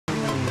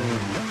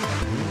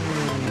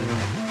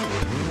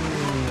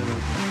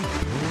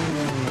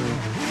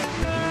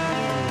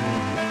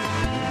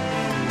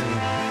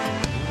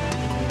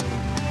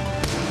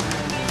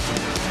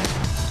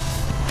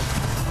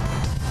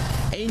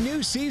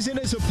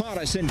Postseason is upon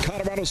us in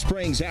Colorado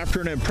Springs. After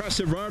an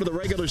impressive run of the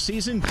regular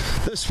season,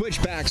 the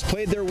Switchbacks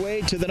played their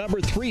way to the number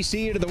 3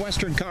 seed in the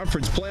Western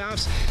Conference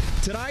playoffs.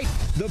 Tonight,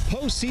 the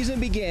postseason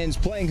begins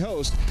playing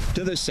host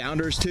to the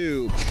Sounders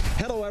 2.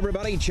 Hello,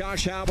 everybody.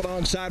 Josh Halbert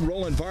alongside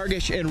Roland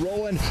Vargas. And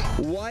Roland,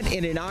 what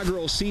an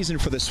inaugural season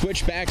for the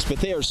Switchbacks, but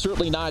they are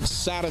certainly not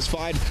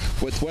satisfied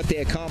with what they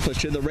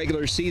accomplished in the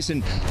regular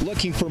season.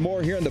 Looking for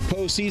more here in the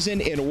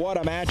postseason, and what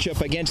a matchup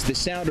against the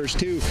Sounders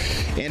 2.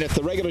 And if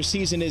the regular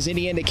season is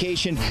any indication,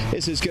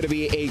 this is going to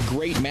be a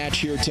great match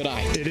here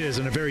tonight. It is,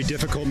 and a very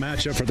difficult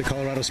matchup for the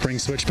Colorado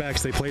Springs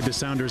Switchbacks. They played the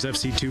Sounders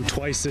FC2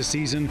 twice this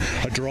season,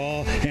 a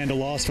draw and a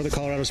loss for the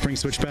Colorado Springs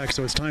Switchbacks,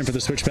 so it's time for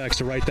the Switchbacks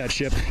to right that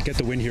ship, get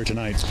the win here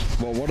tonight.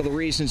 Well, one of the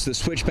reasons the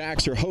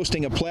Switchbacks are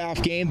hosting a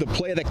playoff game, the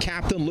play of the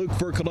captain, Luke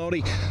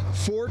Vercoloni,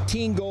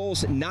 14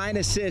 goals, 9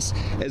 assists.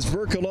 As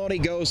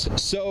Vercoloni goes,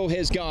 so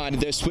has gone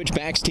the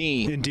Switchbacks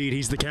team. Indeed,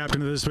 he's the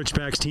captain of the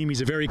Switchbacks team.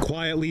 He's a very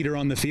quiet leader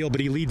on the field,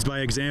 but he leads by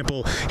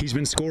example. He's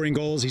been scoring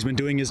goals. He's been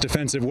doing his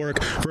defensive work.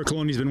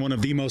 Vercoloni's been one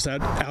of the most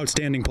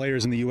outstanding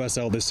players in the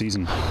USL this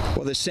season.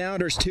 Well, the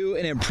Sounders, too,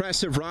 an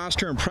impressive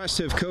roster,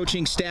 impressive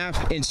coaching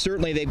staff, and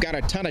certainly they've got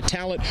a ton of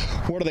talent.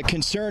 One of the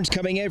concerns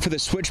coming in for the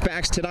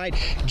Switchbacks tonight,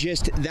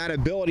 just that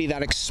ability,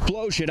 that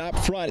explosion up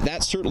front.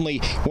 That's certainly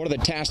one of the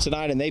tasks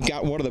tonight, and they've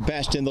got one of the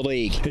best in the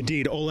league.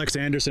 Indeed, Olex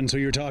Anderson, who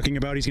you're talking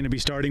about, he's going to be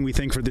starting, we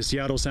think, for the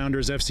Seattle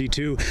Sounders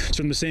FC2. He's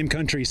from the same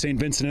country, St.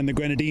 Vincent and the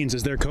Grenadines,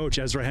 as their coach,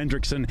 Ezra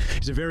Hendrickson.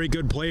 He's a very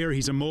good player.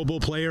 He's a mobile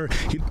player.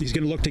 He's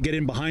going to look to get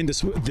in behind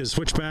the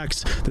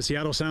Switchbacks. The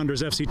Seattle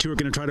Sounders FC2 are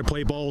going to try to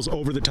play balls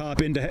over the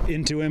top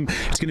into him.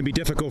 It's going to be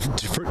difficult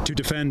to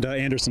defend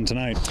Anderson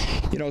tonight.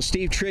 You know,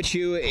 Steve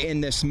Tritchew,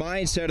 in this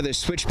mindset of the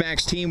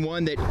Switchbacks team,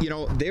 one that, you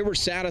know, they were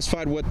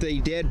satisfied what they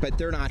did, but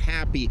they're not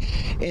happy.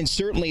 And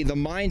certainly the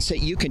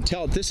mindset, you can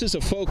tell this is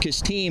a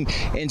focused team,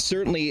 and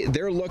certainly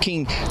they're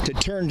looking to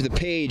turn the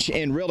page,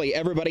 and really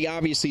everybody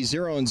obviously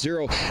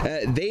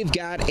 0-0. They've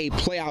got a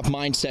playoff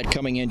mindset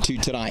coming into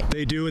tonight.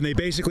 They do, and they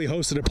basically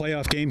hosted a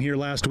playoff game here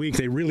last week.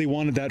 They really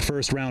wanted that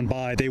first round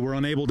bye. They were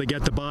unable to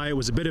get the bye. It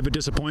was a bit of a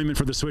disappointment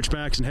for the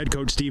Switchbacks and head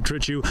coach Steve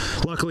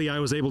Tritchew. Luckily, I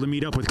was able to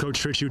meet up with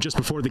Coach Tritchew just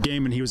before the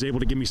game, and he was able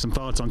to give me some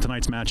thoughts on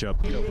tonight's matchup.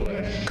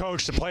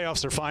 Coach, the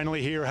playoffs are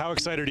finally here. How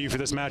excited are you for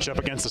this matchup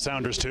against the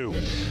Sounders 2?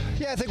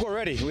 Yeah, I think we're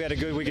ready. We had a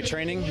good week of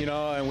training, you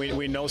know, and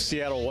we know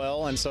Seattle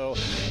well, and so,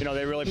 you know,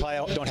 they really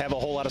probably don't have a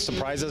whole lot of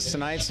surprises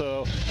tonight,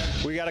 so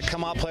we got to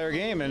come out, play our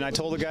game. And I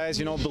told the guys,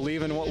 you know,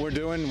 believe in what we're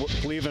doing,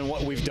 believe in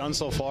what we've done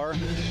so far,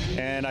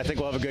 and I think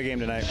we'll have a good game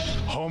tonight.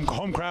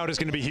 Home crowd is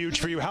going to be huge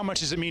for you. How much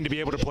does it mean to be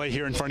able to play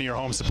here in front of your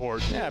home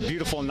support? Yeah,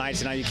 beautiful night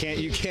tonight.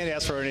 You can't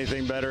ask for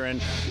anything better,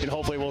 and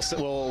hopefully we'll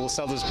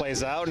sell this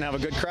place out and have a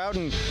good crowd,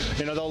 and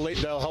you know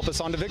they'll help us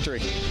on to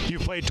victory.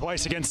 You've played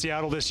twice against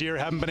Seattle this year,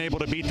 haven't been able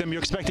to beat them. You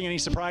expecting any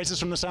surprises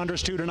from the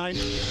Sounders 2 tonight?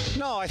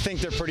 No, I think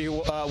they're pretty.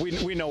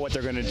 We know what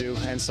they're going to do,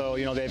 and so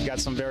you know they've got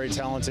some very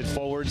talented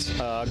forwards,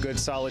 good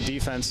solid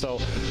defense. So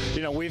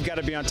you know we've got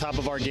to be on top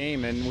of our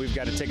game, and we've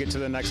got to take it to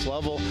the next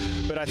level.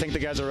 But I think the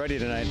guys are ready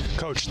tonight.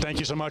 Coach, thank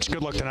you so much.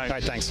 Good luck tonight. All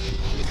right, thanks.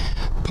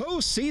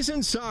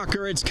 Postseason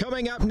soccer, it's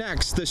coming up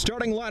next. The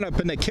starting lineup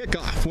and the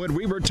kickoff when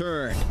we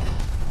return.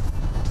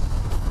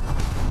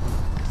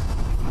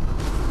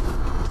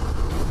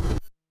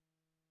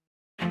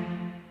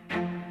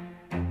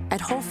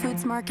 At Whole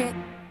Foods Market,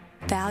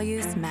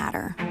 values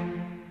matter.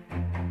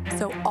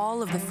 So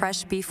all of the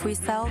fresh beef we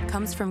sell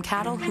comes from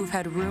cattle who've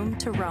had room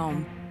to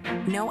roam.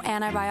 No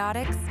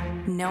antibiotics,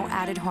 no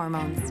added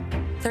hormones.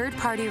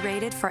 Third-party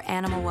rated for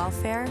animal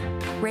welfare,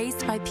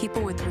 raised by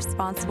people with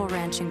responsible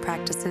ranching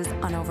practices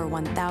on over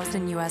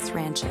 1,000 U.S.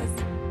 ranches,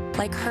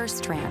 like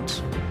Hearst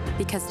Ranch.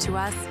 Because to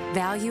us,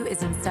 value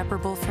is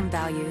inseparable from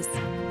values.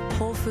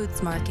 Whole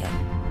Foods Market,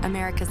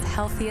 America's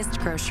healthiest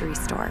grocery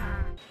store.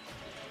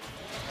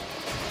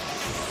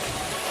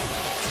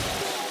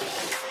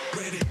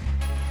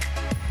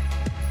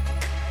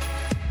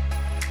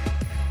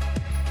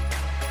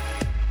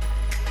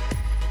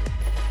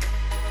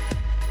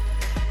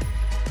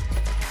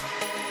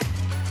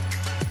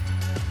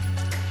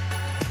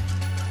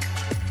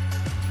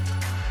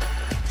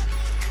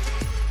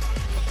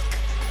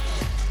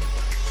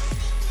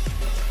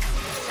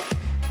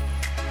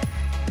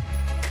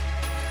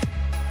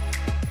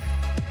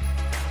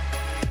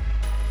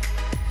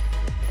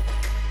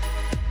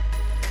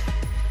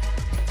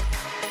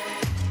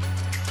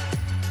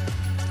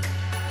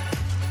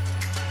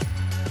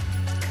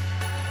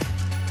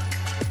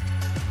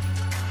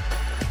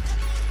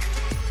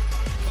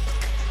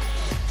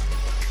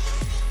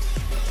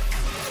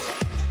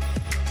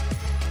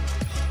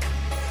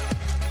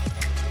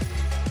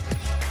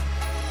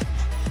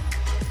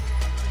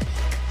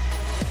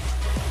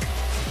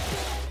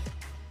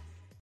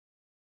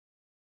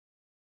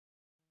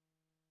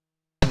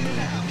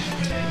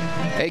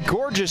 A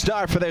gorgeous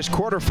night for this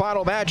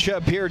quarterfinal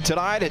matchup here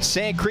tonight at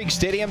Sand Creek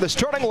Stadium. The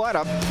starting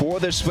lineup for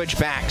the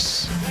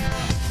Switchbacks.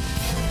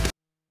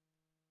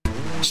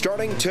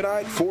 Starting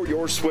tonight for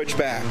your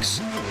Switchbacks.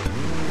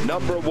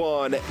 Number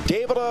 1,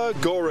 David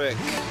Gorick.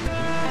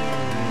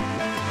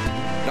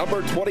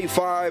 Number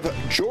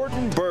 25,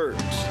 Jordan Burt.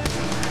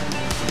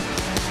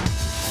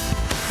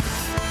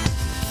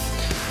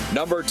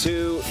 Number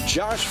 2,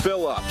 Josh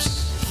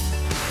Phillips.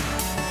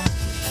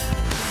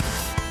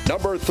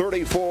 Number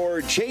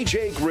 34,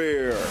 J.J.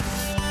 Greer.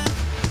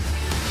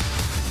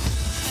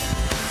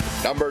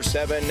 Number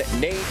 7,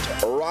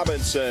 Nate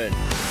Robinson.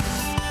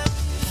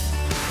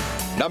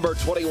 Number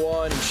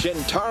 21,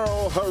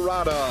 Shintaro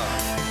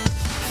Harada.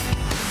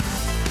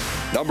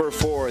 Number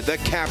 4, the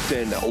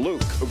captain,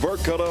 Luke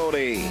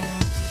Vercaloni.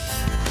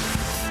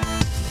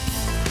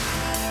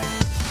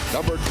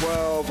 Number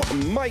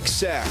 12, Mike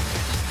Sack.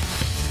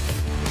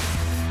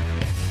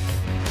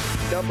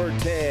 Number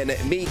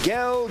 10,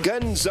 Miguel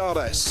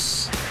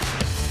Gonzalez.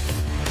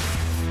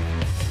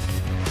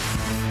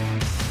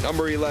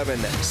 Number 11,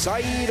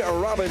 Saeed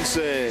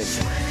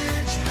Robinson.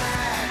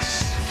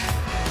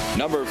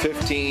 Number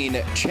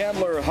 15,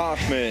 Chandler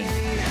Hoffman.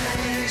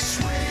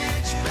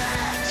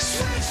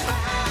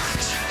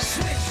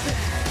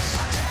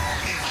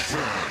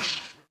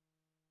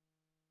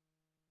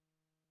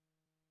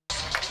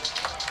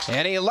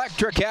 An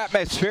electric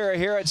atmosphere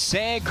here at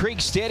Sand Creek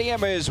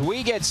Stadium as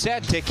we get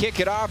set to kick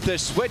it off. The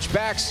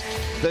Switchbacks,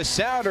 the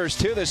Sounders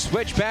to the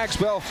Switchbacks.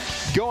 Well,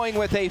 going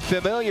with a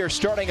familiar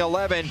starting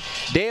 11.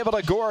 David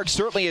Agorg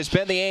certainly has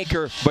been the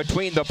anchor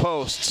between the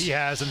posts. He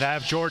has, and to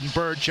have Jordan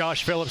Burt,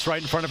 Josh Phillips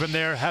right in front of him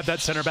there, have that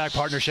center back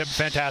partnership,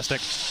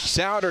 fantastic.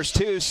 Sounders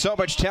too, so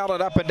much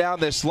talent up and down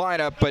this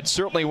lineup, but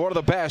certainly one of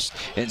the best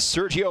in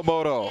Sergio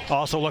Moto.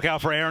 Also look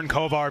out for Aaron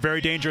Kovar,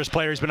 very dangerous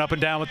player. He's been up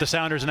and down with the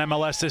Sounders in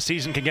MLS this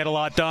season, can get a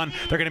lot done.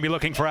 They're going to be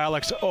looking for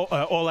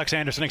Olex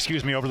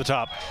Anderson, over the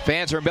top.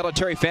 Fans are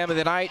military family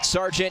tonight.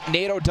 Sergeant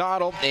Nate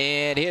O'Donnell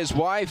and his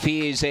wife.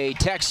 He's a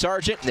tech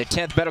sergeant in the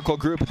 10th Medical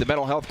Group at the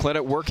Mental Health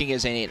Clinic, working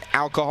as an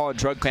alcohol and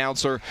drug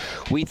counselor.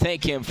 We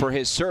thank him for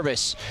his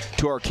service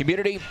to our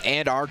community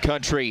and our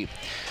country.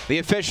 The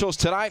officials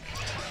tonight,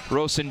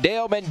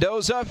 Rosendale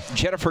Mendoza,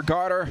 Jennifer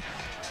Garter,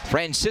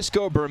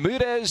 Francisco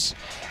Bermudez,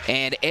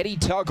 and Eddie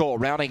Tuggle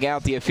rounding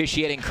out the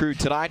officiating crew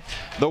tonight.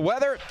 The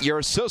weather, your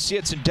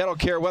Associates in Dental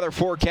Care weather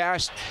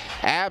forecast,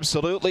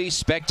 absolutely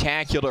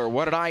spectacular.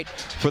 What a night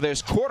for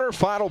this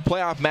quarterfinal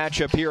playoff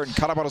matchup here in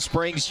Colorado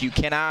Springs. You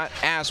cannot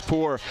ask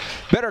for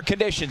better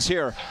conditions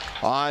here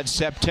on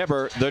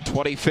September the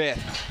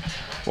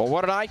 25th. Well,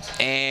 what a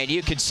night, and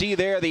you can see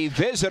there the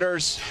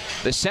visitors,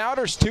 the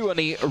Sounders too in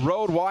the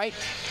road white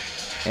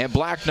and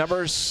black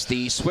numbers,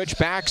 the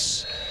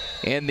Switchbacks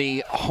in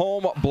the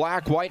home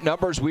black-white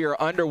numbers. We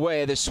are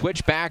underway. The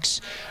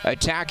Switchbacks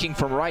attacking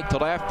from right to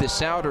left. The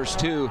Sounders,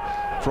 too,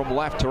 from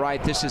left to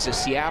right. This is a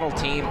Seattle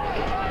team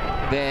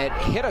that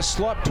hit a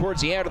slump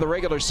towards the end of the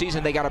regular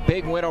season. They got a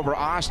big win over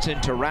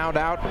Austin to round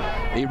out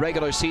the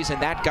regular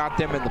season. That got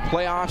them in the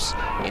playoffs.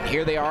 And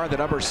here they are, the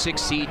number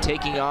 6 seed,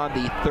 taking on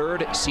the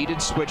 3rd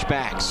seeded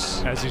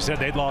Switchbacks. As you said,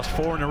 they'd lost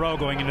 4 in a row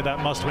going into that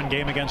must-win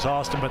game against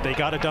Austin, but they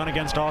got it done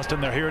against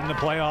Austin. They're here in the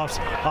playoffs.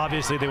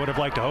 Obviously, they would have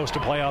liked to host a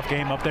playoff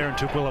game up there in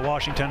Tukwila,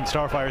 Washington,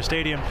 Starfire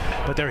Stadium,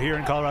 but they're here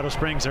in Colorado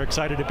Springs. They're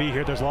excited to be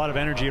here. There's a lot of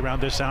energy around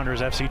this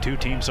Sounders FC2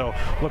 team, so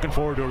looking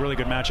forward to a really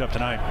good matchup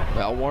tonight.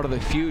 Well, one of the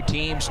few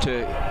teams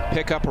to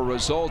pick up a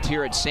result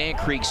here at Sand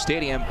Creek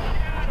Stadium.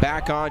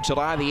 Back on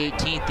July the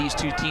 18th, these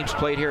two teams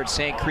played here at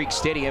Sand Creek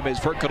Stadium as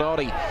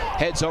Vercaloni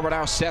heads over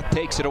now. Seth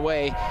takes it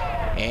away,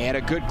 and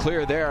a good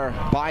clear there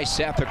by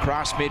Seth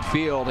across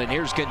midfield. And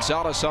here's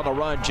Gonzalez on the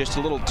run, just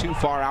a little too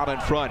far out in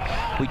front.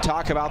 We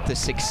talk about the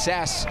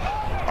success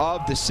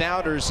of the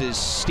Sounders as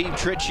Steve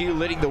Tritchie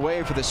leading the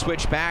way for the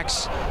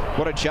Switchbacks.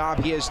 What a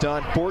job he has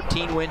done.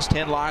 14 wins,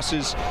 10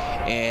 losses,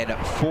 and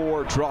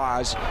 4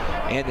 draws.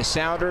 And the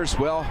Sounders,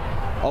 well,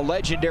 a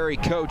legendary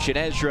coach in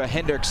Ezra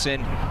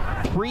Hendrickson.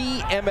 3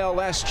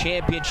 MLS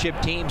championship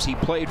teams he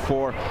played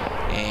for,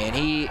 and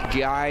he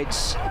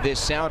guides this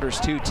Sounders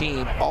 2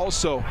 team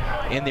also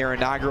in their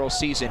inaugural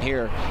season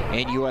here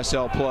in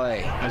USL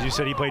play. As you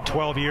said, he played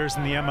 12 years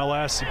in the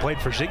MLS. He played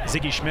for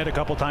Ziggy Schmidt a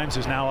couple times,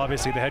 who's now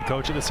obviously the head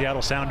coach of the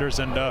Seattle Sounders,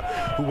 and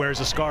who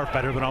wears a scarf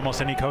better than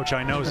almost any coach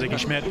I know, Ziggy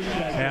Schmidt.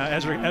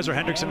 Ezra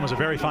Hendrickson was a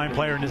very fine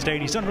player in his day,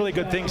 and he's done really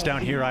good things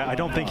down here. I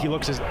don't think he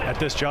looks at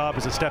this job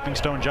as a stepping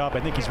stone job. I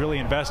think he's really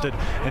invested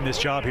in this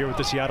job here with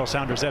the Seattle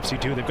Sounders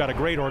FC2. They've got a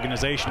great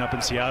organization up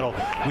in Seattle.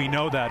 We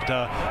know that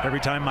every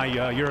time my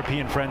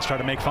European friends try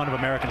to make fun of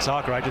American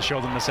soccer, I just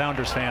show them the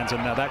Sounders fans,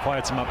 and that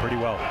quiets them up pretty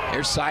well.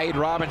 Here's Saeed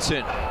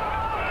Robinson.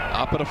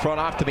 Up in the front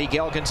off to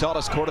Miguel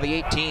Gonzalez, quarter of the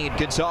 18.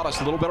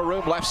 Gonzalez, a little bit of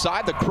room left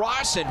side. The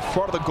cross in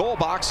front of the goal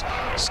box.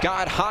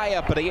 Scott high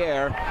up in the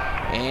air,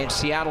 and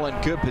Seattle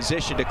in good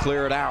position to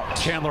clear it out.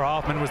 Chandler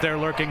Hoffman was there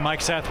lurking.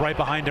 Mike Seth right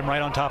behind him,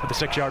 right on top of the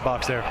 6-yard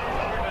box there.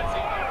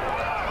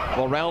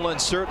 Well, Rowland,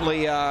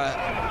 certainly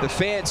the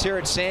fans here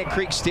at Sand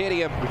Creek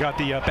Stadium. We got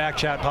the Back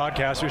Chat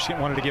podcast. We just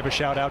wanted to give a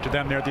shout out to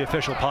them. They're the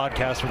official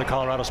podcast for the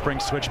Colorado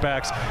Springs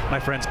Switchbacks. My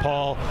friends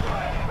Paul,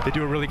 they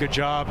do a really good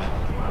job.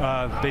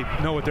 They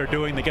know what they're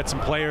doing. They get some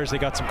players. They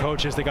got some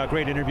coaches. They got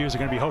great interviews. They're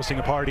going to be hosting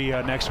a party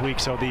next week.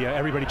 So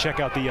everybody check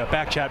out the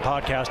Backchat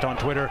podcast on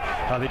Twitter.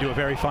 They do a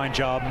very fine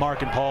job.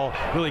 Mark and Paul,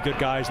 really good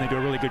guys, and they do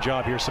a really good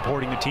job here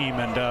supporting the team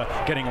and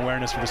getting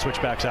awareness for the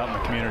Switchbacks out in the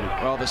community.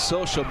 Well, the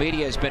social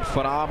media has been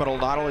phenomenal,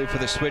 not only for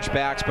the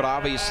Switchbacks, but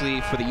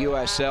obviously for the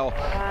USL.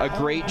 A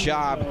great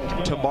job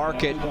to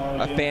market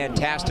a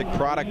fantastic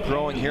product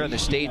growing here in the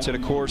States and,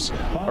 of course,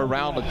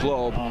 around the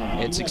globe.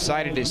 It's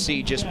exciting to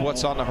see just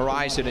what's on the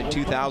horizon in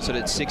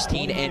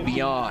 2016 and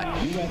beyond.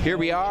 Here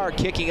we are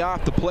kicking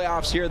off the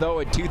playoffs here, though,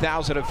 in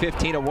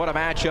 2015, and what a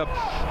matchup.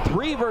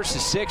 3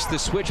 versus 6, the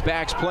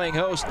Switchbacks playing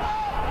host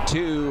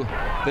to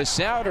the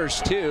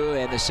Sounders 2,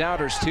 and the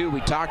Sounders 2,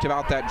 we talked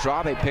about that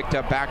draw they picked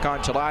up back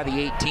on July the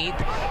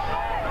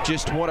 18th.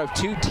 Just one of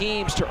 2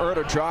 teams to earn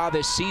a draw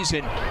this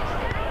season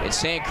at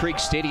Sand Creek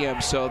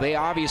Stadium, so they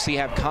obviously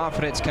have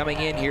confidence coming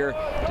in here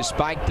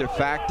despite the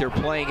fact they're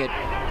playing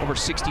at over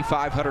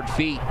 6,500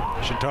 feet.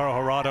 Shintaro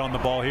Harada on the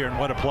ball here, and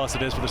what a plus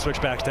it is for the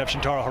Switchbacks to have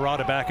Shintaro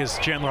Harada back as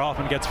Chandler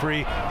Hoffman gets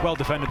free. Well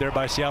defended there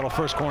by Seattle.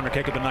 First corner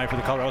kick of the night for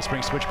the Colorado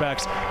Springs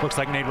Switchbacks. Looks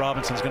like Nate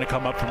Robinson's going to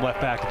come up from left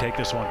back to take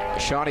this one.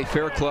 Shawnee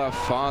Fairclough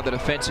on the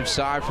defensive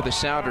side for the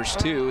Sounders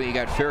too. You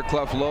got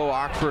Fairclough, Lowe,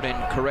 Oxford,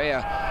 and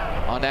Correa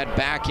on that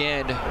back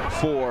end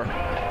for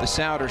the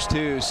Sounders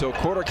too. So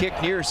quarter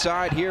kick near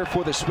side here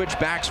for the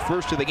Switchbacks,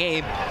 first of the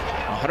game.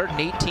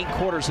 118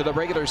 quarters of the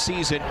regular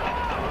season.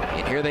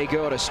 And here they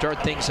go to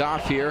start things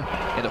off here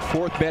in the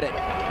 4th minute.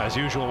 As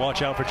usual,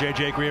 watch out for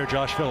J.J. Greer,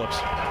 Josh Phillips.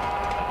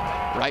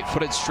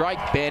 Right-footed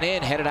strike, bent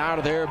in, headed out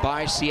of there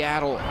by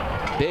Seattle.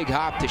 Big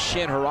hop to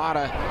Shin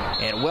Harada,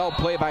 and well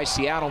played by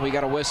Seattle. We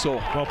got a whistle.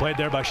 Well played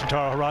there by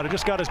Shintaro Harada.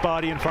 Just got his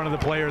body in front of the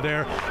player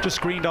there. Just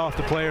screened off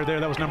the player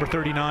there. That was number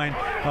 39,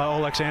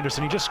 Olex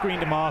Anderson. He just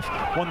screened him off,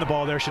 won the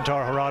ball there,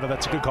 Shintaro Harada.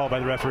 That's a good call by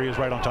the referee. He was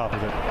right on top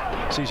of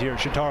it. Sees here,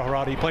 Shintaro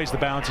Harada, he plays the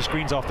bounce. He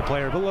screens off the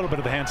player, but a little bit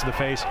of the hands to the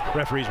face.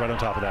 Referee's right on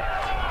top of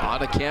that.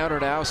 On the counter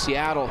now,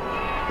 Seattle.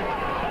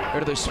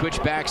 Here the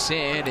Switchbacks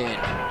in, and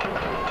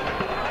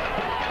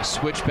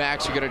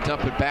Switchbacks are going to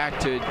dump it back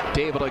to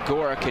David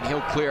Agoric, and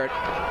he'll clear it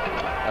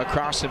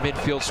across the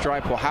midfield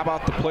stripe. Well, how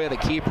about the play of the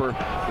keeper?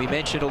 We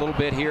mentioned a little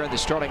bit here in the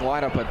starting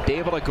lineup, but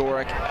David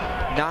Agoric,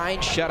 9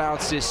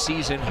 shutouts this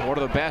season, one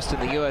of the best in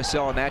the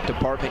USL in that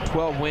department.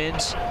 12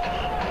 wins,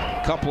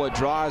 a couple of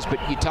draws, but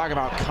you talk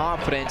about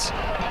confidence.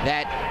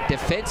 That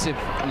defensive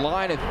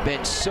line have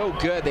been so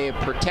good. They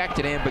have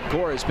protected him, but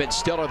Gore has been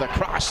stellar. The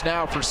cross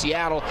now for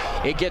Seattle.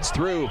 It gets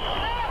through.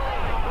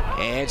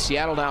 And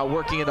Seattle now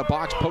working in the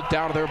box, poked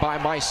out of there by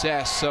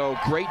Myceth. So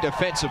great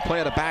defensive play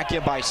on the back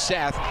end by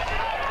Seth.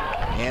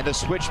 And the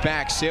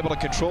Switchbacks able to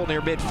control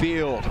near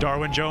midfield.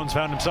 Darwin Jones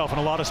found himself in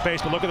a lot of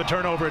space, but look at the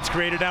turnover it's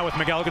created now with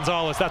Miguel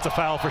Gonzalez. That's a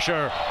foul for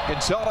sure.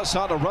 Gonzalez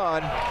on the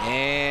run,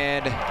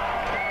 and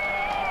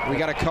we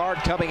got a card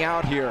coming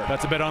out here.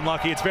 That's a bit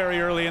unlucky. It's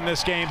very early in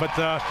this game,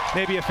 but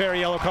maybe a fair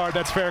yellow card.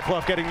 That's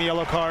Fairclough getting the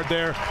yellow card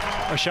there.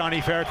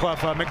 Shawnee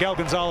Fairclough. Miguel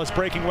Gonzalez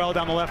breaking well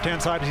down the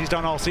left-hand side as he's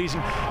done all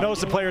season.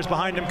 Knows the players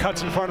behind him,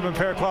 cuts in front of him.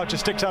 Fairclough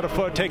just sticks out a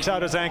foot, takes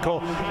out his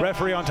ankle.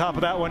 Referee on top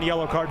of that one,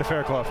 yellow card to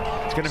Fairclough.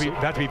 It's going to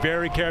have to be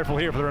very careful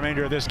here for the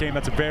remainder of this game.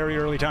 That's a very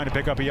early time to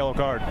pick up a yellow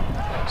card.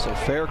 So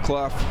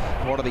Fairclough,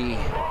 one of the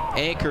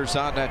anchors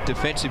on that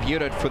defensive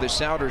unit for the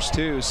Sounders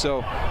too.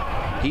 So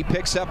he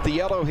picks up the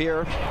yellow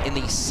here in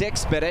the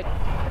 6th minute.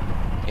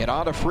 And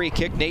on a free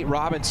kick, Nate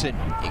Robinson.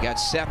 He got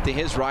Seth to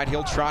his right.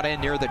 He'll trot in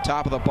near the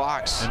top of the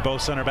box. And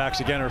both center backs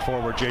again are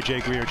forward.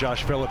 J.J. Greer,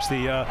 Josh Phillips.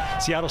 The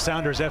Seattle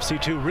Sounders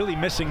FC2 really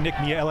missing Nick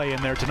Miele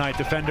in there tonight.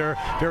 Defender,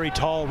 very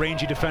tall,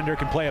 rangy defender,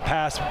 can play a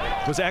pass.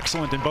 Was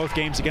excellent in both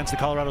games against the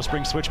Colorado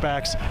Springs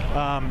Switchbacks.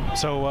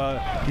 So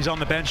he's on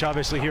the bench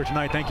obviously here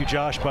tonight. Thank you,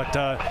 Josh. But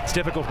it's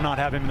difficult to not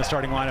have him in the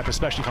starting lineup,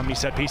 especially from these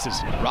set pieces.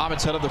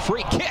 Robinson of the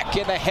free kick,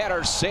 and the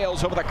header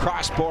sails over the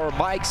crossbar.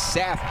 Mike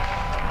Seth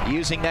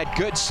using that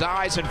good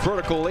size and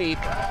vertical leap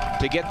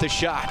to get the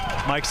shot.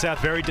 Mike Seth,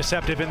 very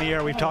deceptive in the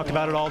air. We've talked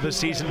about it all this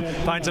season.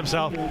 Finds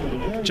himself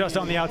just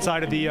on the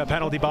outside of the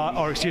penalty box,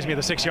 or excuse me,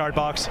 the 6-yard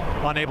box.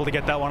 Unable to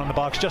get that one on the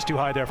box. Just too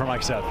high there for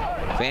Mike Seth.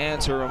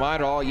 Fans, a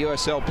reminder, all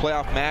USL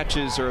playoff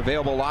matches are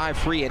available live,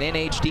 free and in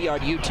HD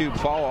on YouTube.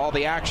 Follow all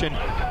the action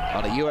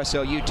on the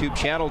USL YouTube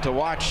channel to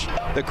watch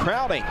the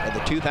crowning of the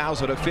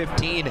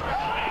 2015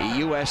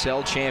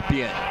 USL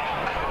champion.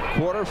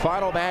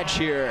 Quarterfinal match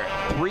here,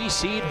 3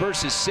 seed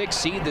versus 6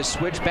 seed. The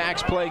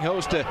Switchbacks playing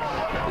host to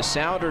the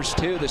Sounders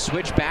too. The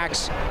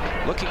Switchbacks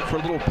looking for a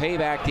little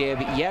payback. They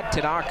have yet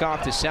to knock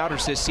off the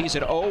Sounders this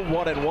season.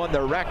 0-1-1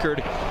 their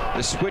record.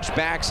 The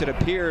Switchbacks had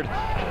appeared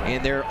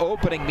in their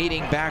opening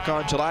meeting back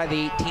on July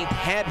the 18th,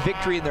 had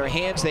victory in their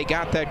hands. They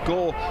got that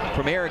goal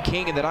from Aaron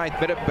King in the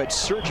 9th minute, but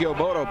Sergio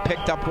Moto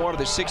picked up one of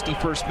the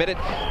 61st minute.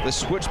 The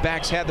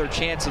Switchbacks had their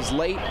chances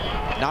late,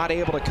 not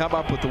able to come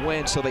up with the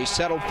win, so they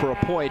settled for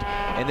a point.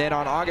 And then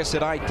on August the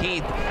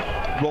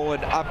 19th,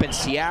 rolling up in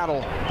Seattle,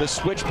 the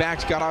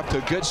Switchbacks got off to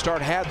a good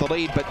start, had the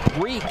lead, but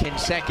 3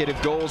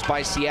 consecutive goals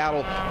by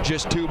Seattle,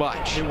 just too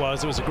much. It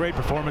was a great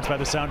performance by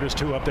the Sounders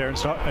too up there at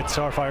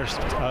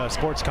Starfire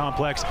Sports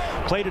Complex.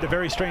 Played at a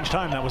very strange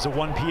time. That was a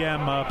 1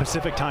 p.m.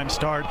 Pacific time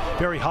start.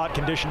 Very hot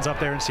conditions up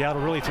there in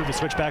Seattle, really threw the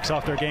Switchbacks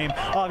off their game.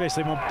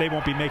 Obviously they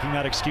won't be making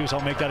that excuse.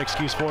 I'll make that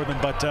excuse for them,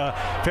 but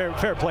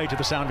fair play to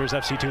the Sounders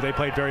FC2. They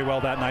played very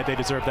well that night. They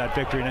deserved that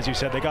victory, and as you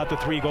said, they got the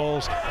 3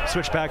 goals.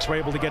 Switchbacks were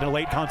able to get a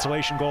late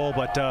consolation goal,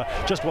 but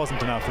just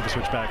wasn't enough for the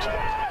Switchbacks.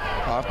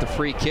 Off the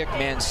free kick,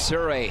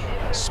 Mansouri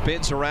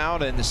spins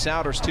around, and the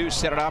Sounders too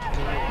set it up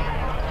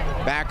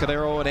back of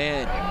their own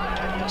end.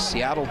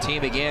 Seattle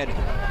team again.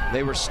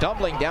 They were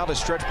stumbling down the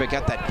stretch, but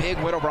got that big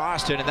win over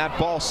Austin, and that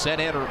ball sent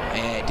in,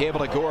 and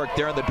David Legoric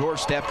there on the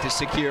doorstep to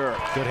secure.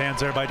 Good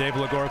hands there by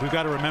David Legoric. We've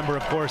got to remember,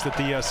 of course, that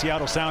the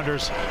Seattle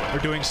Sounders are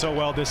doing so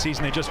well this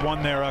season. They just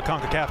won their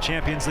CONCACAF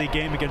Champions League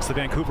game against the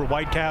Vancouver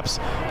Whitecaps.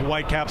 The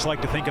Whitecaps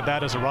like to think of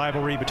that as a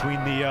rivalry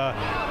between the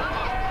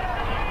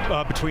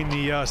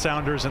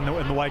Sounders and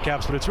the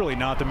Whitecaps, but it's really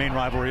not. The main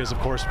rivalry is, of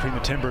course, between the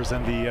Timbers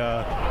and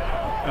the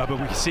but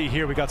we can see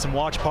here we got some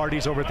watch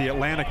parties over at the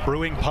Atlantic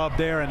Brewing Pub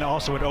there, and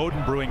also at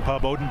Odin Brewing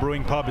Pub. Odin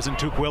Brewing Pub is in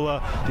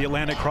Tukwila. The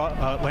Atlantic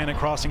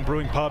Crossing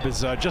Brewing Pub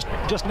is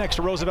just next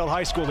to Roosevelt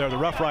High School there. The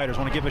Rough Riders.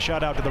 Want to give a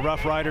shout out to the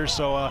Rough Riders.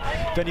 So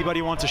if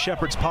anybody wants a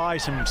shepherd's pie,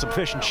 some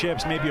fish and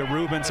chips, maybe a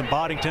Reuben, some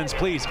Boddingtons,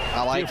 please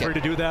feel free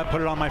to do that.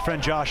 Put it on my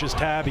friend Josh's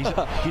tab.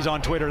 He's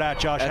on Twitter at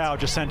Josh Howe.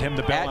 Just send him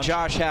the bill. At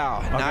Josh Howe.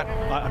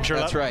 I'm sure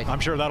that's right. I'm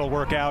sure that'll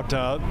work out.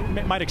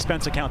 Might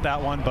expense account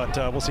that one, but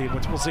we'll see.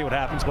 We'll see what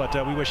happens.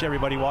 But we wish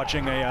everybody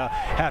watching a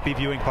happy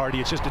viewing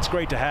party. It's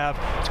great to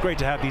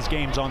have these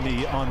games on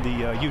the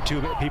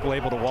YouTube, people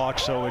able to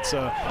watch. So it's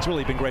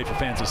really been great for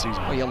fans this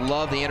season. Well, you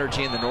love the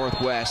energy in the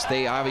Northwest.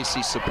 They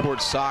obviously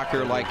support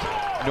soccer like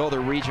no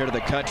other region of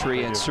the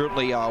country, and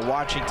certainly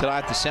watching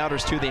tonight the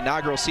Sounders too, the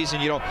inaugural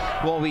season.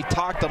 We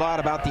talked a lot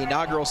about the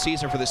inaugural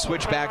season for the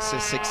Switchbacks, the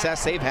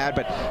success they've had,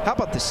 but how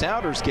about the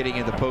Sounders getting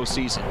into the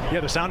postseason?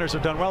 Yeah, the Sounders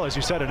have done well, as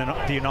you said, in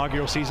the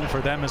inaugural season for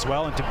them as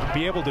well, and to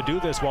be able to do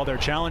this while they're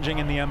challenging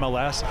in the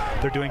MLS.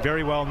 They're doing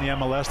very well in the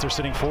MLS. They're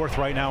sitting 4th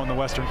right now in the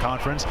Western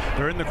Conference.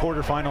 They're in the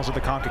quarterfinals of the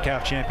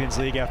CONCACAF Champions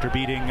League after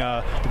beating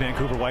the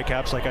Vancouver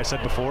Whitecaps, like I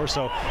said before.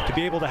 So to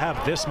be able to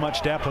have this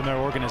much depth in their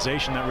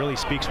organization, that really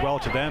speaks well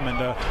to them. And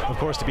of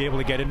course, to be able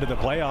to get into the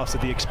playoffs at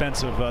the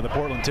expense of the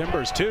Portland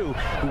Timbers too,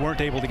 who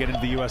weren't able to get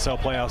into the USL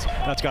playoffs,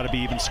 that's got to be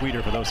even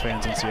sweeter for those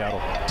fans in Seattle.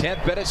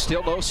 10th minute,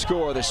 still no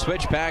score. The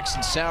Switchbacks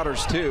and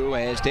Sounders too,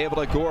 as David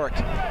Legoric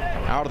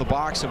out of the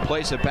box and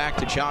plays it back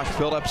to Josh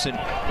Phillips. And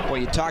when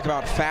you talk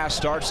about fast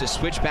starts, the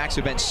Switchbacks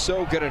have been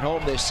so good at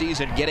home this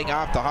season, getting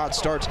off the hot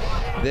starts.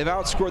 They've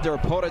outscored their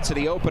opponents in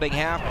the opening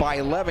half by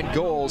 11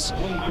 goals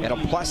and a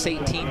plus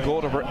 18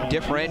 goal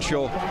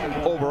differential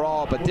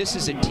overall. But this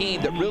is a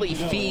team that really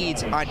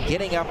feeds on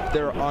getting up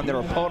there on their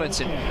opponents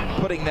and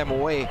putting them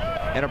away.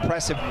 An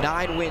impressive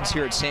 9 wins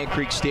here at Sand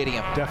Creek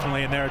Stadium.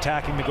 Definitely, and they're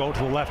attacking the goal to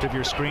the left of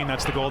your screen.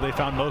 That's the goal they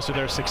found most of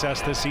their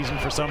success this season.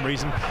 For some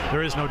reason,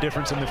 there is no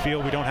difference in the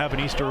field. We don't have an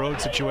Easter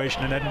Road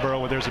situation in Edinburgh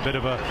where there's a bit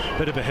of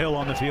a hill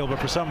on the field, but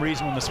for some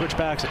reason when the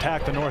Switchbacks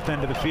attack the north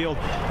end of the field,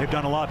 they've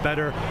done a lot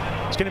better.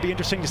 It's going to be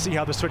interesting to see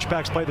how the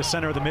Switchbacks play the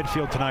center of the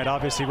midfield tonight.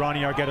 Obviously,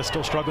 Ronnie Argueta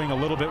still struggling a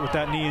little bit with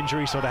that knee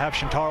injury, so to have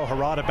Shintaro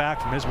Harada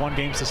back from his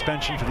 1-game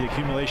suspension for the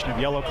accumulation of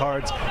yellow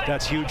cards,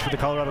 that's huge for the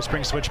Colorado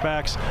Springs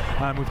Switchbacks.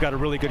 We've got a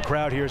really good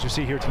crowd here, as you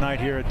see here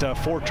tonight here at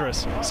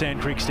Fortress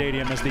Sand Creek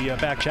Stadium, as the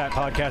Back Chat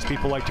podcast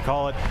people like to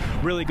call it.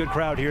 Really good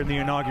crowd here in the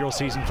inaugural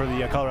season for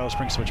the Colorado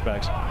Springs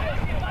Switchbacks.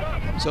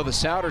 So the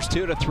Sounders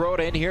too to throw it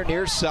in here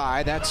near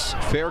side. That's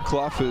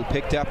Fairclough, who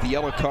picked up the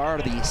yellow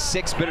card, the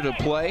 6th minute of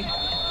play.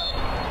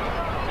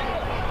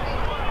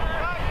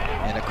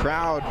 And a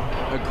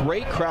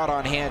great crowd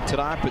on hand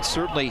tonight, but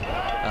certainly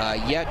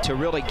yet to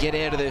really get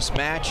into this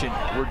match.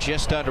 And we're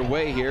just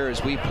underway here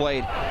as we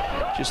played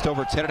just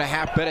over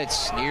 10.5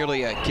 minutes,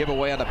 nearly a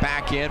giveaway on the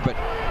back end, but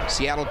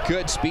Seattle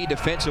good speed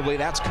defensively.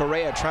 That's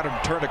Correa trying to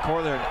turn the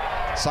corner.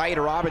 Saeed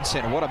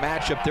Robinson, what a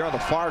matchup there on the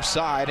far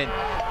side, and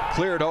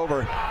cleared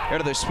over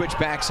into the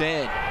Switchbacks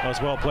end. That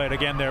was well played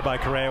again there by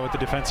Correa with the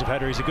defensive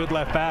header. He's a good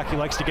left back. He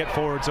likes to get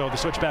forward, so the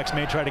Switchbacks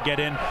may try to get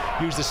in,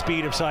 use the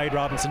speed of Saeed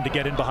Robinson to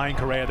get in behind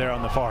Correa there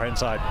on the far hand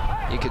side.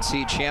 You can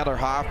see Chandler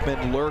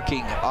Hoffman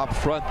lurking up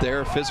front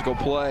there, physical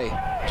play.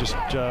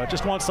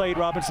 Just want Saeed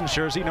Robinson's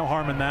jersey, no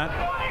harm in that.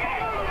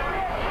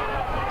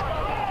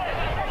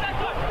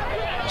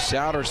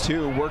 Sounders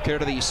too working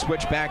into the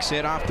Switchbacks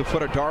in off the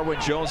foot of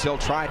Darwin Jones. They'll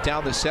try it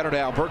down the center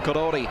now.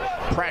 Vercalodi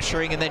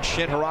pressuring, and then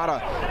Shin Harada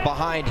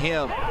behind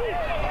him.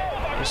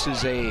 This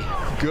is a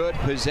good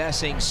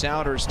possessing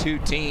Sounders 2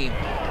 team.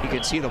 You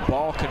can see the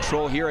ball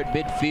control here at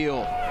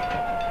midfield.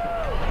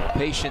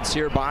 Patience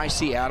here by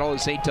Seattle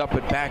as they dump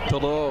it back to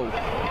low.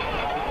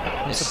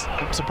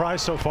 I'm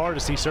surprised so far to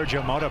see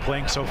Sergio Mota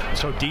playing so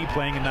deep,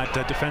 playing in that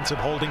defensive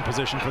holding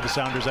position for the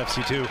Sounders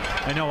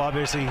FC2. I know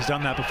obviously he's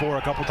done that before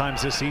a couple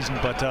times this season,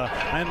 but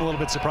I am a little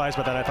bit surprised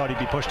by that. I thought he'd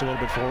be pushed a little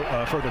bit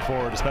further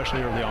forward,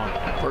 especially early on.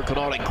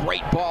 Vercollone,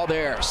 great ball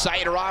there.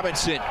 Syed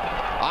Robinson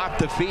off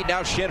the feed.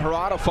 Now Shin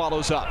Harada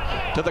follows up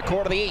to the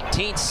corner of the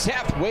 18th.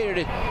 Seth waited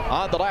it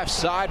on the left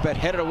side, but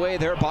headed away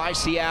there by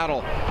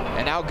Seattle.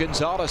 And now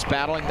Gonzalez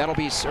battling. That'll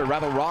be, or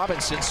rather,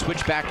 Robinson's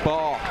switchback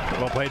ball.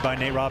 Well played by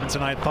Nate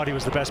Robinson. I thought he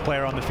was the best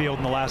player on the field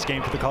in the last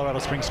game for the Colorado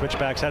Springs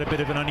Switchbacks. Had a bit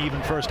of an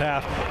uneven first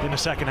half. In the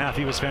second half,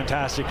 he was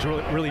fantastic,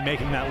 really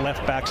making that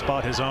left back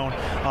spot his own.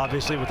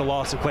 Obviously, with the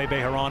loss of Clay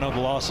Bejarano, the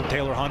loss of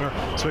Taylor Hunter,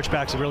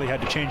 Switchbacks have really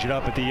had to change it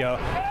up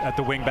at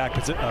the wing back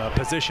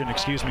position.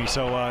 Excuse me.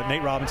 So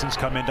Nate Robinson's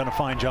come in, done a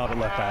fine job at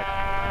left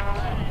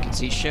back. You can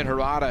see Shin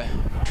Harada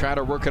try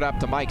to work it up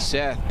to Mike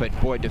Seth, but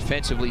boy,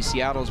 defensively,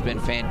 Seattle's been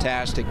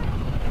fantastic.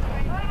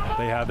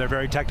 They're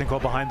very technical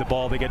behind the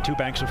ball. They get 2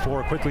 banks of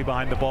 4 quickly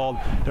behind the ball.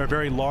 They're a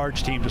very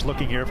large team. Just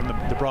looking here from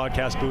the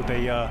broadcast booth,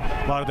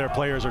 a lot of their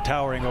players are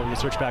towering over the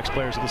Switchbacks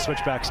players. So the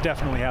Switchbacks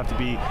definitely have to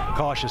be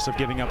cautious of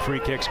giving up free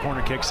kicks,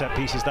 corner kicks, set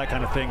pieces, that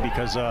kind of thing,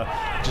 because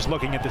just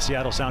looking at the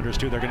Seattle Sounders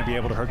too, they're going to be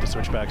able to hurt the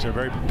Switchbacks. They're a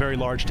very, very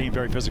large team,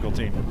 very physical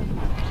team.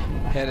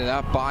 Headed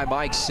up by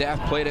Mike Seth,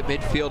 played at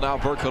midfield. Now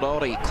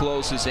Vercollone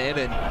closes in,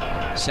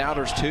 and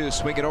Sounders too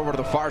swing it over to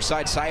the far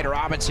side. Syed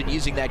Robinson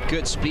using that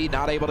good speed,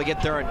 not able to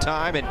get there in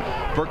time, and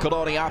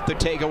Vercollone off the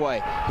takeaway.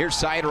 Here's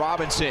Syed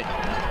Robinson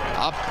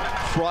up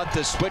front.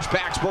 The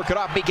Switchbacks work it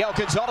up. Miguel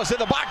Gonzalez in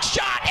the box,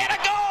 shot and a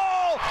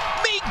goal.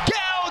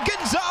 Miguel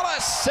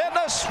Gonzalez, and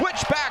the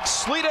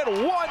Switchbacks lead it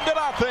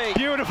 1-0.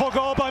 Beautiful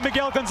goal by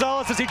Miguel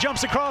Gonzalez as he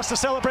jumps across to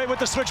celebrate with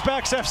the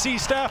Switchbacks FC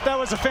staff. That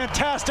was a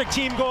fantastic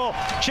team goal.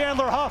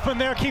 Chandler Hoffman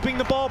there keeping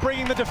the ball,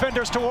 bringing the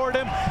defenders toward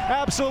him.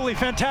 Absolutely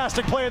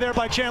fantastic play there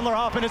by Chandler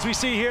Hoffman, as we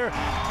see here.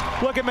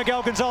 Look at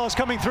Miguel Gonzalez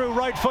coming through,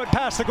 right foot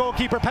past the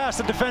goalkeeper, past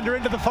the defender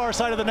into the far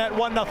side of the net.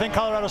 1-0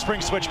 Colorado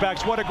Springs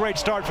Switchbacks. What a great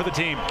start for the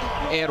team.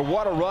 And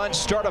what a run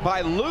started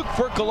by Luke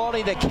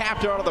Vercollone, the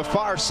captain, on the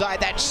far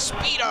side. That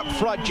speed up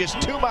front, just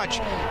too much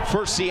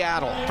for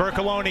Seattle.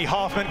 Vercollone,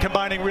 Hoffman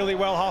combining really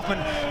well. Hoffman,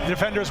 the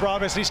defenders were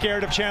obviously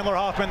scared of Chandler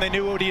Hoffman. They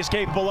knew what he is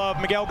capable of.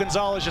 Miguel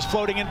Gonzalez just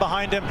floating in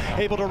behind him,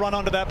 able to run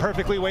onto that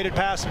perfectly weighted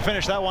pass and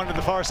finish that one to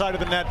the far side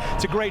of the net.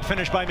 It's a great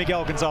finish by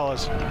Miguel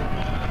Gonzalez.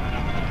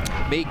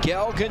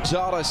 Miguel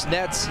Gonzalez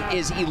nets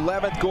his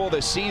 11th goal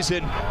this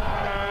season.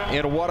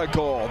 And what a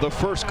goal. The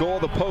first goal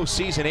of the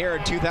postseason here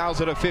in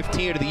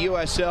 2015 to the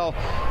USL,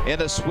 and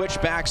the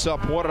Switchbacks up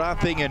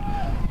 1-0.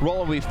 And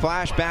Roland, we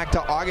flash back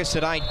to August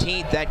the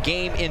 19th, that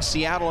game in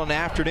Seattle, an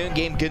afternoon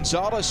game.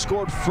 Gonzalez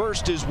scored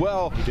first as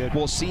well. He did.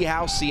 We'll see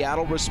how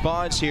Seattle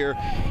responds here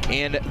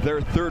in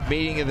their 3rd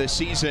meeting of the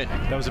season.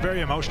 That was a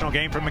very emotional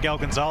game for Miguel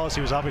Gonzalez.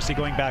 He was obviously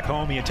going back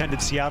home. He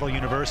attended Seattle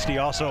University.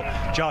 Also,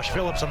 Josh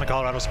Phillips on the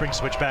Colorado Springs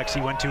Switchbacks.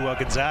 He went to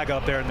Gonzaga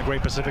up there in the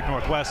Great Pacific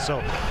Northwest. So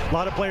a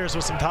lot of players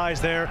with some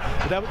ties there.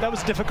 But that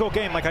was a difficult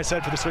game, like I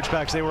said, for the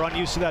Switchbacks. They were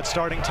unused to that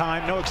starting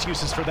time. No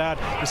excuses for that.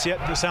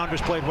 The Sounders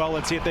played well.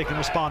 Let's see if they can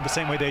respond the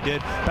same way they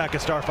did back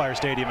at Starfire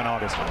Stadium in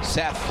August.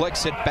 Seth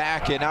flicks it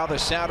back, and now the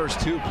Sounders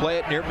too play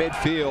it near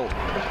midfield.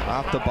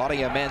 Off the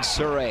body of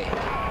Mansoure.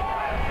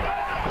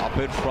 Up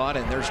in front,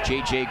 and there's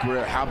J.J.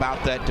 Greer. How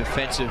about that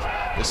defensive?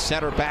 The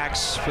center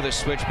backs for the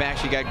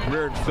Switchbacks. You got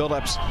Greer and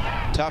Phillips.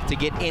 Tough to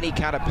get any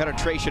kind of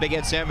penetration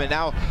against them, and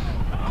now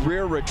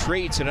Greer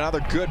retreats, and another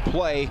good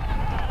play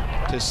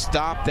to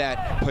stop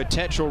that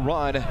potential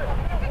run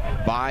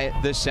by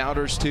the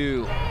Sounders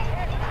too.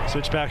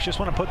 Switchbacks just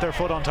want to put their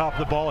foot on top of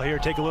the ball here,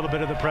 take a little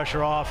bit of the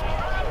pressure off.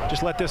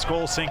 Just let this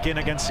goal sink in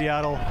against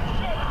Seattle.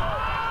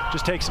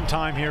 Just take some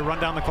time here, run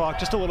down the clock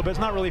just a little bit. It's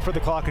not really for the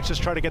clock, it's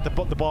just try to get the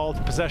ball,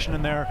 the possession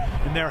in their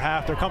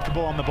half. They're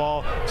comfortable on the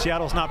ball.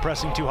 Seattle's not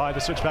pressing too high. The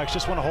Switchbacks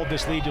just want to hold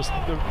this lead.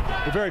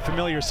 They're very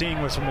familiar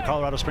seeing what's from the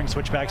Colorado Springs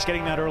Switchbacks,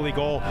 getting that early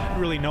goal,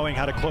 really knowing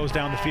how to close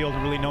down the field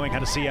and really knowing how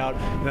to see out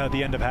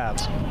the end of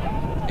halves.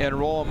 And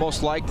Roland,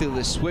 most likely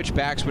the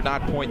Switchbacks would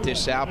not point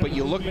this out, but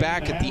you look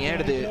back at the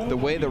end of the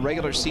way the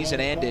regular season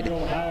ended,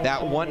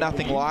 that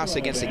 1-0 loss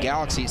against the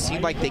Galaxy, it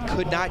seemed like they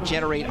could not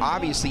generate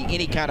obviously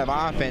any kind of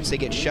offense. They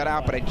get shut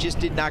out, but it just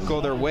did not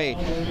go their way.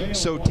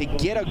 So to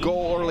get a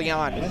goal early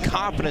on,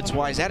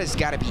 confidence-wise, that has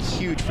got to be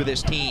huge for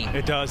this team.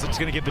 It does. It's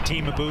going to give the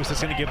team a boost.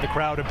 It's going to give the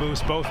crowd a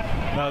boost. Both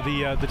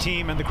the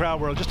team and the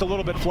crowd were just a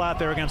little bit flat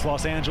there against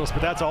Los Angeles,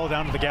 but that's all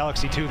down to the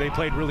Galaxy too. They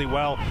played really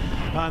well.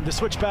 The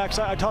Switchbacks,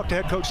 I talked to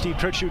head coach Steve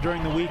Tritchu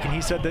during the week, and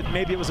he said that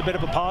maybe it was a bit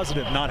of a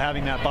positive not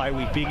having that bye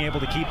week, being able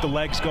to keep the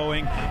legs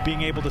going,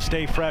 being able to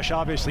stay fresh.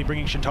 Obviously,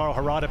 bringing Shintaro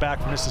Harada back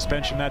from his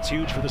suspension, that's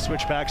huge for the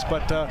Switchbacks.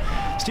 But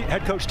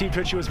head coach Steve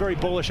Tritchu was very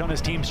bullish on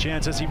his team's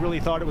chances. He really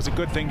thought it was a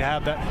good thing to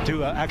have that,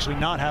 to actually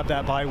not have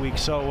that bye week.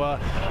 So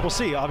we'll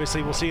see.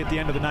 Obviously, we'll see at the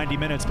end of the 90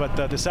 minutes. But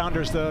the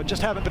Sounders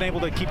just haven't been able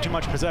to keep too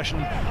much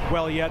possession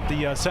well yet.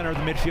 The center of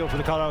the midfield for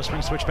the Colorado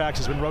Springs Switchbacks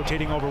has been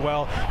rotating over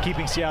well,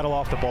 keeping Seattle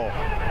off the ball.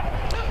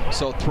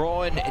 So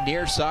throwing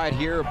near side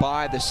here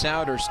by the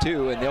Sounders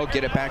too, and they'll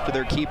get it back to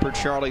their keeper,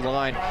 Charlie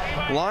Line.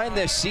 Line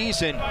this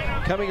season,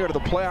 coming into the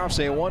playoffs,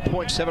 a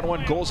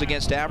 1.71 goals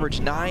against average,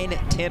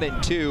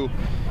 9-10-2.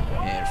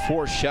 And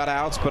 4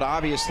 shutouts, but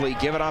obviously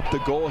giving up the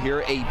goal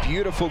here. A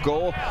beautiful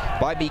goal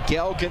by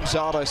Miguel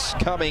Gonzalez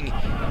coming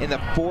in the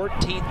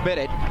 14th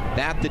minute.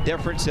 That the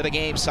difference in the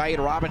game. Saeed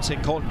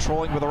Robinson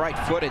controlling with the right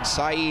foot, and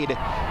Saeed,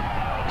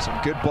 some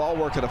good ball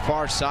work at the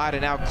far side,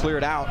 and now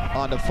cleared out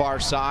on the far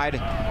side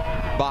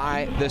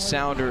by the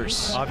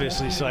Sounders.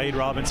 Obviously, Saeed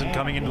Robinson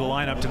coming into the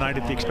lineup tonight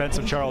at the expense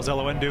of Charles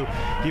Elowendu.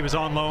 He was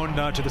on loan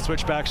to the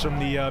Switchbacks from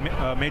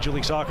the Major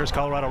League Soccer's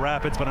Colorado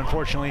Rapids, but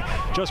unfortunately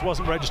just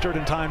wasn't registered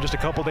in time, just a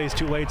couple days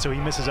too late, so he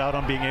misses out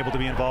on being able to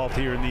be involved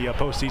here in the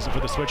postseason for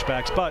the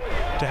Switchbacks. But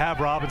to have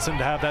Robinson,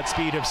 to have that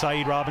speed of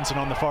Saeed Robinson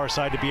on the far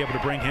side, to be able to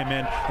bring him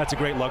in, that's a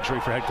great luxury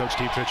for head coach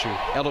Steve Fitzhugh.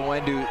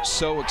 Elowendu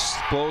so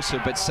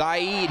explosive, but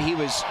Saeed, he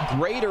was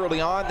great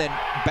early on, then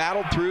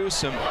battled through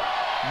some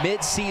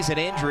mid-season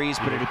injuries,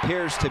 but it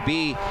appears to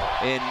be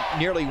in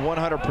nearly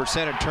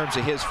 100% in terms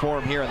of his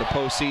form here in the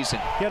postseason.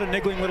 He had a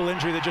niggling little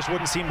injury that just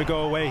wouldn't seem to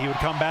go away. He would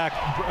come back,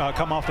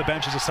 come off the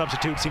bench as a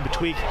substitute, seem to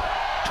tweak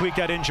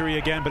that injury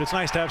again, but it's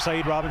nice to have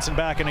Saeed Robinson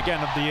back. And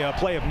again, the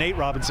play of Nate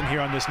Robinson here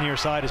on this near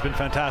side has been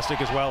fantastic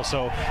as well.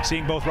 So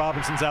seeing both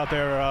Robinsons out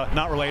there,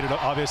 not related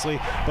obviously,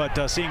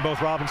 but seeing both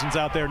Robinsons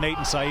out there, Nate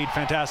and Saeed,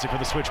 fantastic for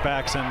the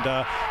Switchbacks.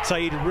 And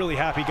Saeed, a really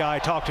happy guy.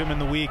 Talked to him in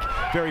the week.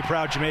 Very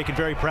proud Jamaican,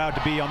 very proud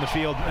to be on the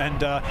field.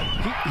 And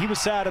he was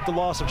sad at the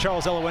loss of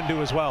Charles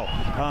Elowendu as well.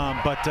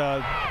 But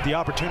the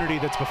opportunity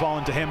that's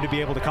befallen to him to be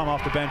able to come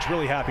off the bench,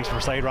 really happy for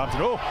Saeed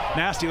Robinson. Oh,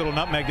 nasty little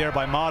nutmeg there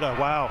by Mata.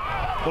 Wow.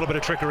 A little bit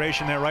of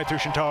trickeration there right through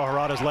Shintaro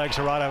Harada's legs.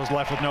 Harada was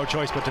left with no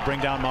choice but to bring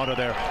down Mota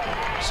there.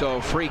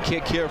 So free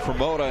kick here for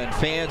Mota, and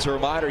fans, a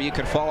reminder, you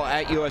can follow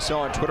at USL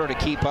on Twitter to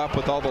keep up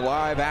with all the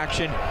live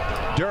action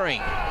during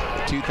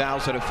the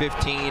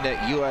 2015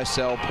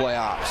 USL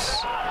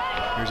playoffs.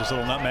 Here's this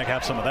little nutmeg,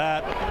 have some of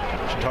that.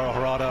 Shintaro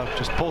Harada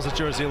just pulls his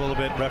jersey a little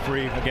bit.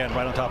 Referee, again,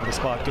 right on top of the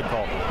spot. Good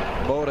call.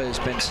 Mota has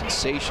been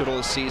sensational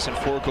this season.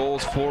 4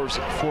 goals, 4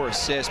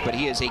 assists, but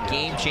he is a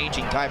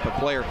game-changing type of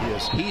player. He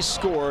is. He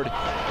scored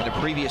in the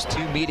previous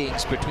 2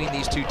 meetings between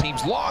these 2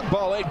 teams. Long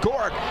ball in.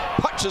 Gorick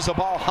punches the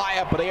ball high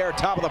up in the air,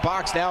 top of the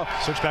box now.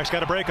 Switchbacks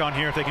got a break on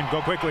here if they can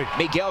go quickly.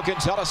 Miguel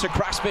Gonzalez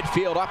across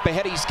midfield. Up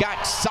ahead, he's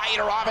got Saeed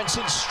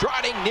Robinson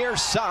striding near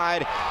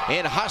side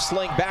and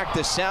hustling back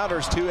the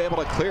Sounders, too, able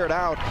to clear it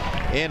out.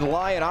 And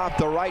Lyon off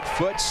the right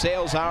foot,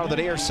 sails out of the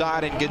near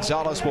side, and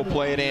Gonzalez will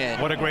play it in.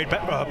 What a great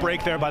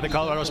break there by the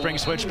Colorado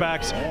Springs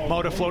Switchbacks.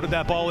 Mota floated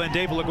that ball in.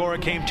 David Lagora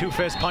came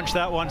 2-fist, punched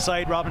that one.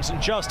 Saeed Robinson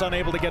just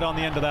unable to get on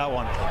the end of that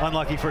one.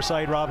 Unlucky for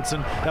Saeed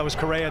Robinson. That was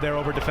Correa there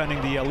over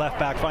defending the left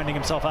back, finding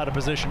himself out of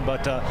position,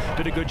 but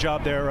did a good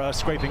job there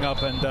scraping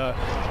up and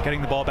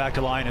getting the ball back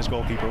to Lyon, his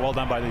goalkeeper. Well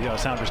done by the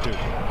Sounders too.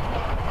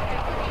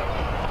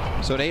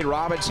 So Nate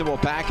Robinson will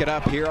back it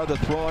up here on the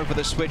throw-in for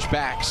the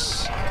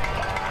Switchbacks.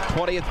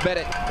 20th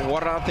minute,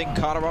 1-0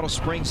 Colorado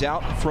Springs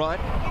out in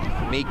front.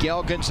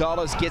 Miguel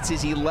Gonzalez gets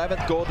his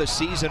 11th goal of the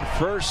season,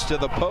 first to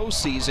the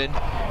postseason.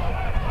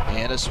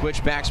 And the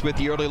Switchbacks with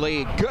the early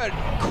lead. Good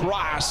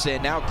cross,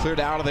 and now cleared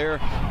out of there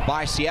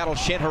by Seattle.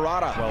 Shin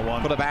Harada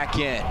for the back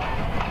end.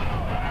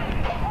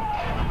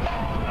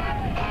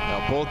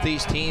 Now both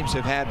these teams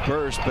have had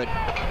bursts, but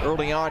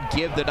early on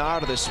give the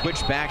nod to the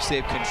Switchbacks.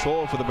 They have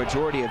control for the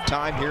majority of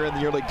time here in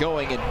the early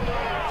going, and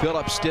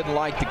Phillips didn't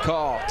like the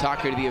call.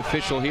 Talking to the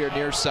official here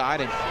near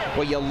side, and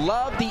well, you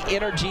love the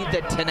energy,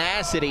 the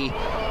tenacity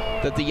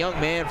that the young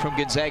man from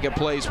Gonzaga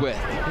plays with.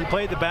 He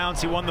played the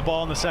bounce, he won the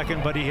ball in the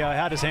second, but he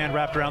had his hand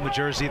wrapped around the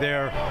jersey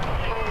there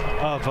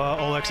of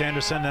Olex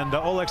Anderson. And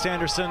Olex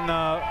Anderson,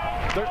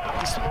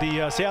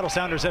 the Seattle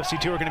Sounders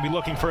FC2 are going to be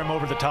looking for him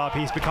over the top.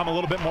 He's become a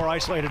little bit more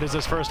isolated as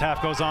this first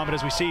half goes on, but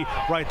as we see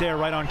right there,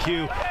 right on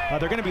cue,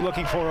 they're going to be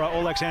looking for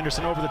Olex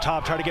Anderson over the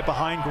top, try to get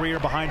behind Greer,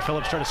 behind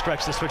Phillips, try to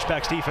stretch the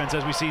Switchbacks defense,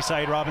 as we see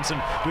Saeed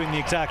Robinson doing the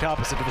exact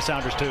opposite to the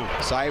Sounders too.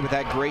 Saeed with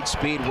that great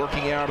speed,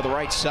 working out to the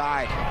right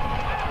side.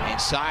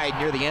 Inside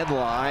near the end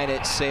line,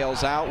 it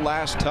sails out.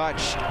 Last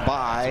touch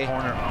by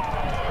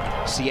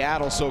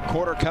Seattle. So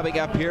quarter coming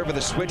up here for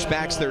the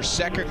Switchbacks, their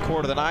second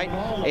quarter of the night.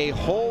 A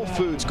Whole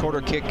Foods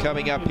quarter kick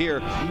coming up here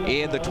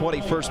in the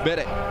 21st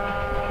minute.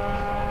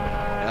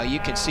 Now you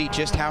can see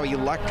just how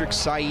electric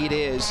Saeed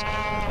is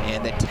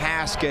and the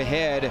task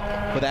ahead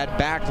for that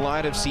back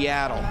line of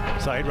Seattle.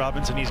 Saeed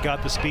Robinson, he's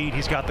got the speed,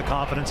 he's got the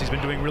confidence, he's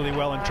been doing really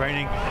well in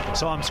training.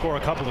 Saw him score a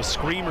couple of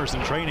screamers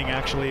in training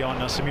actually on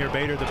Samir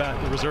Bader,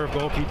 the reserve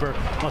goalkeeper.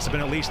 Must have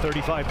been at least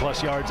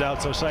 35+ yards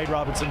out. So Saeed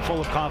Robinson,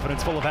 full of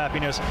confidence, full of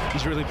happiness.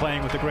 He's really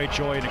playing with a great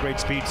joy and a great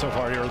speed so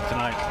far here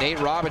tonight. Nate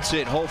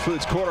Robinson, Whole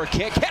Foods quarter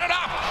kick, headed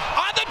up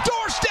on the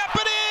doorstep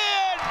and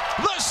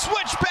in! The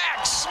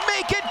Switchbacks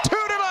make it 2-0.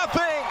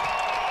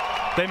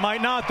 They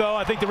might not, though.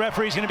 I think the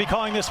referee's going to be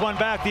calling this one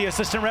back. The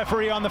assistant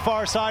referee on the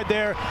far side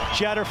there,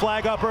 she had her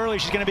flag up early.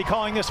 She's going to be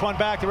calling this one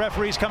back. The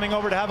referee's coming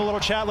over to have a little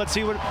chat. Let's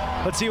see what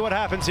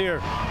happens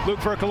here. Luke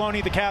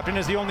Vercoloni, the captain,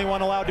 is the only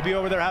one allowed to be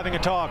over there having a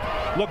talk.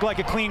 Looked like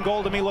a clean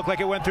goal to me. Looked like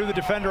it went through the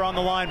defender on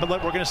the line, but we're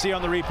going to see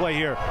on the replay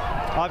here.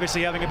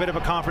 Obviously having a bit of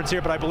a conference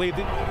here, but I believe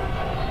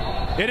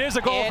it is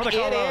a goal for the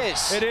Colorado.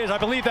 It is. I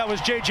believe that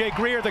was J.J.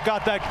 Greer that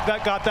got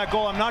that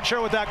goal. I'm not sure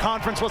what that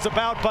conference was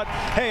about, but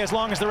hey, as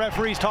long as the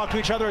referees talk to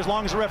each other, as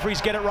long as the referees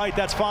get it right,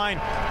 that's fine.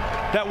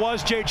 That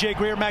was J.J.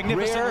 Greer.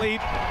 Magnificent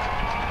leap.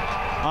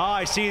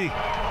 I see.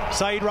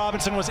 Saeed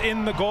Robinson was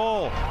in the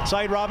goal.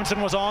 Saeed Robinson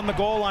was on the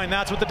goal line.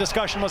 That's what the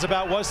discussion was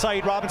about. Was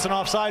Saeed Robinson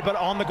offside? But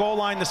on the goal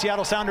line, the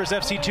Seattle Sounders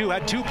FC2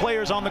 had 2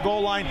 players on the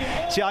goal line.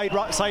 Saeed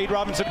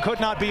Robinson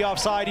could not be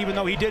offside, even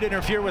though he did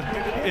interfere with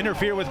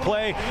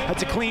play.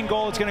 That's a clean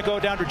goal. It's going to go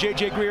down to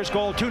J.J. Greer's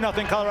goal.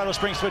 2-0 Colorado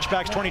Springs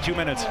Switchbacks, 22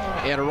 minutes.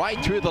 And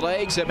right through the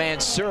legs of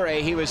Mansour.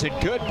 He was in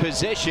good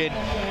position.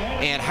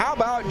 And how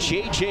about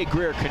J.J.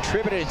 Greer?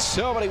 Contributed in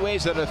so many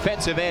ways to the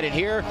defensive end. And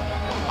here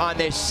on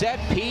this set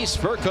piece,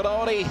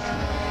 Vercoloni,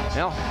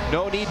 well,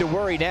 no need to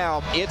worry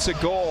now. It's a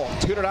goal.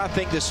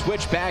 2-0 the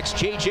Switchbacks.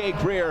 J.J.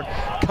 Greer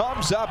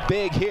comes up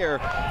big here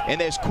in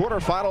this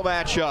quarterfinal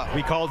matchup.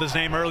 We called his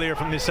name earlier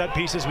from the set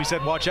pieces. We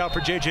said, watch out for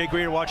J.J.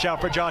 Greer, watch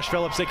out for Josh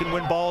Phillips. They can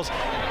win balls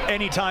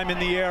anytime in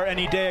the air,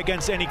 any day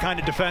against any kind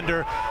of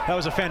defender. That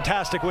was a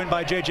fantastic win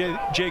by J.J.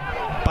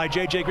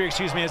 Greer, as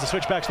the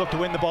Switchbacks look to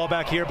win the ball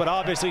back here. But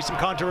obviously some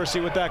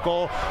controversy with that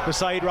goal, with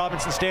Saeed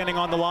Robinson standing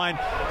on the line,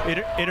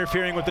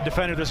 interfering with the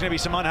defender. There's going to be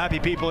some unhappy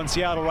people in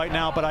Seattle right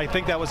now, but I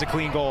think that was a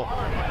clean goal.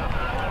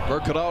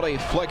 Vercoloni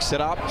flicks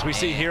it up. As we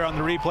see here on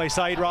the replay,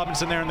 Saeed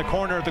Robinson there in the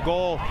corner of the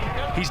goal.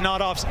 He's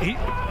not off.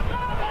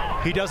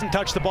 He doesn't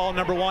touch the ball,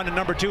 number one, and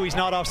number two, he's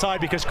not offside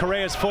because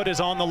Correa's foot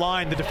is on the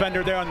line. The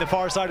defender there on the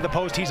far side of the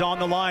post, he's on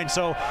the line.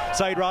 So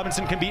Saeed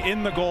Robinson can be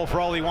in the goal for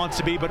all he wants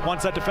to be, but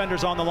once that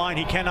defender's on the line,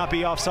 he cannot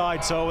be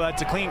offside. So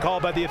that's a clean call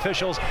by the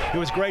officials. It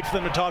was great for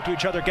them to talk to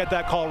each other, get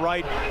that call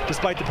right,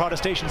 despite the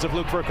protestations of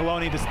Luke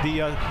Vercoloni.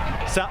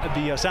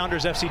 The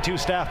Sounders FC2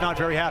 staff not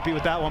very happy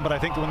with that one, but I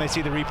think that when they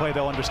see the replay,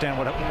 they'll understand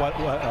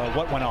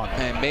what went on.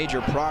 And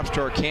major props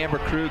to our camera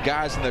crew,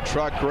 guys in the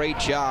truck. Great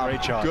job.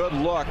 Great job. Good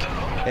look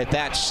at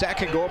that second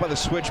goal by the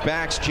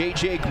Switchbacks.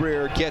 J.J.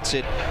 Greer gets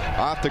it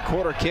off the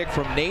corner kick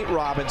from Nate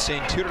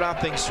Robinson.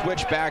 2-0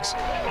 Switchbacks,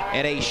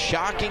 and a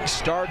shocking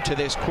start to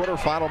this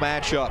quarterfinal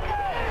matchup.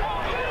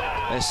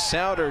 The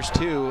Sounders,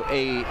 too,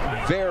 a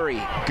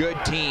very good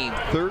team.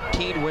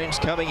 13 wins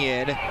coming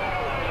in.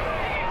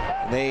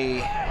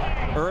 They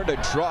earned a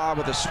draw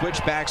with the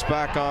Switchbacks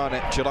back on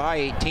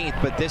July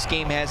 18th, but this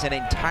game has an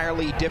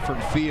entirely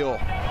different feel.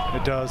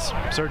 It does.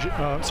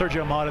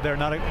 Sergio Mata there,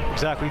 not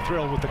exactly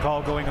thrilled with the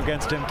call going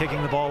against him,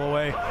 kicking the ball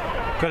away.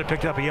 Could have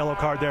picked up a yellow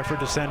card there for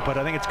dissent, but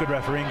I think it's good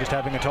refereeing, just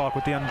having a talk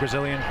with the young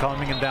Brazilian,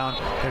 calming him down,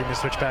 getting the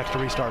Switchbacks to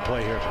restart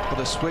play here. Well,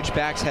 the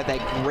Switchbacks had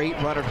that great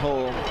run at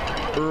home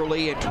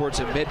early and towards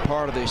the mid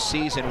part of this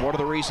season. One of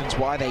the reasons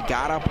why they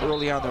got up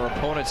early on their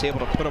opponents, able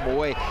to put them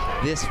away.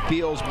 This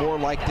feels more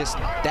like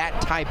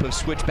that type of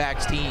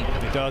Switchbacks team.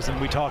 It does, and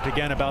we talked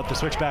again about the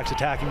Switchbacks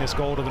attacking this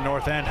goal to the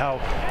north end,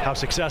 how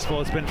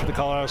successful it's been for the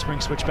Colorado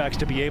Springs Switchbacks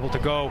to be able to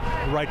go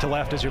right to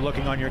left as you're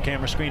looking on your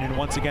camera screen, and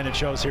once again it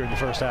shows here in the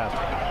first half.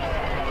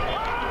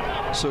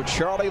 So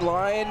Charlie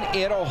Lyon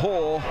in a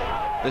hole.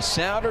 The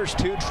Sounders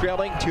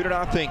trailing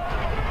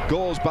 2-0.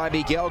 Goals by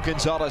Miguel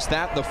Gonzalez,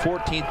 that in the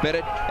 14th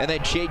minute, and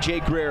then J.J.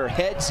 Greer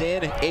heads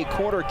in a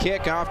corner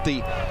kick off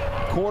the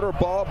corner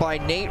ball by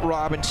Nate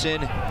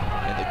Robinson in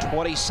the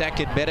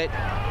 22nd minute,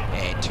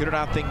 and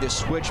 2-0 the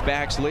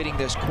Switchbacks leading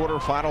this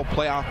quarterfinal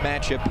playoff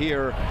matchup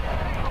here.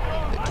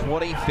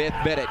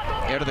 25th minute,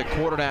 into the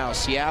corner now.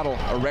 Seattle,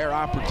 a rare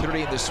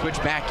opportunity, and the switch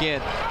back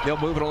in. They'll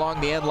move it along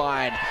the end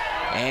line,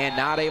 and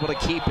not able to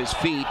keep his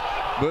feet.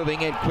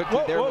 Moving in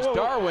quickly, there was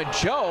Darwin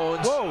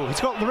Jones.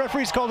 The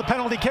referee's called a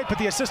penalty kick, but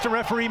the assistant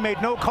referee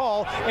made no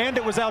call, and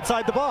it was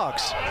outside the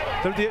box.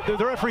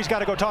 The referee's got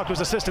to go talk to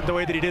his assistant the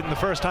way that he did in the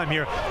first time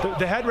here.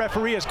 The head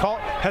referee has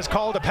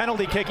called a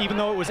penalty kick, even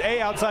though it was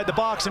A, outside the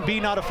box, and B,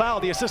 not a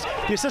foul. The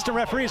assistant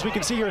referee, as we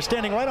can see here, is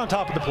standing right on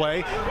top of the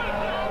play.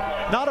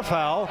 Not a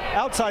foul,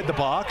 outside the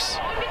box.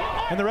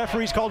 And the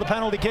referee's called a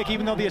penalty kick,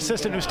 even though the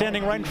assistant who's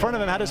standing right in front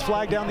of him had his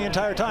flag down the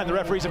entire time. The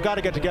referees have got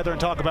to get together and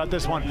talk about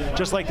this one,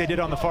 just like they did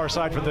on the far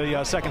side for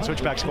the second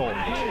Switchbacks goal.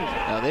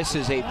 Now this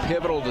is a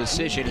pivotal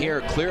decision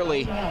here.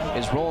 Clearly,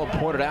 as Roland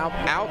pointed out,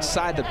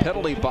 outside the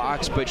penalty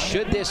box, but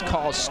should this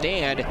call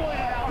stand,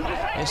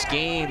 this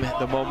game,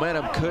 the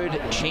momentum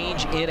could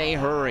change in a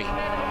hurry.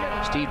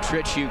 Steve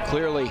Tritchue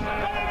clearly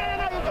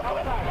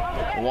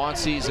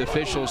wants these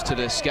officials to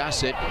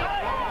discuss it.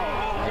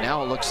 And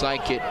now it looks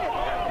like it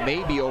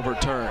may be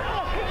overturned.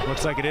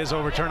 Looks like it is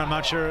overturned. I'm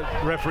not sure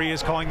the referee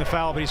is calling the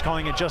foul, but he's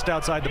calling it just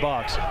outside the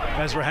box.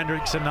 Ezra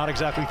Hendrickson not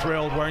exactly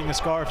thrilled, wearing the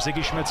scarf,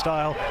 Ziggy Schmidt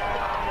style.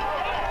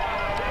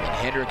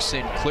 And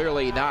Hendrickson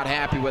clearly not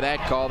happy with that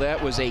call.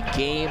 That was a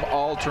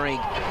game-altering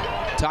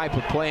type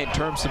of play in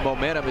terms of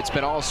momentum. It's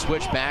been all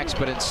switchbacks,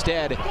 but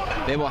instead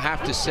they will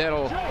have to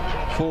settle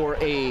for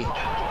a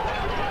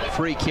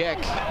free kick.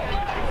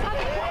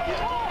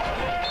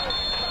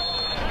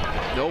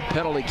 No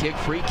penalty kick,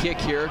 free kick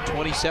here,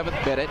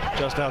 27th minute.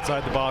 Just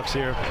outside the box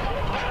here.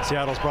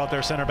 Seattle's brought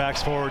their center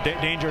backs forward.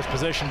 Dangerous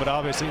position, but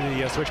obviously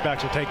the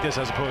switchbacks will take this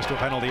as opposed to a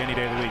penalty any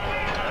day of the week.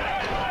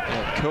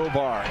 And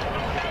Kovar,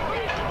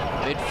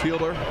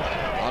 midfielder,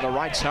 on the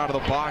right side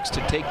of the box to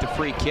take the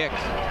free kick.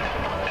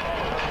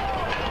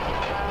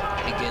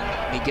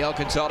 Again, Miguel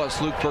Gonzalez,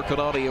 Luke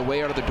Vercanati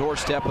away under the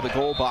doorstep of the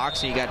goal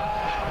box. And you got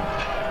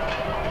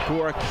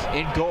Gorick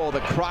in goal. The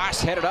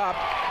cross headed up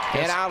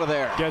and out of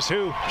there. Guess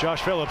who?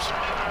 Josh Phillips,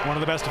 one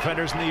of the best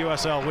defenders in the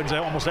USL, wins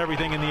almost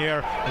everything in the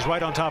air, is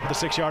right on top of the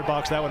 6-yard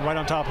box. That one right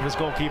on top of his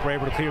goalkeeper,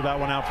 able to clear that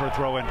one out for a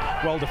throw-in.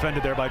 Well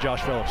defended there by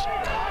Josh Phillips.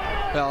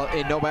 Well,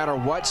 and no matter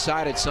what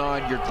side it's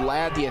on, you're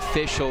glad the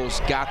officials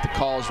got the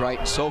calls right.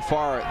 And so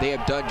far, they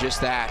have done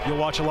just that. You'll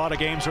watch a lot of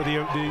games where the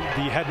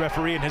head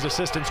referee and his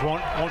assistants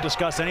won't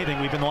discuss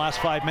anything. We've in the last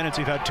 5 minutes,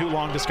 we've had 2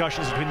 long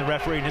discussions between the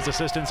referee and his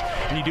assistants,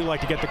 and you do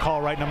like to get the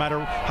call right no matter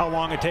how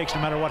long it takes,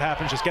 no matter what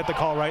happens. Just get the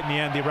call right in the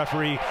end. The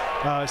referee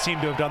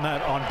seemed to have done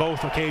that on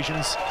both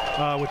occasions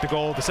with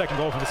the second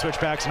goal for the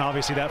Switchbacks, and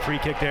obviously that free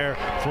kick there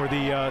for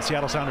the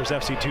Seattle Sounders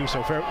FC2.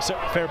 So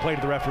fair play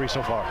to the referee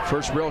so far.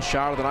 First real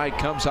shot of the night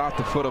comes off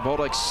the foot of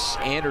Olex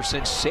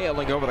Anderson,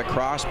 sailing over the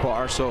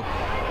crossbar. So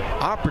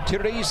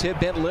opportunities have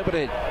been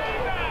limited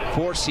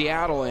for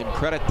Seattle, and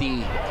credit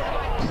the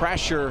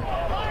pressure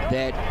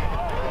that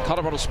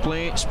Colorado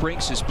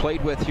Springs has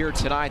played with here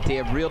tonight. They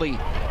have really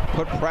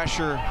put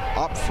pressure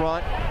up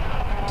front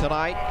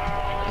tonight,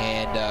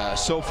 and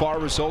so far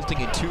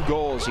resulting in 2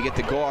 goals. You get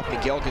the goal off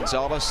Miguel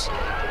Gonzalez,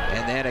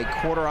 and then a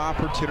corner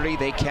opportunity.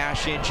 They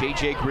cash in.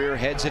 J.J. Greer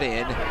heads it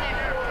in.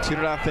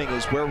 2-0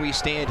 is where we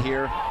stand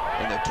here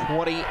in the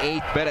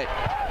 28th minute.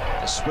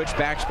 The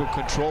Switchbacks will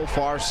control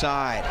far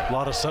side. A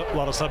lot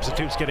of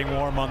substitutes getting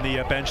warm on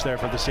the bench there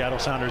for the Seattle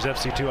Sounders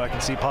FC2. I can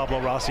see Pablo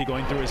Rossi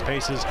going through his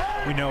paces.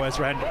 We know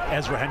Ezra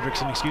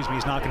Hendrickson,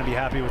 is not going to be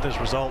happy with this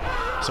result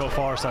so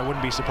far, so I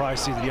wouldn't be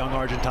surprised to see the young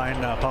Argentine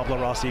Pablo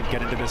Rossi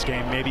get into this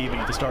game, maybe even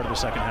at the start of the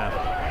second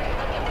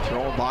half.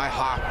 Thrown by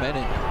Hoffman,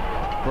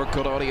 and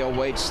Vercanati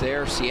waits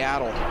there.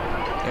 Seattle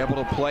able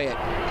to play it.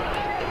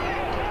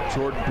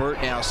 Jordan Burt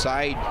now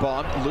side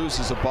bump,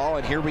 loses the ball,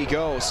 and here we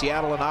go.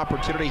 Seattle an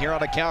opportunity here on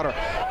the counter.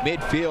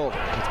 Midfield,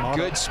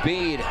 good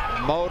speed.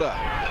 Moda,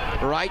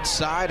 right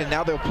side, and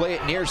now they'll play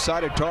it near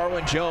side of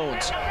Darwin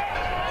Jones.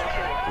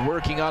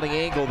 Working on the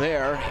angle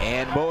there,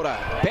 and Moda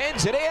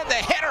bends it in. The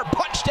header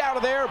punched out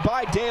of there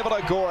by David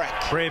Agoric.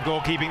 Brave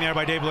goalkeeping there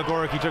by David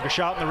Agoric. He took a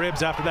shot in the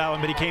ribs after that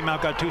one, but he came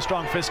out, got 2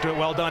 strong fists to it.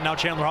 Well done. Now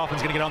Chandler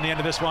Hoffman's going to get on the end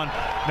of this one.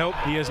 Nope,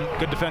 he isn't.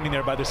 Good defending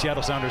there by the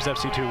Seattle Sounders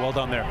FC2. Well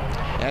done there.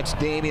 That's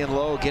Damian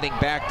Lowe getting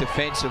back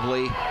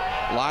defensively.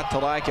 A lot to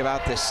like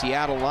about the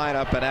Seattle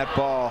lineup, and that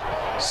ball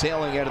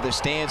sailing out of the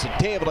stands. And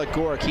David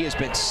Agoric, he has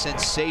been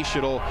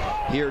sensational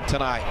here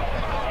tonight.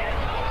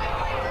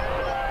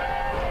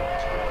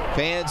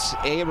 Fans,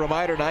 a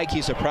reminder, Nike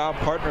is a proud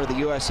partner of the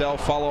USL.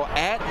 Follow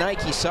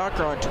 @Nike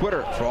Soccer on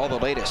Twitter for all the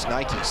latest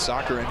Nike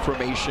soccer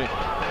information.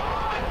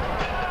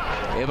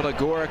 David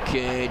Agoric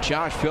and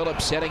Josh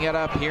Phillips setting it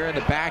up here in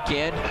the back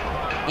end.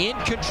 In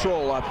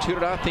control, up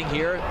 2-0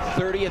 here,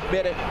 30th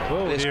minute.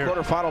 This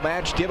quarterfinal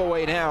match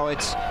giveaway now.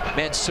 It's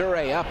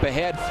Mansoure up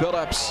ahead.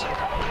 Phillips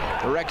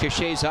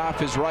ricochets off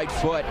his right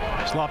foot.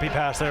 Sloppy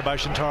pass there by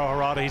Shintaro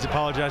Harada. He's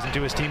apologizing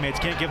to his teammates.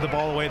 Can't give the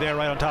ball away there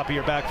right on top of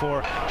your back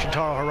four.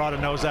 Shintaro Harada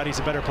knows that. He's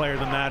a better player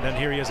than that. And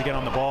here he is again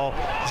on the ball.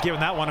 He's giving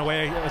that one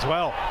away as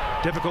well.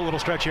 Difficult little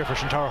stretch here for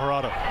Shintaro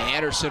Harada.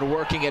 Anderson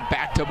working it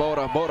back to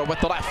Moda. Moda with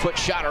the left foot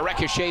shot. It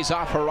ricochets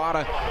off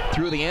Harada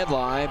through the end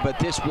line. But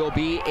this will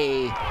be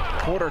a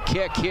corner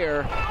kick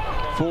here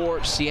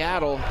for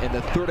Seattle in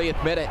the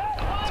 30th minute.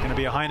 It's going to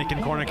be a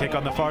Heineken corner kick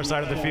on the far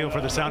side of the field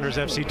for the Sounders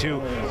FC2.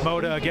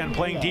 Moda again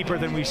playing deeper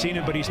than we've seen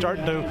him, but he's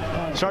starting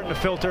to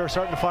filter,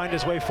 starting to find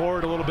his way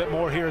forward a little bit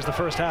more here as the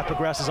first half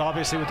progresses.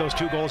 Obviously with those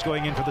 2 goals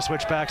going in for the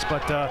Switchbacks,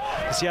 but the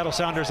Seattle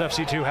Sounders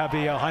FC2 have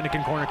the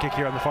Heineken corner kick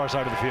here on the far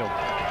side of the field.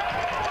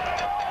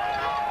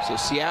 So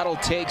Seattle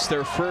takes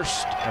their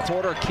first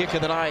corner kick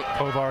of the night.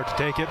 Kovar to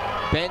take it.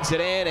 Bends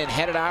it in and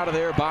headed out of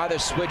there by the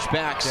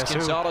Switchbacks.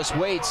 Gonzalez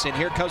waits, and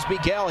here comes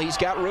Miguel. He's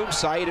got room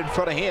sight in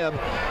front of him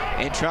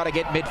and try to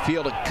get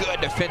midfield. A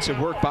good defensive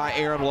work by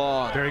Aaron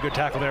Long. Very good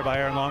tackle there by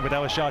Aaron Long, but that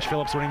was Josh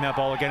Phillips winning that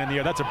ball again in the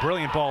air. That's a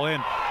brilliant ball in,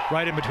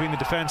 right in between the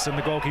defense and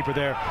the goalkeeper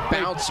there.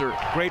 Bouncer.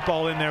 Great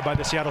ball in there by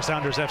the Seattle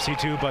Sounders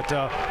FC2,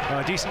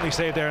 but decently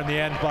saved there in the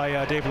end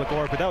by David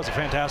Agoric. But that was a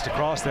fantastic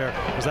cross there.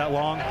 Was that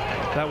Long?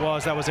 That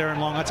was Aaron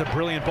Long. That's a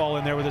brilliant ball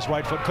in there with his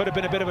right foot. Could have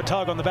been a bit of a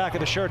tug on the back of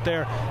the shirt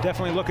there.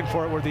 Definitely looking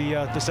for it were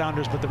the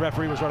Sounders, but the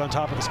referee was right on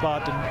top of the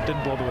spot and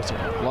didn't blow the whistle.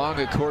 Long,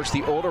 of course,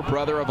 the older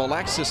brother of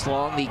Alexis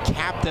Long, the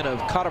captain of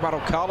Colorado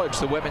College,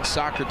 the women's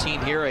soccer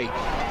team here.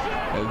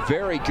 A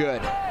very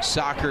good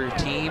soccer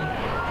team.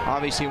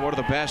 Obviously one of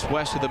the best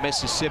west of the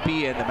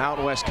Mississippi and the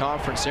Mountain West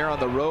Conference. They're on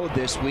the road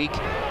this week,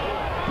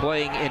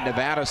 playing in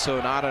Nevada,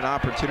 so not an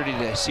opportunity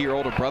to see your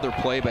older brother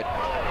play, but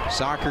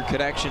soccer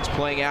connections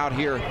playing out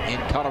here in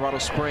Colorado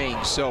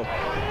Springs. So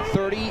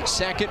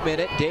 32nd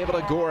minute, David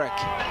Agoric,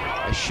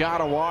 a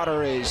shot of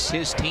water as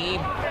his team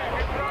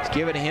is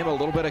giving him a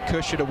little bit of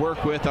cushion to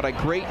work with on a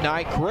great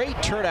night.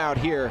 Great turnout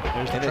here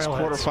in this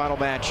quarterfinal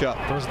matchup.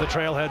 Those are the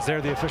Trailheads there,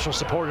 the official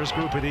supporters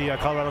group of the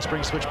Colorado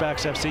Springs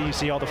Switchbacks FC. You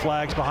see all the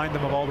flags behind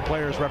them of all the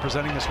players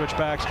representing the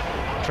Switchbacks.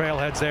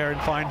 Trailheads there in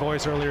fine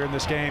voice earlier in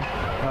this game,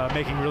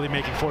 really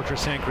making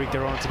Fortress Sand Creek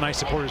their own. It's a nice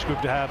supporters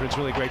group to have, and it's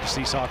really great to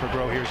see soccer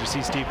grow here. As you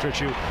see Steve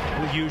Tritchu,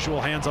 the usual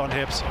hands on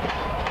hips.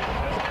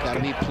 Got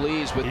to be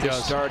pleased with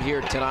this start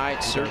here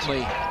tonight.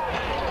 Certainly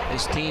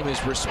this team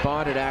has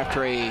responded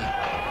after a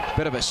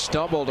bit of a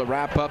stumble to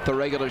wrap up the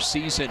regular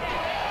season.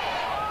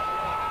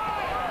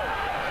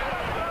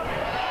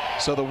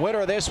 So the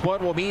winner of this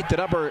one will meet the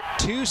number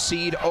 2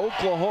 seed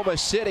Oklahoma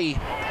City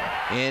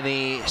in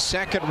the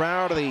second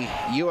round of the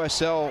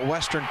USL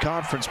Western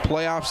Conference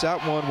playoffs.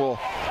 That one will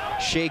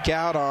shake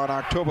out on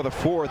October the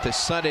 4th, this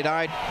Sunday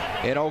night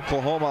in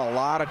Oklahoma. A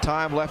lot of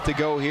time left to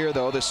go here,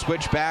 though. The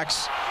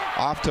Switchbacks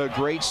off to a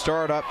great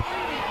start, up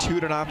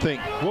 2-0.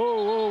 Whoa,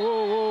 whoa,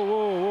 whoa, whoa,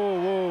 whoa, whoa,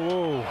 whoa,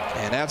 whoa.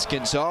 And that's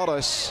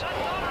Gonzalez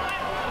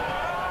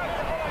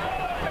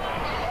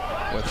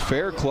with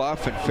Fairclough,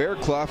 and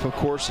Fairclough, of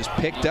course, has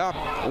picked up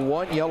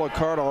 1 yellow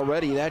card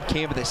already. That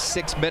came at the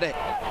 6th minute.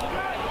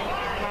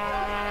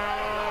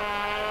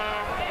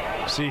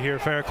 See here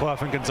Fairclough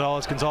and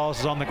Gonzalez. Gonzalez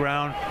is on the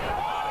ground,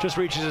 just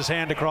reaches his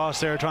hand across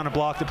there trying to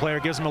block the player,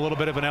 gives him a little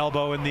bit of an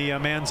elbow in the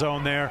man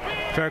zone there.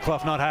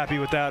 Fairclough not happy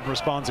with that and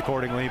responds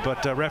accordingly,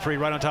 but referee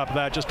right on top of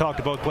that just talked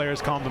to both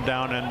players, calmed them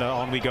down, and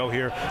on we go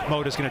here.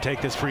 Moda's going to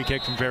take this free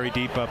kick from very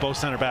deep. Both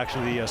center backs for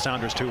the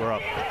Sounders too are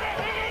up.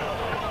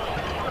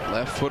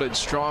 Left-footed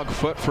strong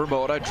foot for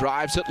Moda,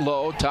 drives it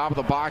low, top of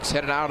the box,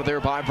 headed out of there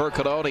by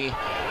Vercaloni.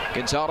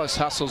 Gonzalez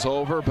hustles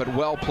over, but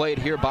well played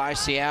here by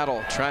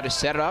Seattle. Trying to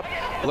set it up,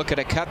 looking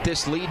to cut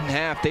this lead in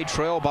half. They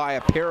trail by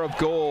a pair of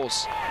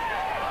goals.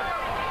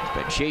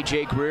 But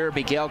J.J. Greer,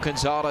 Miguel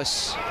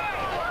Gonzalez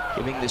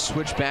giving the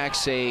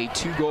Switchbacks a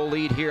 2-goal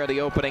lead here in the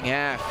opening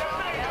half.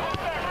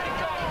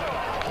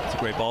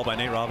 Great ball by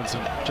Nate Robinson,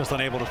 just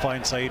unable to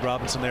find Saeed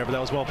Robinson there, but that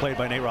was well played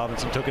by Nate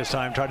Robinson. Took his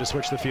time, tried to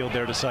switch the field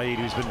there to Saeed,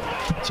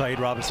 Saeed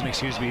Robinson,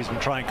 excuse me, he's been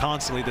trying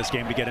constantly this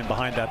game to get in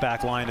behind that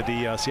back line of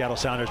the Seattle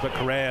Sounders, but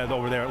Correa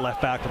over there at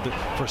left back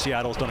for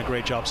Seattle has done a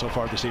great job so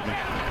far this evening.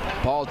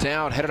 Ball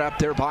down, headed up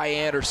there by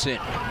Anderson.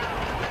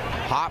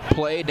 Hot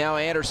play, now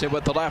Anderson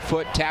with the left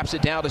foot, taps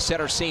it down to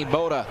center seam.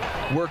 Moda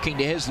working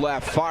to his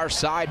left, far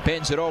side,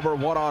 bends it over,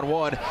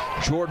 one-on-one.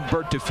 Jordan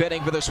Burt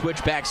defending for the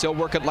Switchbacks. They'll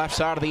work it left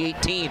side of the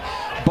 18.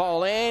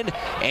 Ball in,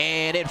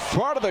 and in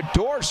front of the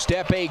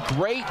doorstep, a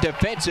great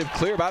defensive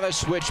clear by the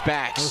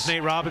Switchbacks. It was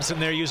Nate Robinson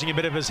there using a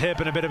bit of his hip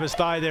and a bit of his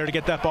thigh there to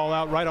get that ball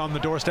out right on the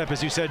doorstep,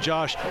 as you said,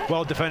 Josh.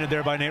 Well defended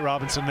there by Nate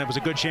Robinson. That was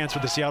a good chance for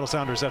the Seattle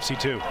Sounders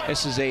FC2.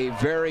 This is a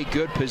very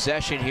good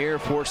possession here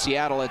for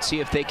Seattle. Let's see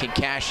if they can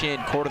cash in.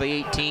 Quarter of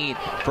the 18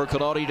 for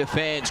Colodi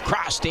defends,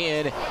 crossed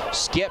in,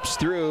 skips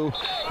through.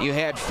 You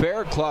had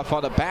Fairclough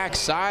on the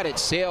backside. It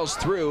sails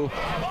through,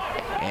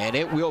 and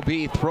it will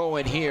be throw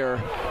in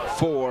here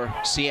for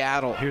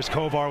Seattle. Here's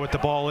Kovar with the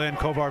ball in.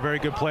 Kovar, very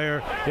good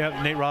player.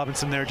 Yep, Nate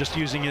Robinson there just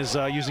using his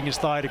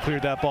thigh to clear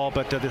that ball.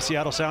 But the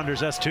Seattle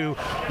Sounders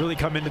S2 really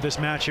come into this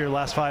match here.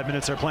 Last 5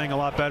 minutes they're playing a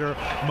lot better.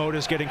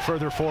 Moda's getting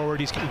further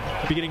forward. He's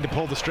beginning to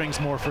pull the strings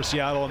more for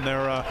Seattle, and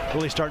they're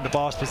really starting to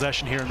boss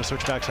possession here in the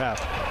Switchbacks half.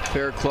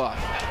 Fairclough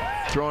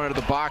thrown into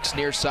the box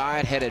near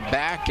side, headed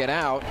back and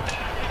out,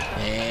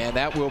 and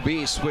that will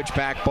be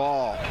Switchback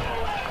ball.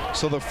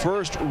 So the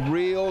first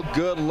real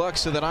good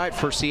looks of the night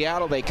for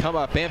Seattle. They come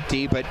up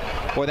empty, but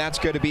boy, that's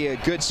going to be a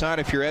good sign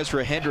if you're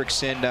Ezra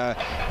Hendrickson.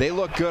 They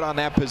look good on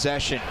that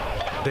possession.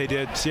 They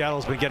did.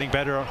 Seattle's been getting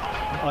better.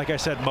 Like I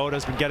said,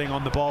 Moda's been getting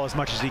on the ball as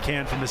much as he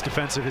can from his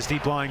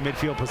deep lying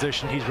midfield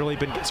position. He's really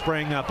been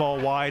spraying that ball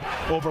wide,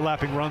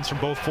 overlapping runs from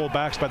both full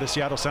backs by the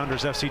Seattle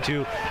Sounders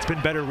FC2. It's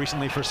been better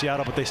recently for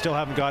Seattle, but they still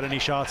haven't got any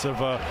shots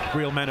of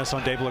real menace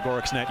on David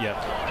Legoric's net yet.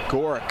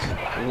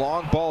 Goric,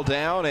 long ball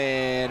down,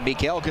 and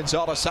Miguel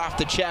Gonzalez off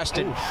the chest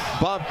and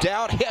bumped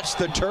out, hits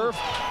the turf,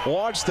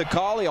 wants the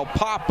call. He'll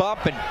pop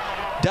up and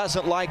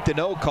doesn't like the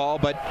no call,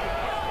 but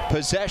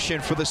possession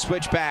for the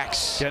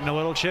Switchbacks. Getting a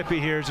little chippy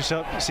here as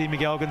you see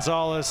Miguel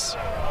Gonzalez.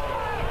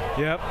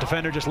 Yep,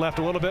 defender just left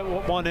a little bit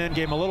one end,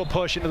 gave him a little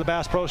push into the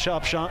Bass Pro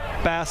Shops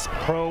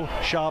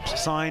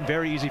sign.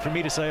 Very easy for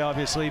me to say,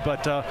 obviously,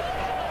 but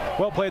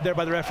well played there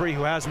by the referee,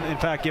 who hasn't, in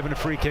fact, given a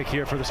free kick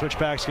here for the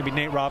Switchbacks. It's going to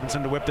be Nate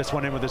Robinson to whip this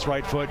one in with his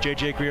right foot.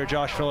 J.J. Greer,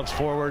 Josh Phillips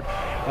forward.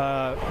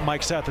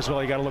 Mike Seth as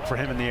well. You got to look for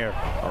him in the air.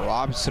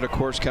 Robinson, of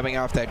course, coming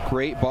off that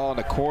great ball in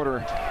the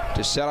corner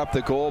to set up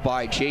the goal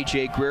by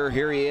J.J. Greer.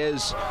 Here he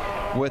is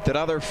with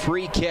another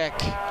free kick.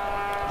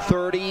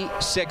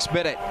 36th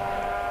minute.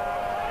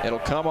 It'll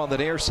come on the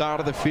near side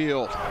of the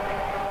field.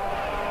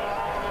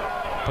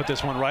 put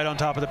this one right on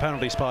top of the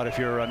penalty spot if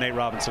you're Nate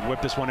Robinson.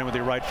 Whip this one in with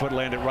your right foot,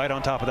 land it right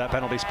on top of that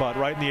penalty spot,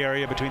 right in the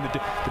area between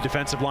the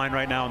defensive line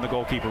right now and the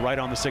goalkeeper, right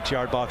on the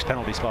 6-yard box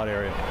penalty spot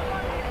area.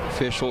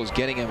 Official is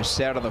getting him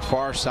set on the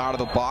far side of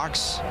the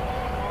box.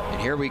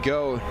 And here we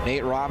go,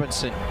 Nate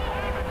Robinson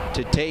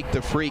to take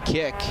the free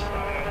kick.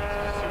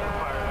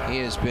 He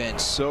has been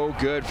so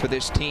good for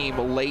this team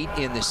late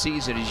in the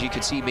season. As you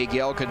can see,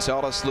 Miguel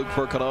Gonzalez, Luke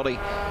Vercanoli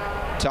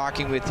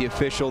talking with the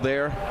official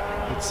there.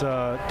 It's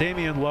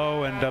Damian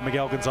Lowe and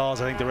Miguel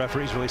Gonzalez. I think the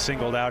referees really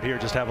singled out here.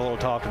 Just have a little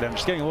talk to them.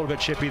 Just getting a little bit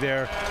chippy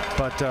there.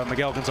 But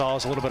Miguel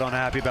Gonzalez a little bit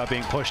unhappy about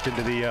being pushed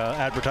into the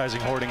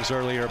advertising hoardings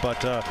earlier. But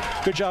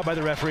good job by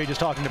the referee, just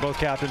talking to both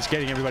captains,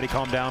 getting everybody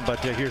calmed down. But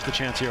here's the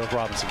chance here of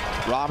Robinson.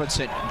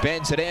 Robinson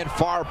bends it in,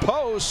 far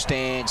post,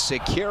 and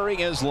securing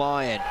his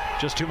line.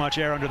 Just too much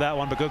air under that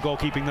one, but good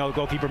goalkeeping though. The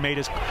goalkeeper made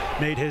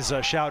his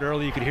shout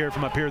early. You could hear it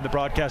from up here in the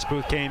broadcast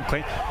booth. Claimed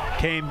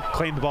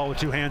the ball with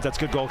 2 hands. That's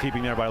good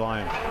goalkeeping there by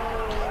Lyon.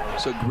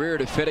 So Greer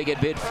defending at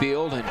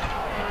midfield,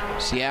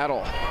 and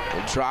Seattle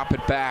will drop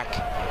it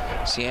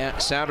back.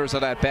 Sounders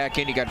on that back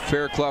end. You got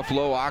Fairclough,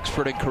 Lowe,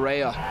 Oxford, and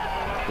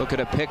Correa looking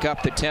to pick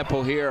up the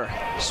tempo here.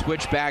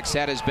 Switchbacks,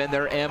 that has been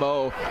their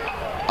MO.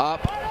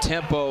 Up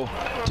tempo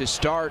to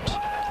start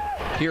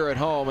here at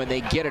home, and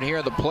they get it here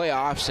in the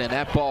playoffs, and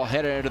that ball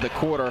headed into the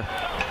quarter,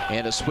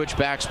 and the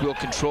Switchbacks will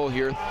control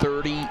here.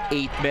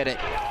 38th minute.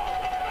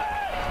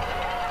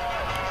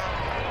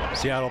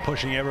 Seattle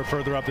pushing ever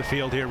further up the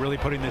field here, really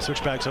putting the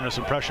Switchbacks under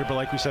some pressure, but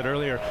like we said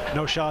earlier,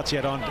 no shots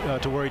yet on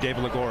to worry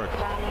David Legoric.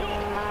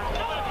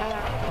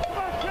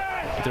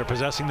 They're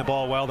possessing the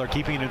ball well. They're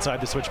keeping it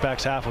inside the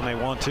Switchbacks half when they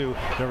want to.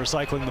 They're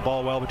recycling the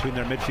ball well between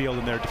their midfield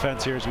and their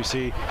defense here, as we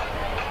see.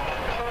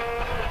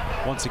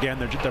 Once again,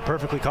 they're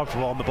perfectly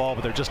comfortable on the ball,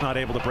 but they're just not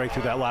able to break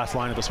through that last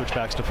line of the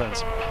Switchbacks defense.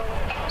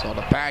 So on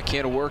the back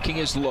end, working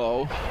is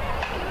Low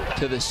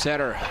to the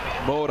center.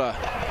 Moda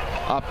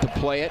up to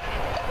play it.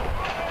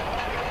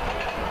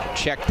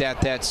 Check that,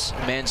 that's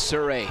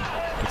Mansoure.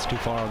 It's too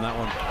far on that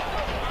one.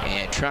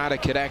 And trying to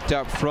connect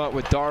up front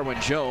with Darwin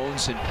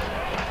Jones, and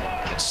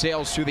it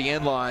sails through the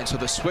end line. So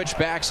the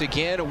Switchbacks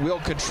again will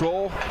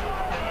control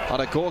on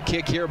a goal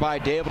kick here by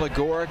David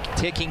Legoric,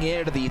 ticking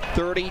into the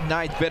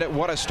 39th minute.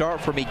 What a start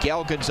for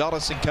Miguel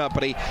Gonzalez and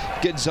company.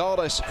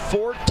 Gonzalez,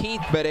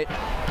 14th minute,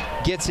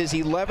 gets his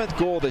 11th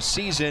goal this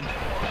season,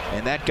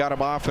 and that got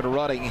him off and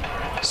running.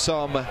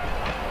 Some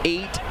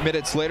 8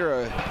 minutes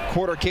later, a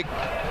quarter kick.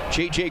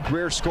 J.J.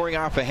 Greer scoring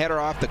off a header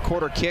off the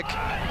quarter kick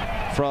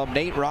from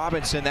Nate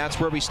Robinson. That's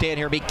where we stand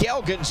here.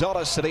 Miguel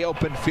Gonzalez to the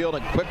open field,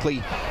 and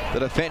quickly the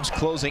defense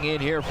closing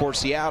in here for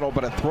Seattle,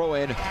 but a throw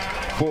in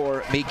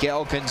for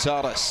Miguel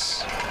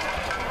Gonzalez.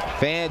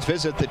 Fans,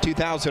 visit the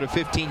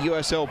 2015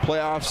 USL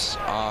playoffs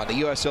on the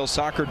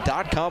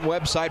USLsoccer.com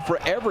website for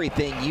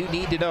everything you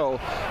need to know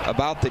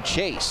about the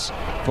chase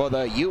for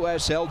the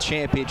USL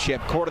Championship.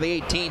 Quarter of the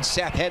 18,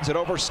 Seth heads it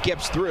over,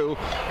 skips through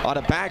on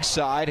a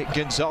backside.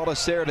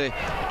 Gonzalez there to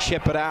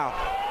chip it out.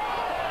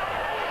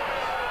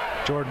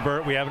 Jordan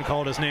Burt, we haven't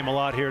called his name a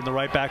lot here in the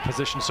right back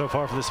position so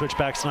far for the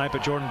Switchbacks tonight,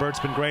 but Jordan Burt's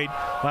been great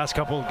last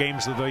couple of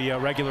games of the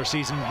regular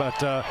season,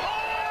 but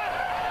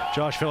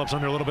Josh Phillips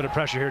under a little bit of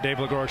pressure here. Dave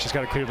Legoric's just got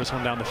to clear this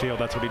one down the field.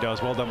 That's what he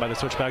does. Well done by the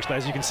Switchbacks. But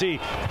as you can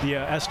see, the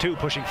S2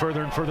 pushing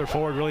further and further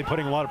forward, really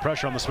putting a lot of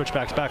pressure on the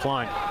Switchbacks back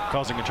line,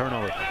 causing a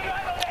turnover.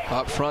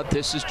 Up front,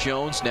 this is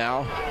Jones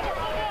now.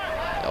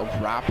 They'll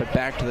drop it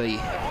back to the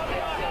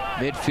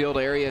midfield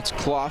area. It's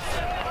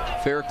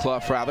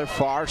Fairclough rather,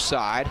 far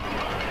side.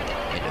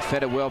 And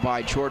defended well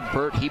by Jordan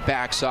Burt. He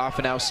backs off,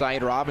 and now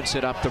Saeed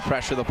Robinson up to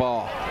pressure the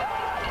ball.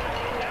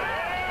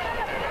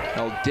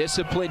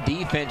 Disciplined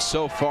defense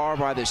so far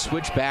by the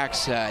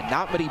Switchbacks.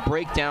 Not many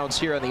breakdowns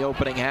here in the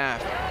opening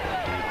half.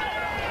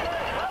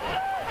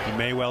 You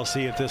may well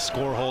see, if this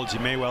score holds, you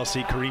may well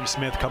see Kareem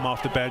Smith come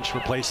off the bench,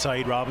 replace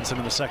Saeed Robinson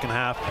in the second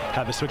half,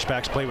 have the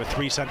Switchbacks play with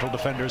 3 central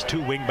defenders, 2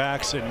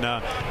 wingbacks, and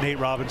Nate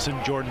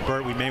Robinson, Jordan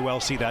Burt. We may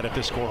well see that if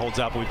this score holds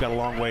up, but we've got a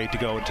long way to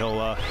go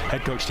until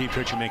head coach Steve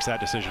Tritchie makes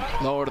that decision.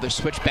 Lower to the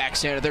Switchback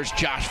center. There's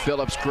Josh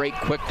Phillips. Great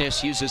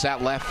quickness. Uses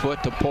that left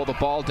foot to pull the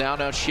ball down.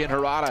 Now Shin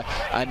Harada.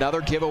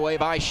 Another giveaway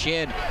by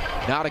Shin.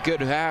 Not a good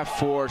half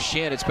for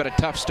Shin. It's been a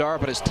tough start,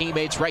 but his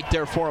teammates right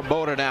there for him.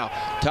 Moda now.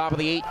 Top of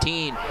the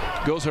 18.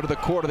 Goes into the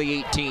quarter of the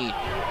 18.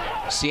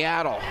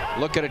 Seattle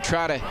looking to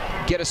try to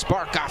get a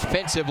spark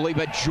offensively,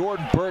 but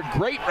Jordan Burt,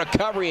 great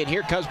recovery, and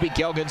here comes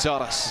Miguel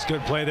Gonzalez.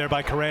 Good play there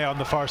by Correa on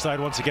the far side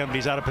once again, but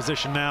he's out of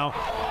position now.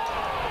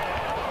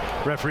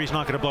 Referee's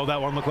not going to blow that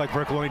one. Looked like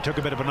Vercoloni took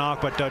a bit of a knock,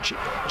 but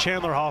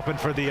Chandler Hoffman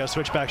for the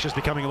Switchbacks just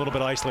becoming a little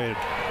bit isolated.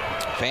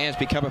 Fans,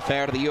 become a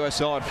fan of the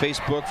USL on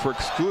Facebook for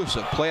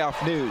exclusive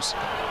playoff news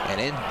and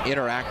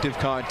interactive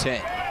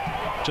content.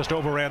 Just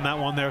overran that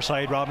one there.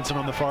 Saeed Robinson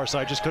on the far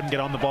side just couldn't get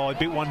on the ball. He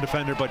beat one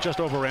defender, but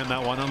just overran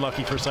that one.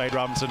 Unlucky for Saeed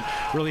Robinson.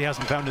 Really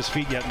hasn't found his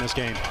feet yet in this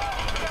game.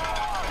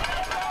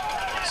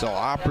 So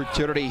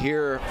opportunity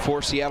here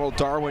for Seattle.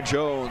 Darwin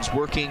Jones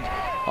working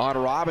on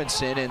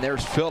Robinson, and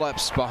there's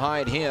Phillips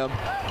behind him.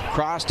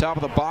 Cross top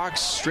of the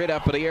box, straight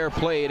up in the air,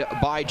 played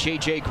by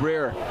J.J.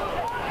 Greer.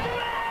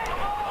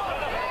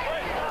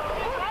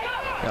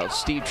 Well,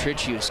 Steve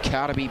Tricciu's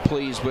got to be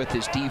pleased with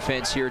his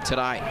defense here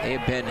tonight.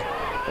 They've been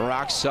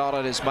rock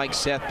solid as Mike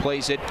Seth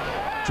plays it.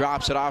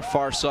 Drops it off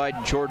far side,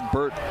 and Jordan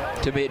Burt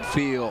to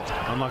midfield.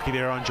 Unlucky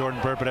there on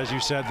Jordan Burt, but as you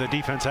said, the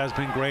defense has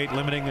been great,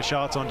 limiting the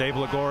shots on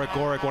David Gorick.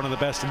 Gorick, one of the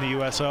best in the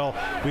USL.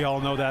 We all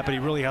know that, but he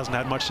really hasn't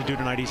had much to do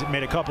tonight. He's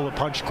made a couple of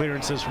punch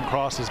clearances from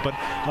crosses, but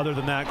other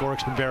than that,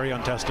 Gorick's been very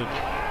untested.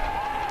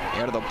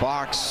 Out of the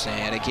box,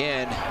 and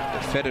again,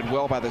 defended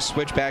well by the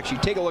Switchbacks. You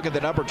take a look at the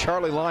number,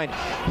 Charlie Line.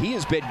 He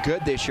has been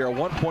good this year,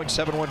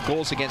 1.71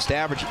 goals against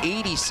average,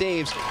 80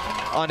 saves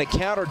on the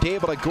counter.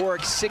 David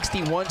Gorick,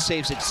 61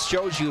 saves. It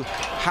shows you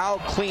how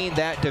clean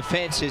that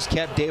defense has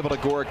kept David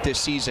Gorick this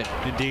season.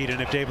 Indeed,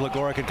 and if David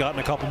Gorick had gotten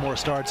a couple more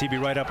starts, he'd be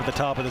right up at the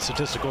top of the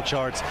statistical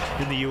charts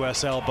in the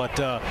USL. But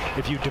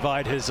if you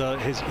divide his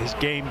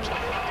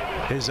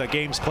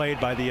games played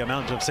by the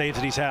amount of saves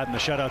that he's had and the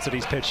shutouts that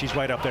he's pitched, he's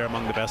right up there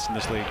among the best in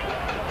this league.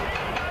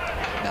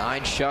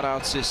 9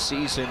 shutouts this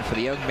season for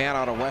the young man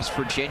out of West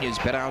Virginia. Has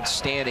been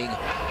outstanding.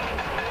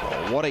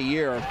 What a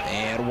year,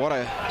 and what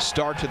a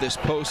start to this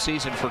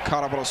postseason for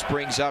Colorado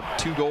Springs. Up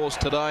 2 goals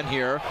to none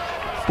here.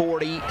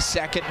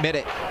 42nd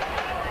minute.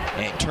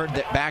 And turned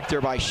it back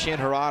there by Shin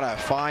Harada.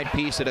 Fine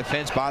piece of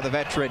defense by the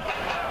veteran,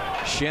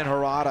 Shin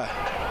Harada.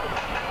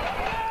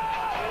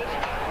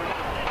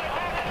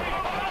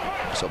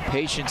 So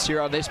patience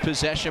here on this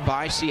possession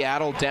by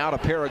Seattle. Down a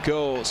pair of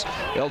goals.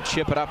 They'll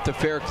chip it up to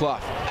Fairclough.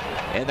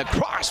 And the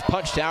cross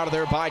punched out of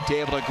there by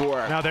David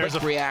Gorick. Now there's the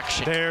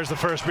reaction. There's the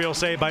first real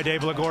save by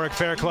David Gorick.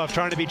 Fairclough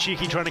trying to be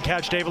cheeky, trying to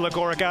catch David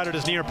Gorick out at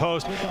his near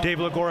post.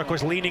 David Gorick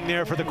was leaning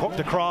there for the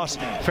cross.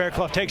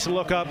 Fairclough takes a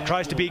look up,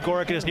 tries to beat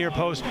Gorick at his near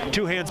post.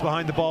 2 hands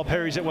behind the ball,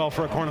 parries it well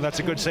for a corner. That's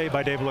a good save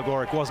by David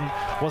Gorick. Wasn't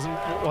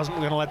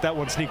going to let that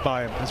one sneak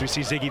by him, as we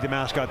see Ziggy the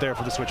mascot there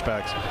for the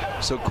Switchbacks.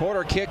 So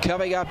corner kick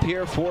coming up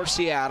here for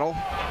Seattle.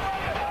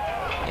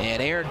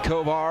 And Aaron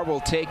Kovar will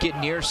take it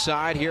near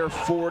side here,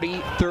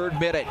 43rd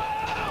minute.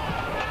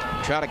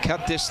 Try to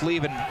cut this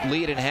lead in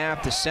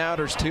half. The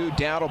Sounders 2,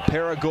 down a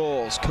pair of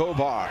goals.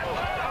 Kovar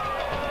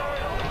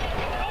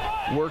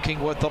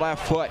working with the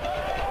left foot.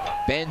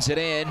 Bends it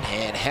in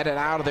and headed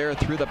out of there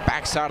through the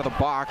backside of the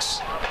box.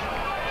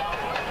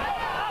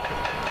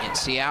 And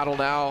Seattle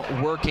now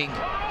working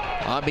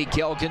on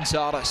Miguel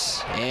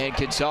Gonzalez. And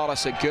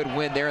Gonzalez, a good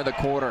win there in the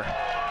corner.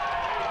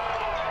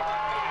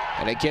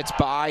 And it gets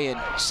by, and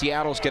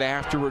Seattle's going to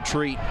have to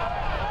retreat.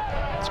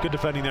 It's good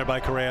defending there by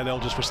Correa. They'll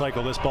just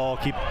recycle this ball.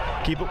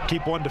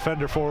 Keep one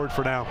defender forward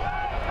for now.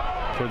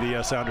 For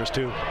the Sounders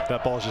too.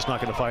 That ball's just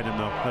not going to find him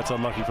though. That's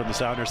unlucky from the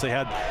Sounders. They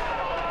had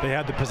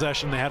the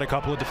possession. They had a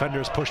couple of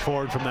defenders push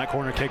forward from that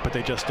corner kick, but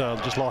they just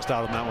lost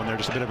out on that one. They're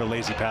just a bit of a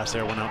lazy pass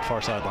there. Went out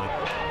far sideline.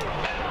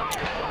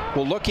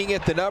 Well, looking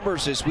at the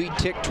numbers as we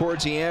tick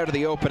towards the end of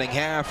the opening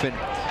half, and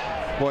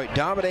boy,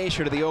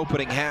 domination of the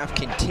opening half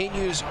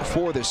continues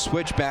for the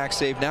Switchbacks.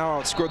 They've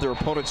now outscored their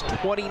opponents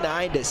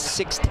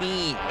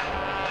 29-16.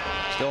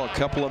 Still a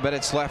couple of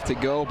minutes left to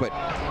go, but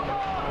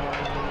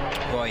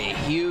boy, a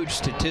huge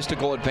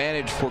statistical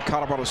advantage for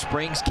Colorado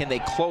Springs. Can they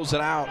close it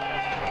out?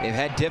 They've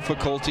had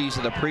difficulties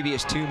in the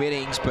previous 2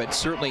 meetings, but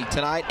certainly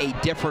tonight a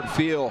different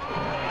feel.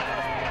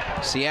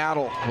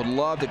 Seattle would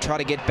love to try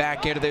to get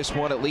back into this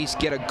one, at least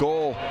get a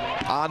goal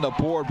on the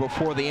board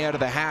before the end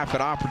of the half.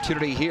 An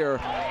opportunity here.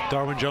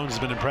 Darwin Jones has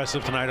been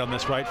impressive tonight on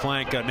this right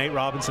flank. Nate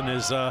Robinson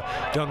has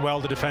done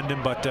well to defend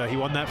him, but he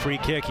won that free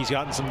kick. He's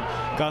gotten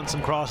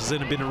some crosses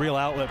in and been a real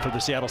outlet for the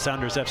Seattle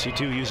Sounders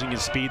FC2 using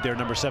his speed there.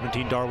 Number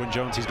 17, Darwin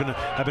Jones.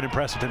 I've been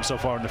impressed with him so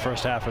far in the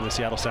first half for the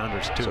Seattle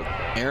Sounders too. So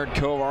Aaron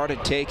Kovar to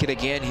take it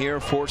again here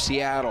for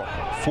Seattle.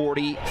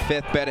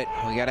 45th minute.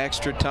 We got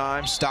extra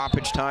time,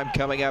 stoppage time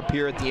coming up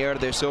here at the end of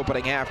this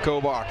opening half.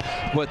 Kovar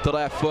with the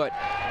left foot.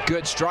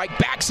 Good strike,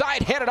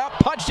 backside, headed up,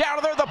 punched out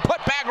of there. The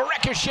putback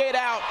ricocheted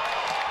out.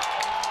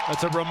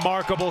 That's a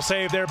remarkable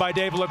save there by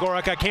David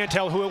Gorick. I can't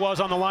tell who it was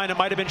on the line. It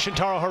might have been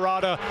Shintaro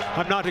Harada.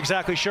 I'm not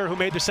exactly sure who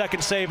made the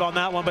second save on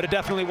that one, but it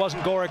definitely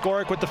wasn't Gorick.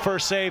 Gorick with the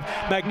first save.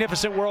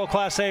 Magnificent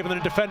world-class save, and then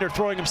a defender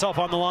throwing himself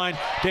on the line.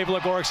 David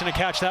Gorick's going to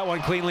catch that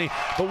one cleanly.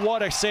 But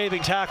what a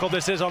saving tackle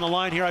this is on the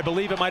line here. I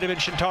believe it might have been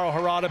Shintaro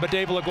Harada, but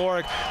David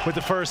Gorick with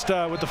the first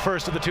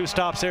of the 2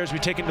 stops there as we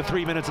take into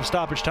 3 minutes of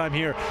stoppage time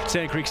here at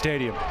Sand Creek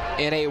Stadium.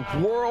 And a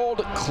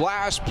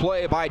world-class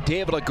play by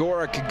David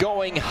Gorick,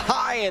 going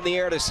high in the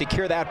air to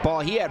secure that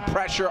ball. He had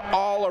pressure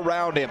all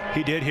around him.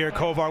 He did here.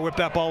 Kovar whipped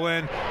that ball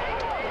in.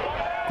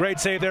 Great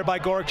save there by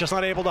Gorick, just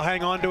not able to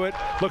hang on to it.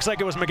 Looks like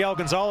it was Miguel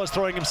Gonzalez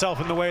throwing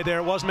himself in the way there.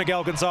 It was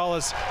Miguel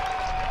Gonzalez.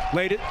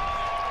 Laid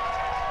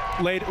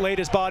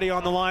his body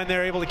on the line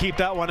there, able to keep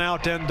that one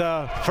out. And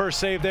first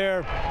save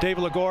there,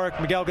 David Gorick.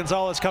 Miguel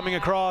Gonzalez coming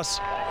across,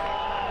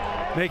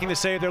 making the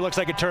save there. Looks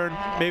like it turned,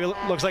 maybe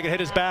looks like it hit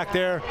his back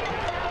there.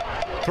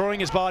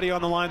 Throwing his body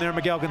on the line there,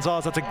 Miguel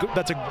Gonzalez.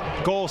 That's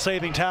a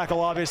goal-saving tackle,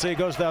 obviously. It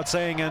goes without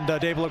saying, and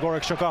David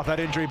Gorick shook off that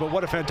injury, but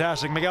what a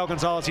fantastic. Miguel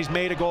Gonzalez, he's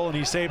made a goal and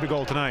he's saved a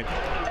goal tonight.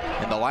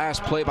 And the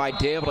last play by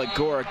David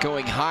Agoric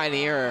going high in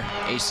the air.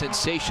 A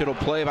sensational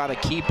play by the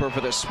keeper for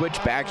the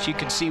Switchbacks. You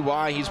can see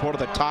why he's one of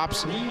the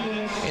tops in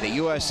the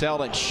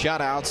USL in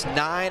shutouts.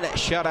 9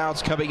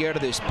 shutouts coming into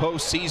this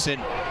postseason.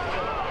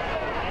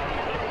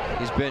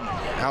 He's been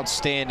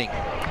outstanding.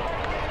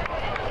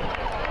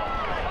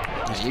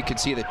 You can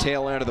see the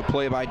tail end of the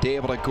play by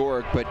David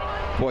Agoric, but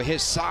boy,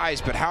 his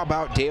size, but how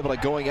about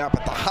David going up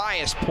at the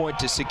highest point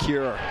to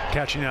secure?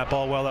 Catching that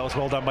ball well, that was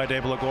well done by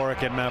David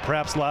Agoric, and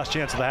perhaps the last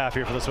chance of the half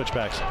here for the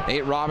Switchbacks.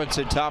 Nate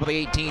Robinson, top of the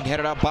 18,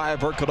 headed up by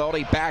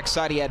Vercadoni.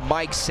 Backside, he had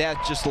Mike Seth,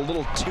 just a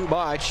little too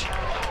much.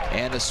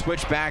 And the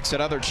Switchbacks,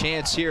 another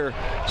chance here.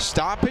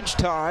 Stoppage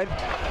time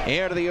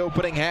into the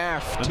opening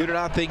half.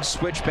 2-0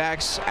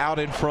 Switchbacks out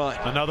in front.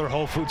 Another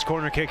Whole Foods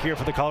corner kick here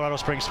for the Colorado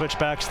Springs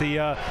Switchbacks.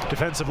 The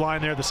defensive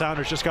line there, the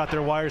Sounders just got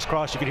their wires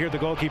crossed. You could hear the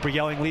goalkeeper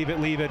yelling, leave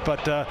it,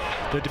 but the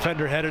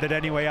defender headed it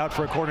anyway out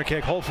for a corner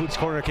kick. Whole Foods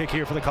corner kick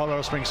here for the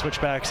Colorado Springs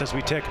Switchbacks as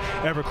we tick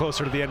ever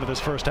closer to the end of this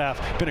first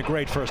half. Been a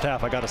great first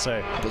half, I gotta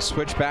say. The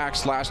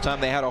Switchbacks, last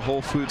time they had a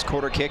Whole Foods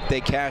corner kick, they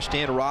cashed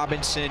in.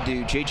 Robinson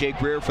to J.J.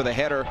 Greer for the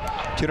header.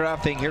 2-0.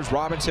 Here's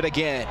Robinson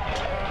again.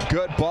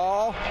 Good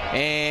ball,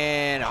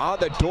 and on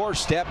the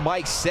doorstep,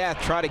 Mike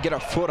Seth tried to get a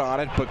foot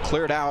on it, but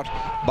cleared out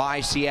by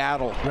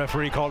Seattle.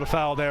 Referee called a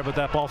foul there, but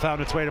that ball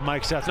found its way to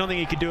Mike Seth. Nothing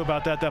he could do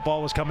about that. That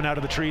ball was coming out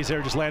of the trees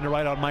there, just landed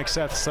right on Mike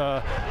Seth's,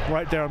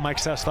 right there on Mike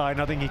Seth's thigh.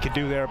 Nothing he could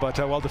do there, but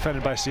well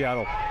defended by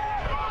Seattle.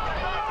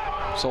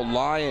 So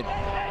Lyon,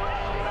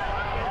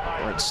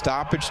 we're at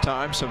stoppage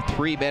time, some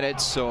 3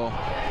 minutes, so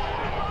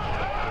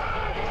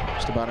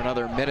just about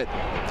another minute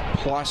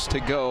plus to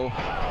go.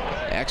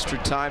 Extra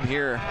time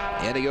here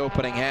in the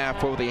opening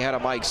half over the head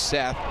of Mike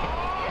Seth.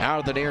 Out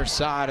of the near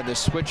side, and the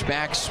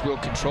Switchbacks will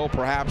control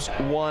perhaps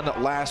one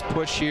last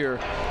push here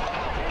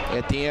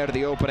at the end of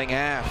the opening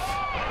half.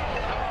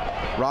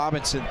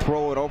 Robinson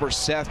throw it over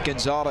Seth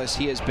Gonzalez.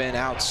 He has been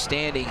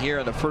outstanding here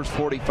in the first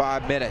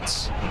 45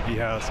 minutes. He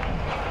has.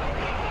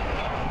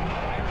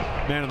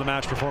 Man of the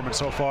match performance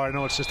so far. I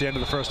know it's just the end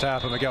of the first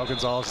half, and Miguel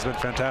Gonzalez has been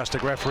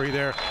fantastic. Referee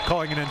there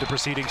calling it into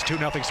proceedings.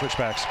 2-0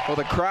 Switchbacks. Well,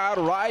 the crowd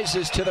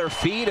rises to their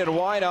feet, and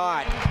why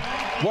not?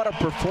 What a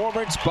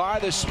performance by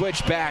the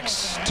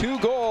Switchbacks. 2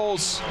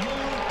 goals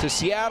to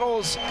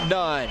Seattle's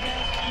none.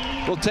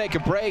 We'll take a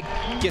break,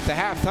 get the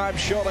halftime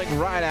showing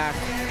right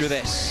after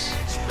this.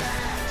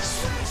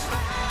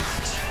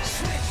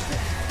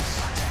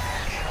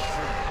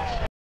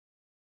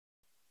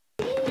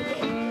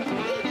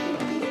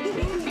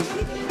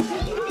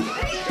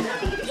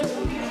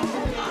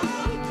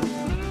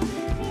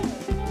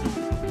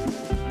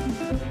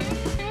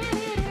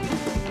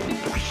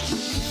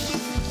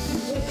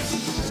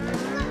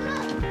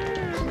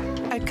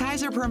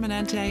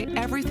 Permanente,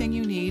 everything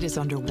you need is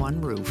under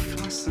one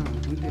roof. Awesome.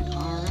 We did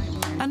all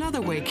right.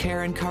 Another way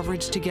care and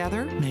coverage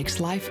together makes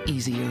life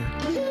easier.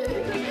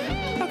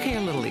 Okay,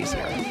 a little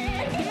easier.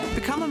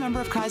 Become a member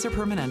of Kaiser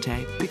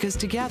Permanente, because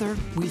together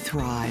we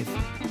thrive.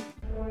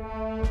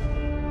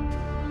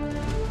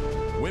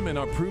 Women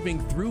are proving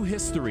through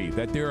history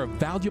that they're a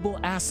valuable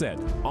asset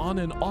on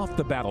and off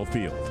the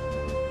battlefield.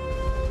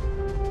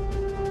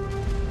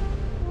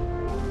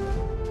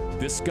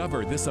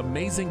 Discover this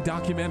amazing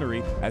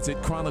documentary as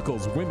it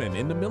chronicles women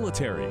in the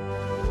military.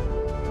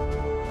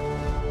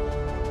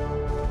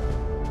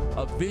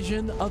 A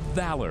Vision of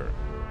Valor,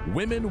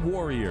 Women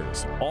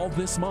Warriors, all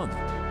this month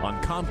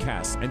on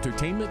Comcast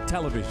Entertainment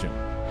Television.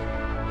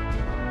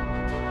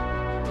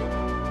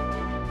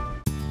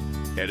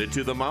 Headed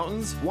to the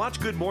mountains? Watch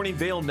Good Morning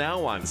Vail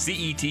now on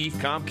CET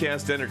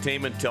Comcast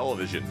Entertainment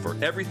Television for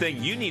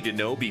everything you need to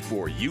know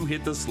before you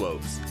hit the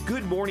slopes.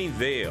 Good Morning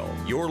Vail,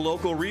 your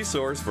local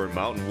resource for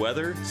mountain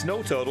weather,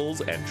 snow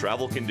totals, and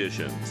travel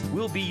conditions.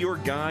 We'll be your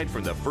guide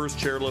from the first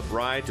chairlift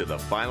ride to the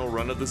final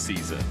run of the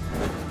season.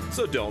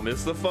 So don't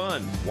miss the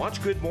fun.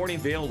 Watch Good Morning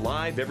Vail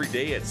live every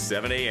day at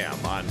 7 a.m.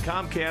 on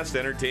Comcast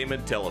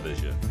Entertainment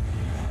Television.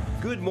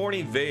 Good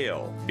Morning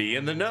Vail. Be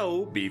in the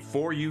know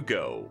before you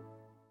go.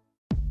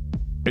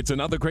 It's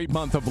another great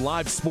month of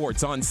live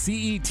sports on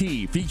CET,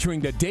 featuring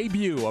the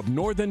debut of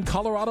Northern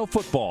Colorado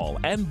football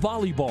and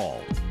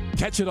volleyball.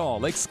 Catch it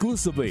all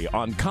exclusively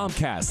on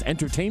Comcast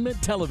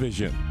Entertainment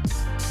Television.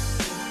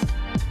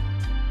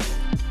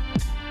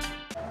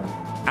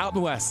 Out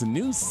West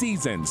new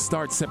season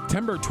starts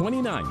September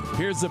 29th.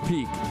 Here's a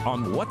peek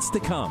on what's to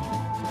come,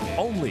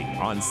 only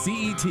on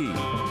CET.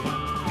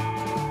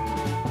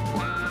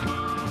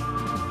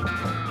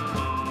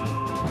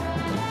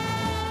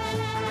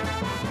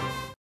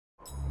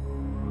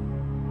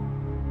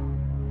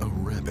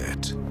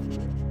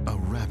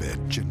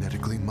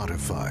 Genetically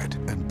modified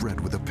and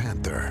bred with a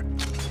panther,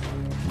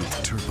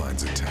 with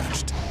turbines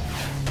attached,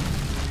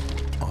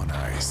 on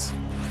ice,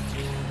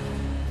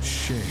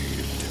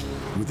 shaved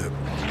with a,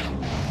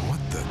 what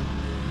the?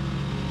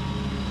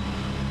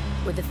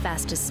 With the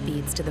fastest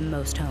speeds to the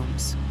most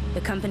homes,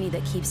 the company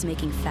that keeps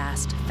making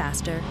fast,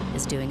 faster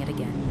is doing it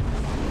again.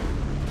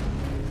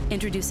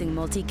 Introducing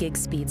multi-gig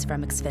speeds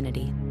from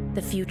Xfinity,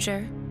 the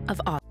future of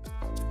auto.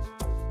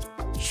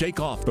 Shake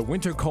off the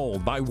winter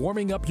cold by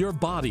warming up your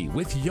body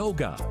with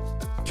yoga.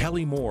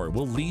 Kelly Moore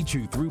will lead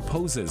you through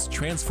poses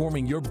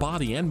transforming your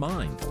body and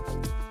mind.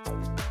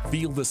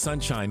 Feel the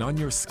sunshine on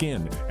your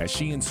skin as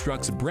she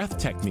instructs breath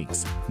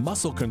techniques,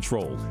 muscle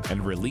control,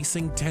 and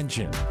releasing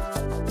tension.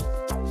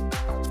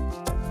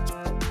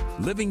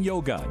 Living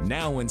Yoga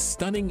now in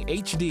stunning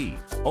HD,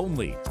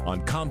 only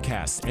on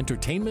Comcast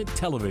Entertainment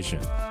Television.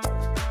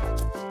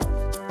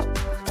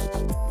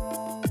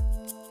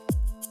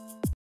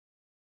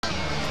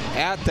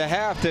 At the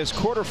half, this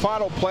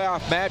quarterfinal playoff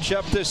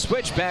matchup, the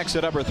Switchbacks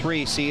at number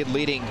 3 seed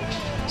leading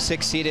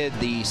 6-seeded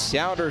the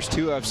Sounders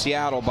 2 of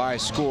Seattle by a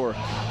score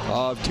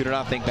of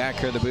 2-0 back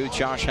here in the booth.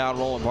 Josh Allen,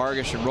 Roland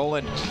Vargas, and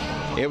Roland.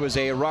 It was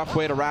a rough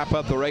way to wrap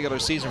up the regular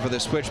season for the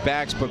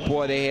Switchbacks, but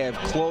boy, they have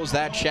closed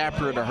that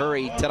chapter in a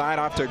hurry. Tonight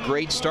off to a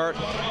great start,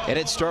 and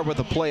it started with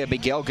the play of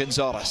Miguel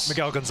Gonzalez.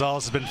 Miguel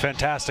Gonzalez has been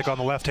fantastic on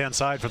the left-hand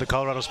side for the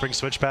Colorado Springs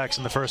Switchbacks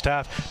in the first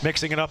half,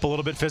 mixing it up a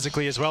little bit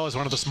physically as well as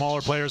one of the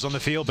smaller players on the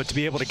field, but to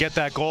be able to get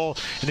that goal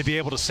and to be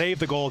able to save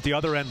the goal at the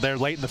other end there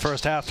late in the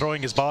first half,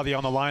 throwing his body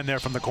on the line there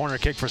from the corner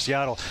kick for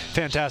Seattle.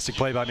 Fantastic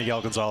play by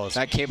Miguel Gonzalez.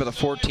 That came at the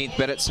 14th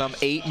minute. Some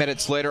 8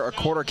 minutes later, a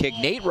corner kick.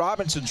 Nate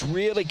Robinson's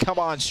really come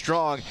on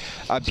strong.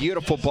 A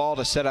beautiful ball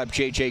to set up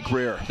J.J.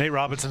 Greer. Nate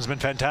Robinson's been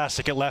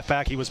fantastic at left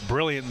back. He was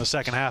brilliant in the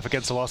second half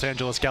against the Los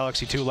Angeles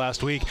Galaxy 2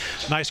 last week.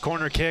 Nice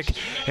corner kick,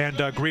 and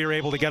Greer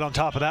able to get on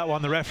top of that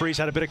one. The referees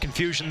had a bit of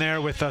confusion there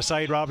with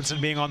Saeed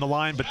Robinson being on the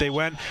line, but they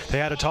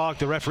had a talk.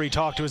 The referee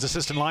talked to his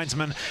assistant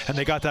linesman, and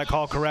they got that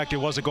call correct. It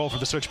was a goal for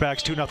the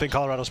Switchbacks, 2-0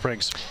 Colorado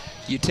Springs.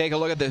 You take a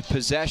look at the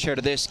possession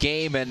of this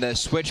game, and the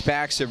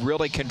Switchbacks have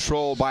really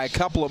controlled by a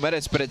couple of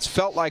minutes, but it's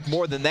felt like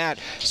more than that.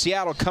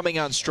 Seattle coming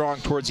on strong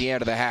towards the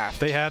end of the half.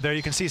 They had there.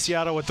 You can see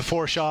Seattle with the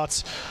 4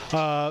 shots.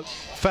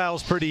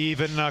 Fouls pretty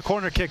even.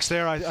 Corner kicks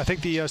there. I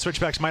think the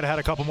Switchbacks might have had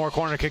a couple more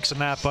corner kicks than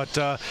that,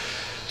 but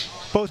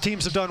both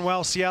teams have done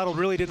well. Seattle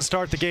really didn't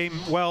start the game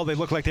well. They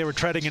looked like they were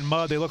treading in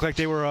mud. They looked like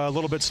they were a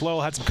little bit slow,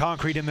 had some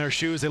concrete in their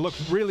shoes. They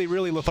looked really,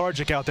 really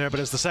lethargic out there. But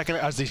as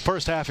the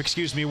first half,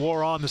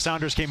 wore on, the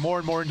Sounders came more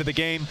and more into the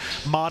game.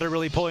 Mata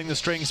really pulling the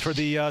strings for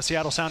the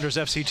Seattle Sounders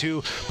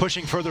FC2,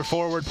 pushing further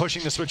forward,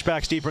 pushing the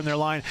Switchbacks deeper in their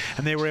line,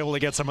 and they were able to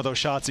get some of those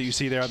shots that you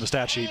see there on the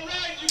stat sheet.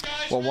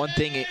 Well, one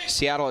thing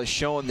Seattle has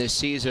shown this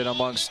season,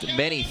 amongst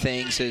many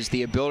things, is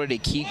the ability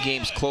to keep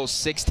games close.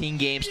 16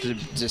 games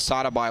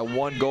decided by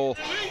 1 goal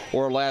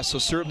or less. So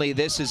certainly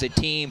this is a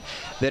team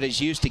that is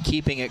used to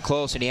keeping it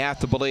close, and you have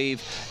to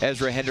believe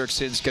Ezra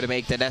Hendrickson's going to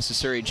make the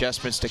necessary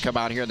adjustments to come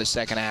out here in the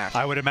second half.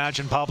 I would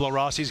imagine Pablo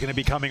Rossi's going to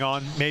be coming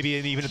on maybe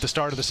even at the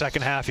start of the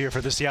second half here for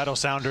the Seattle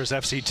Sounders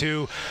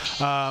FC2.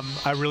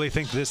 I really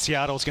think that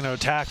Seattle is going to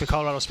attack the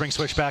Colorado Springs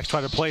Switchbacks,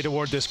 try to play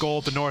toward this goal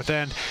at the north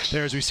end.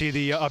 There, as we see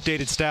the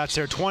updated stats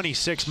there,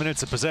 26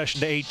 minutes of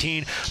possession to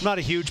 18. I'm not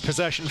a huge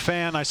possession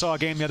fan. I saw a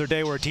game the other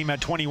day where a team had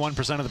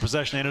 21% of the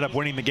possession, ended up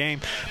winning the game,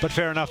 but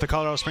fair enough. The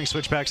Colorado Springs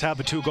Switchbacks have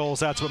the 2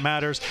 goals. That's what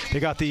matters. They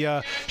got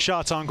the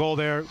shots on goal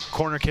there,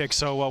 corner kicks,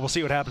 so we'll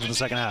see what happens in the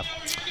second half.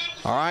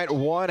 All right,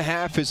 1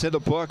 half is in the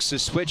books. The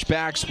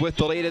Switchbacks with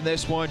the lead in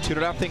this one,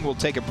 2-0. We'll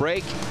take a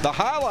break. The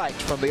highlights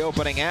from the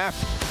opening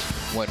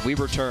half when we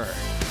return.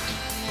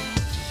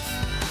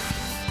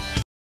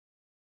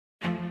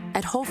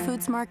 At Whole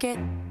Foods Market,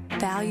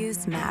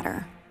 values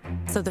matter.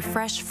 So the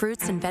fresh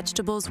fruits and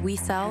vegetables we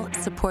sell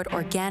support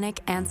organic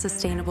and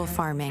sustainable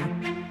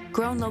farming,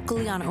 grown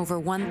locally on over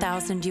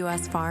 1,000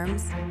 U.S.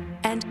 farms,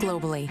 and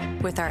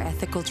globally with our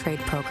ethical trade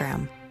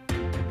program.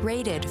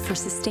 Rated for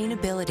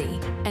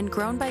sustainability and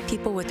grown by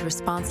people with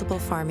responsible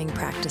farming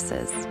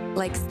practices,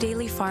 like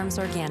Staley Farms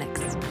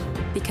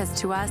Organics. Because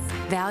to us,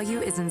 value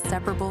is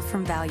inseparable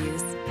from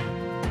values.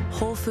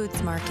 Whole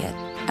Foods Market,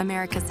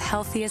 America's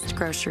healthiest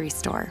grocery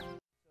store.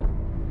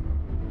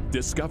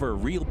 Discover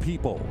real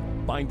people,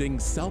 finding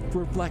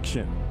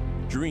self-reflection,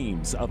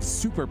 dreams of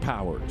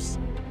superpowers,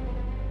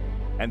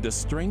 and the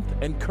strength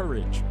and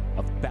courage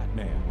of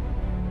Batman.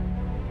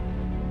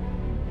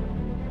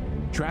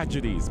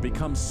 Tragedies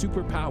become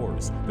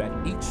superpowers that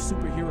each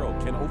superhero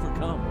can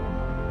overcome.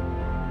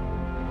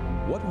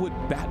 What would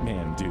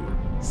Batman do?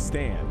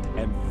 Stand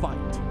and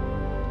fight.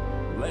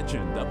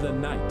 Legend of the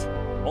Night,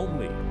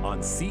 only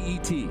on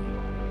CET.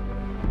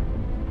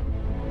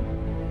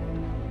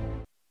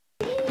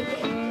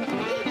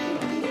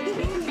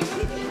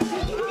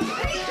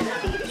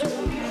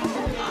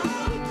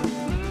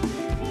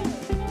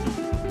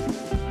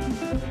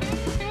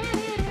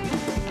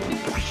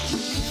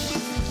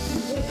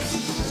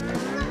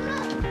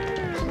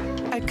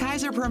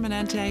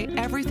 Permanente,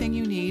 everything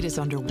you need is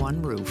under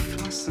one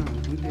roof. Awesome.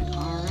 We did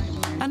all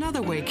right.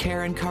 Another way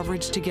care and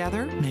coverage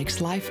together makes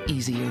life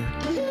easier.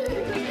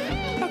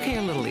 Okay,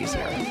 a little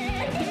easier.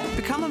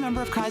 Become a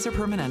member of Kaiser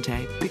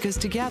Permanente, because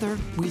together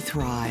we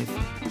thrive.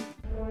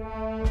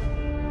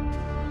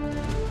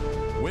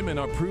 Women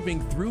are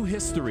proving through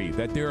history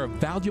that they're a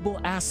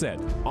valuable asset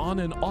on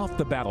and off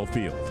the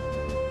battlefield.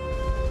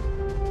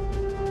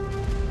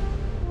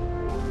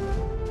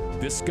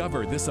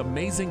 Discover this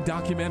amazing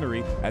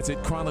documentary as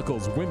it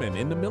chronicles women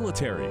in the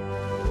military.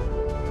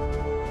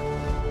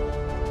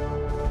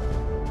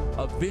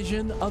 A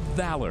Vision of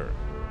Valor,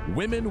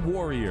 Women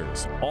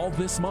Warriors, all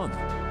this month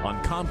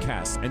on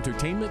Comcast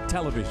Entertainment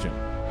Television.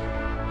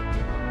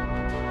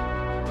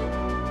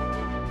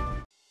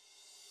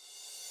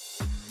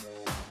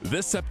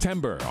 This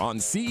September on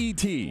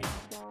CET,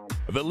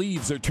 the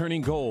leaves are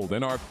turning gold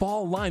and our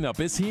fall lineup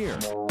is here.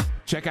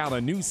 Check out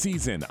a new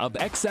season of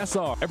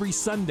XSR every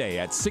Sunday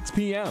at 6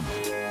 p.m.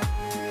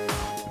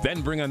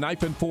 Then bring a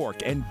knife and fork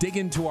and dig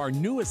into our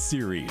newest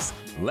series,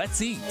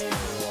 Let's Eat.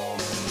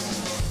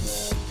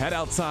 Head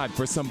outside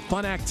for some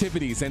fun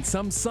activities and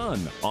some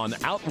sun on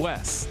Out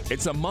West.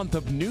 It's a month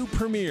of new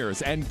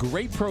premieres and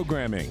great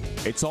programming.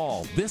 It's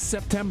all this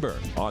September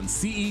on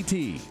CET.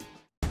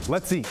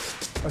 Let's Eat,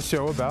 a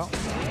show about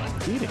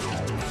eating.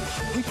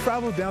 We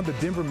traveled down the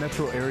Denver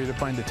metro area to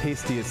find the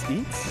tastiest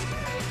eats,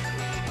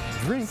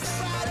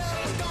 drinks,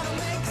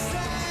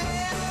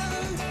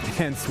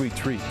 and sweet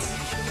treats.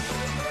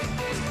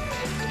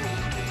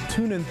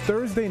 Tune in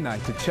Thursday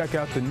night to check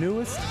out the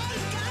newest,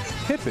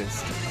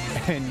 hippest,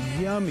 and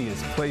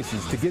yummiest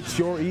places to get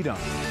your eat on.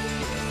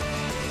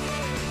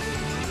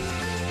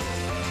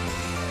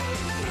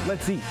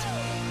 Let's Eat.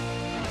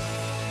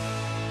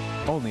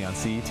 Only on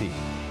CET.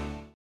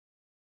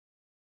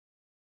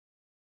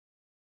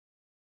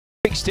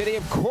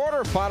 Stadium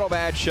quarterfinal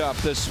matchup.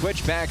 The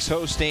Switchbacks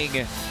hosting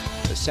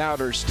the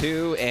Sounders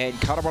 2, and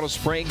Colorado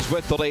Springs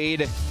with the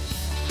lead.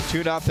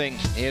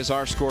 2-0 is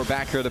our score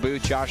back here at the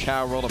booth. Josh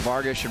Howe, Roland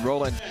Vargas, and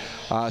Roland.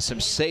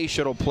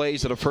 Sensational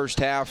plays of the first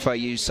half.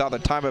 You saw the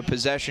time of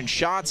possession,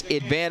 shots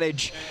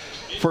advantage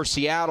for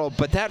Seattle,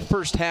 but that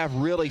first half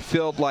really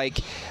felt like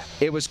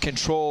it was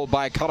controlled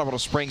by Colorado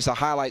Springs. The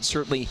highlights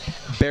certainly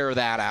bear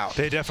that out.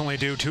 They definitely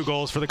do. 2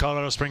 goals for the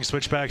Colorado Springs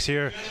Switchbacks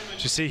here.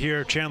 As you see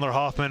here, Chandler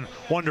Hoffman,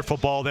 wonderful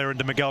ball there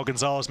into Miguel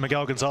Gonzalez.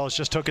 Miguel Gonzalez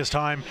just took his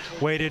time,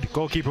 waited.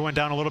 Goalkeeper went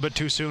down a little bit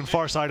too soon.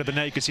 Far side of the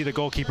net, you can see the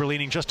goalkeeper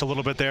leaning just a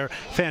little bit there.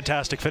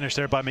 Fantastic finish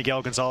there by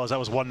Miguel Gonzalez. That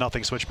was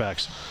 1-0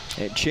 Switchbacks.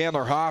 And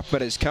Chandler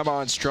Hoffman has come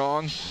on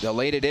strong. The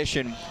late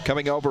addition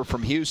coming over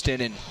from Houston,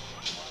 and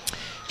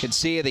can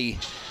see the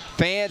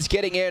fans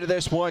getting into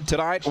this one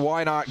tonight.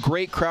 Why not?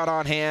 Great crowd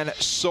on hand,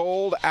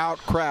 sold out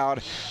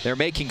crowd. They're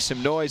making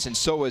some noise, and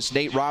so is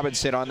Nate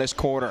Robinson on this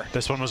corner.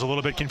 This one was a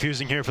little bit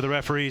confusing here for the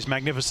referees.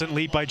 Magnificent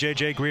leap by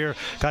J.J. Greer.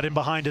 Got in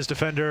behind his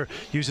defender,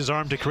 used his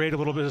arm to create a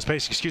little bit of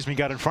space,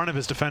 got in front of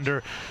his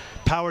defender,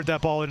 powered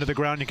that ball into the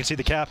ground. You can see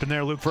the captain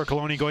there, Luke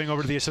Vercoloni, going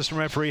over to the assistant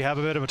referee, have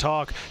a bit of a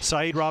talk.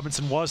 Saeed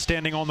Robinson was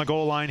standing on the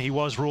goal line. He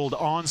was ruled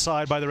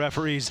onside by the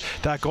referees.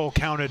 That goal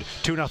counted.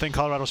 2-0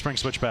 Colorado Springs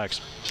Switchbacks.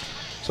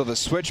 So the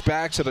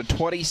Switchbacks at the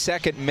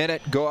 22nd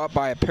minute go up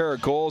by a pair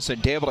of goals,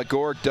 and David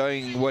Agork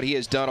doing what he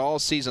has done all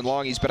season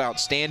long. He's been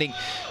outstanding.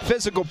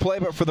 Physical play,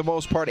 but for the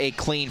most part, a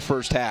clean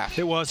first half.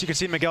 It was. You can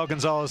see Miguel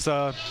Gonzalez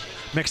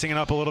mixing it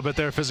up a little bit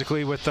there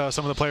physically with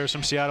some of the players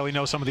from Seattle. We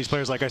know some of these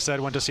players, like I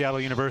said, went to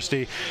Seattle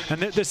University. And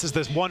this is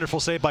this wonderful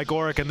save by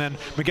Gorick, and then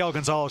Miguel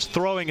Gonzalez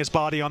throwing his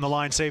body on the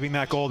line, saving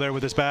that goal there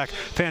with his back.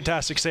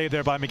 Fantastic save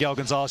there by Miguel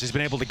Gonzalez. He's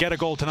been able to get a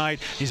goal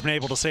tonight. He's been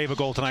able to save a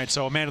goal tonight.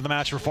 So a man of the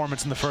match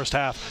performance in the first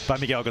half by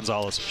Miguel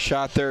Gonzalez.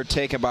 Shot there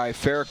taken by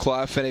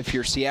Fairclough. And if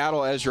you're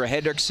Seattle, Ezra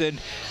Hendrickson,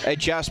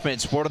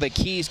 adjustments. What are the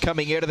keys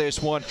coming into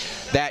this one?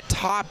 That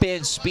top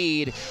end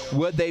speed.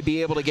 Would they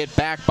be able to get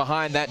back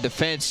behind that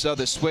defense of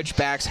the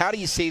Switchbacks? How do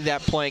you see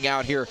that playing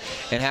out here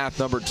in half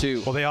number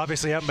 2? Well, they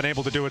obviously haven't been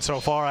able to do it so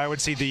far. I would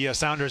see the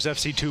Sounders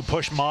FC2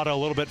 push Mata a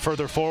little bit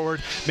further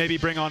forward. Maybe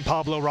bring on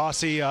Pablo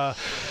Rossi.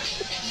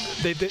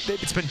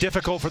 It's been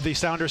difficult for the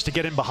Sounders to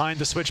get in behind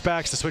the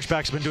Switchbacks. The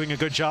Switchbacks have been doing a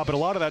good job, but a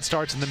lot of that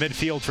starts in the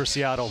midfield for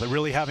Seattle. They're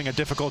really having a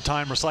difficult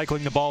time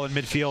recycling the ball in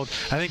midfield.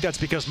 I think that's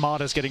because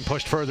Mata is getting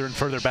pushed further and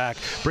further back.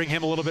 Bring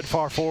him a little bit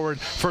further forward,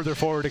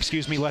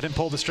 let him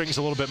pull the strings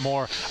a little bit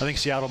more. I think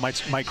Seattle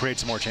might create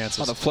some more chances.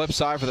 On the flip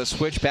side for the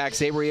Switchbacks,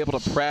 they were able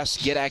to press,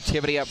 get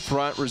activity up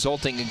front,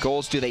 resulting in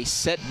goals. Do they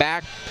sit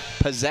back,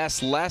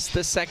 possess less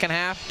this second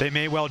half? They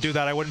may well do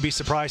that. I wouldn't be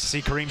surprised to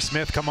see Kareem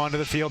Smith come onto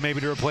the field, maybe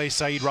to replace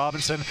Saeed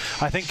Robinson.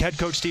 I think head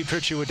coach Steve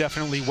Tritchie would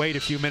definitely wait a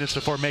few minutes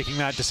before making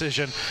that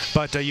decision,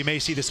 but you may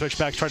see the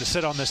Switchbacks try to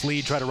sit on this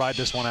lead, try to ride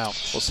this one out.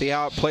 We'll see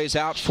how it plays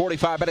out.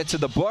 45 minutes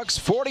in the books,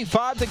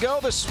 45 to go.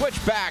 The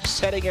Switchbacks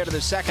heading into the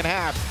second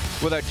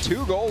half with a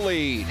 2-goal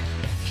lead.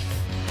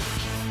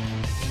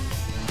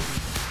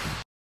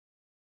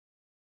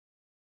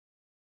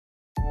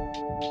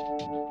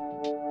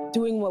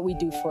 Doing what we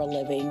do for a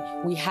living,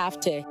 we have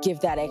to give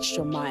that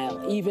extra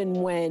mile, even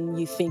when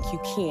you think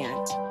you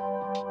can't.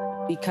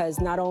 Because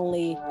not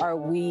only are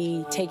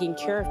we taking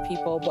care of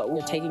people, but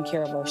we're taking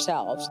care of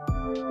ourselves.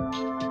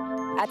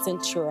 At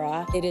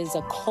Centura, it is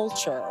a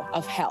culture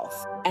of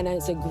health. And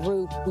as a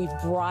group, we've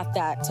brought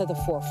that to the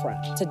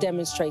forefront to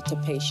demonstrate to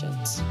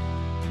patients.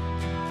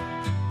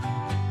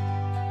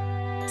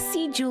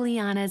 See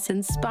Juliana's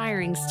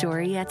inspiring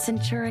story at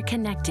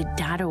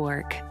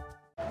CenturaConnected.org.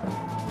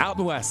 Out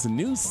West's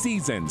new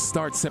season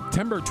starts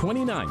September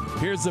 29th.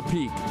 Here's a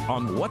peek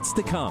on what's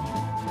to come,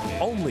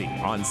 only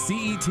on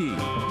CET.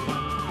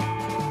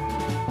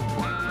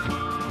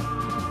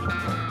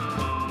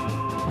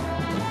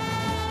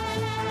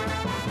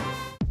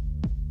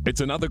 It's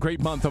another great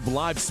month of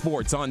live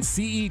sports on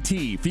CET,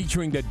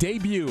 featuring the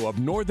debut of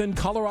Northern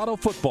Colorado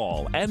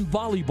football and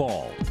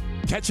volleyball.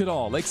 Catch it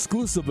all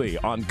exclusively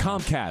on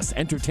Comcast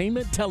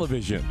Entertainment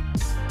Television.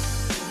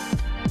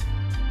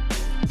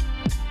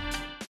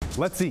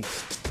 Let's Eat,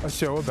 a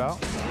show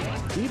about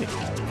eating.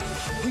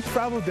 We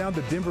traveled down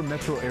the Denver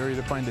metro area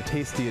to find the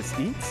tastiest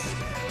eats,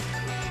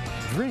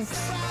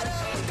 drinks,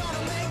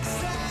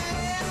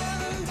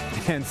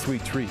 and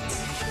sweet treats.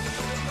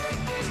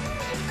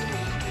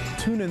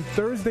 Tune in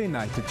Thursday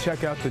night to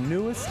check out the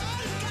newest,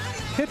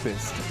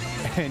 hippest,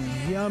 and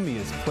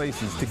yummiest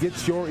places to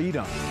get your eat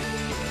on.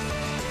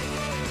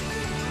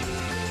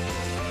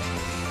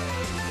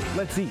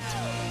 Let's Eat.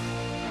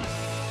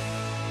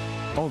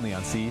 Only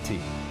on CET.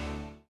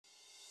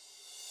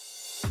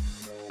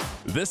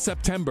 This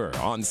September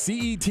on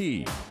CET,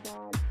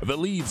 the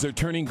leaves are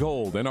turning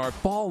gold and our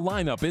fall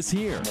lineup is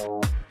here.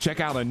 Check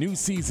out a new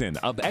season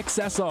of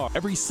XSR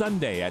every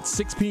Sunday at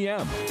 6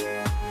 p.m.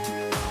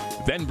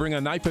 Then bring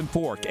a knife and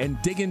fork and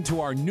dig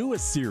into our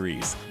newest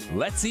series,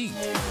 Let's Eat.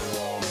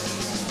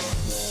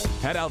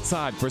 Head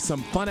outside for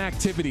some fun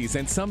activities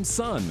and some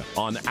sun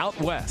on Out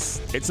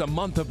West. It's a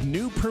month of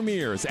new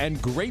premieres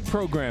and great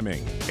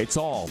programming. It's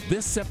all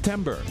this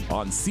September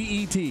on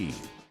CET. We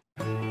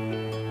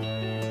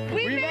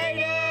made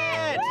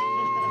it!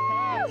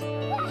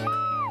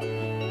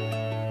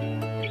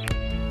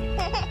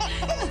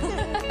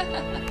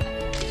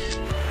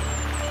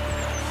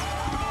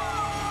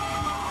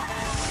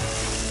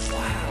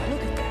 Wow,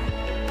 look at that.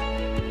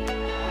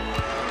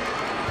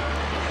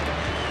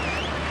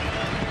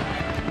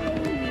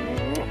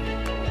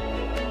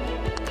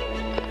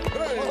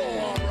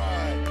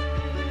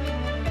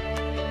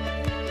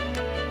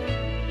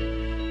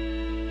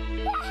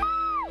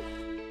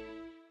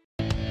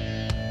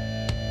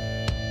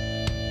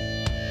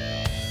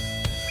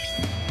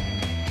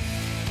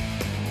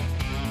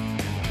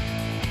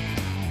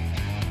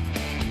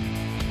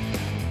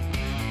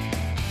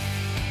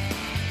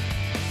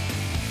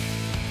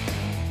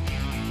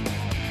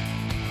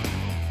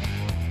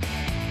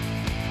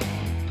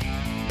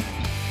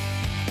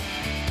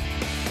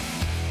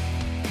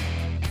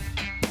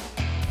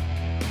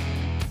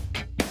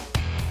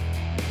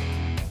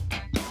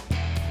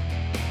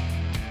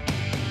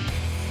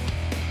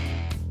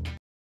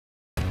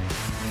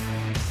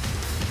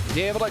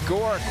 David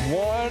Agoric,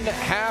 one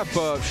half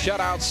of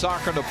shutout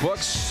soccer in the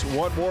books.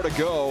 One more to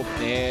go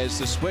as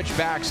the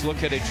Switchbacks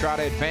looking to try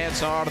to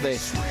advance on to the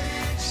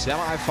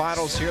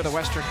semifinals here in the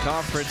Western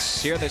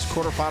Conference. Here in this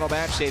quarterfinal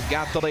match, they've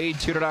got the lead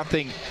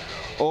 2-0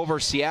 over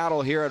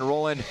Seattle here in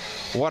Roland.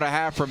 What a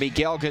half for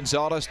Miguel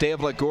Gonzalez.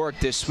 David Agoric,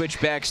 this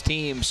Switchbacks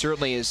team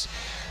certainly has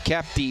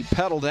kept the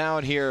pedal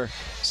down here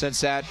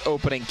since that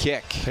opening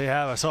kick. They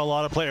have. I saw a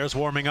lot of players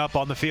warming up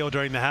on the field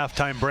during the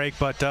halftime break,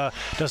 but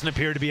doesn't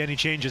appear to be any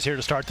changes here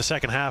to start the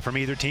second half from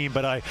either team,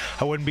 but I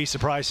wouldn't be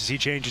surprised to see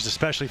changes,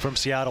 especially from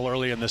Seattle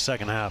early in the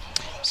second half.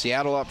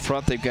 Seattle up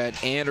front, they've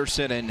got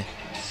Anderson and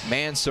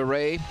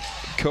Mansoray,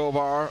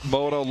 Kovar,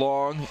 Moto,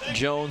 Long,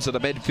 Jones at the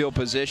midfield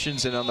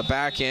positions, and on the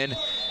back end,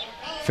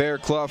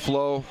 Fairclough,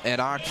 Lowe,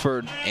 and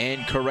Oxford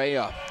and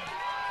Correa.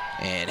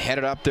 And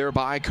headed up there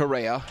by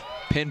Correa.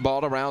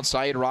 Pinball around,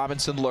 Saeed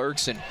Robinson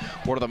lurks, and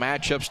one of the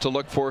matchups to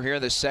look for here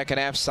in the second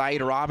half,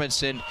 Saeed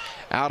Robinson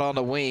out on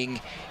the wing,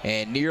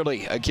 and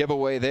nearly a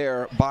giveaway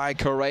there by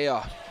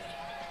Correa.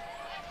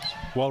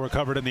 Well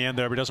recovered in the end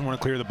there, but doesn't want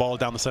to clear the ball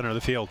down the center of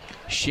the field.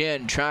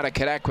 Shin trying to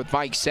connect with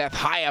Mike Seth,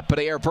 high up in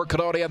the air for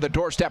Canodi on the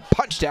doorstep,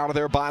 punched out of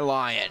there by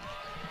Lyon.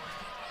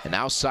 And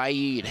now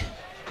Saeed.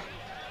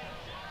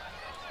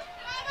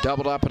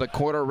 Doubled up in the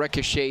corner,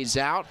 ricochets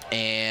out,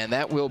 and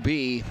that will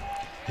be...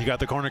 He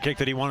got the corner kick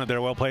that he wanted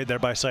there. Well played there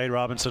by Saeed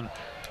Robinson.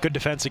 Good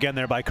defense again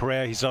there by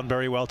Correa. He's done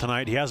very well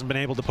tonight. He hasn't been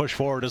able to push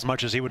forward as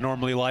much as he would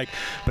normally like,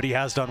 but he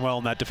has done well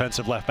in that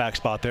defensive left back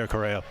spot there,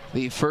 Correa.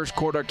 The first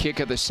corner kick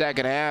of the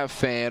second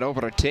half, and over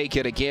to take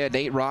it again,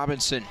 Nate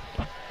Robinson.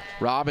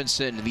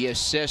 Robinson, the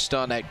assist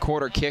on that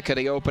corner kick of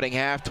the opening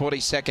half,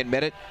 22nd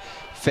minute,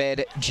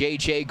 fed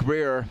J.J.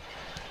 Greer,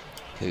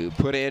 who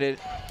put in it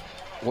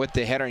with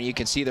the header, and you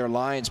can see their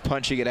lines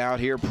punching it out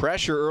here.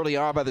 Pressure early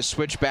on by the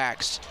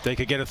Switchbacks. They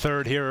could get a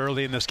third here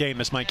early in this game.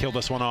 This might kill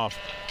this one off.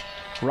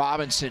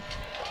 Robinson,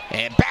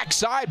 and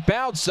backside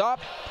bounce up.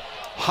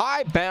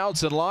 High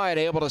bounce, and Lyon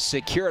able to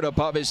secure it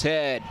above his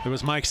head. It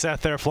was Mike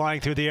Seth there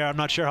flying through the air. I'm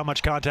not sure how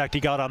much contact he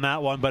got on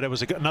that one, but it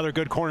was another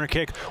good corner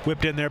kick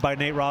whipped in there by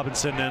Nate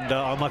Robinson, and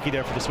unlucky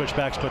there for the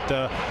Switchbacks, but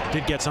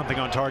did get something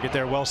on target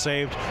there. Well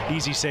saved,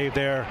 easy save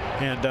there,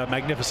 and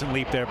magnificent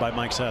leap there by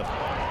Mike Seth.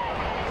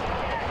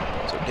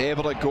 So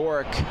David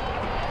Agoric,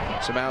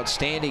 some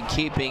outstanding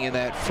keeping in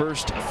that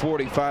first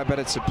 45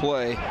 minutes of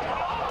play.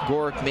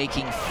 Agoric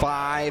making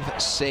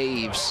 5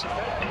 saves.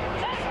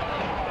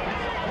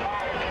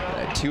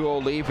 A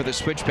 2-0 lead for the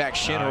Switchback.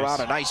 Shin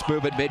around, a nice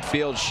move at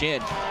midfield.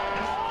 Shin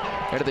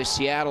into the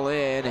Seattle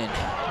end, and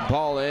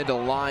Ball into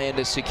Lyon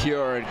to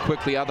secure, and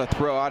quickly on the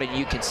throw out, and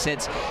you can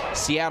sense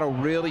Seattle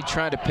really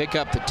trying to pick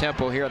up the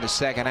tempo here in the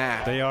second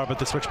half. They are, but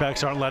the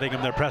Switchbacks aren't letting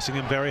them. They're pressing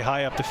them very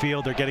high up the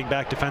field. They're getting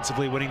back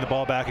defensively, winning the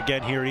ball back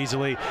again here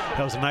easily.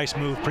 That was a nice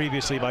move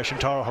previously by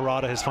Shintaro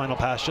Harada, his final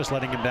pass just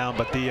letting him down,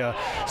 but the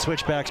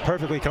Switchbacks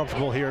perfectly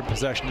comfortable here in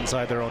possession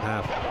inside their own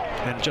half.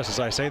 And just as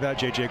I say that,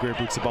 J.J. Greer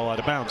boots the ball out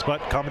of bounds. But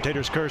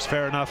commentators curse,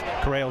 fair enough.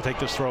 Correa will take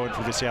this throw in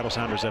for the Seattle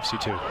Sounders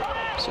FC2.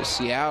 So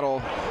Seattle,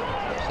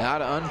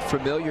 not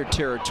unfamiliar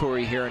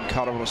territory here in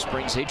Colorado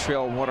Springs. They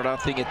trail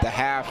 1-0 at the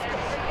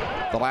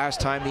half. The last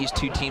time these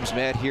two teams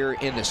met here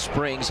in the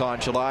Springs on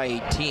July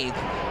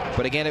 18th.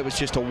 But again, it was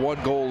just a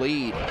 1-goal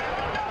lead.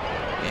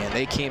 And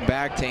they came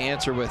back to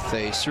answer with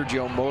a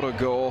Sergio Mota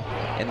goal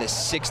in the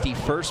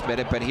 61st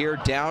minute. But here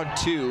down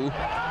 2.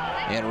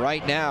 And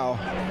right now,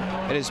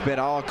 it has been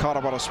all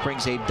Colorado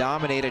Springs. They've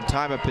dominated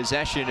time of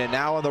possession. And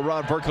now on the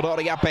run,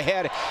 Vercalodi up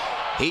ahead.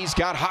 He's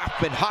got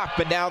Hoffman.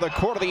 Hoffman now the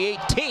quarter of the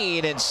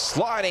 18, and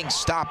sliding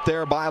stop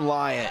there by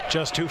Lyon.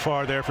 Just too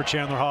far there for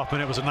Chandler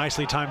Hoffman. It was a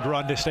nicely timed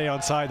run to stay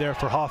onside there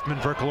for Hoffman.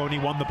 Vercaloni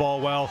won the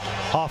ball well.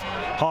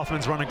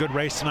 Hoffman's run a good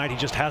race tonight. He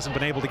just hasn't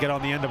been able to get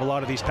on the end of a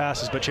lot of these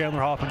passes, but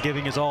Chandler Hoffman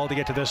giving his all to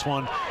get to this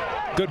one.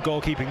 Good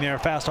goalkeeping there,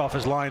 fast off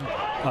his line,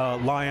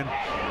 Lyon,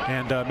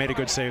 and made a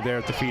good save there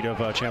at the feet of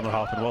Chandler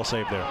Hoffman. Well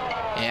saved there.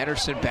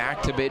 Anderson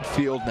back to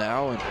midfield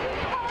now, and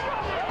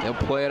they'll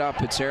play it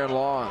up. It's Aaron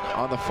Long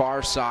on the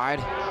far side.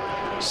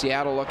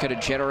 Seattle looking to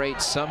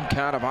generate some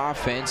kind of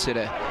offense, and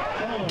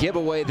a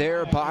giveaway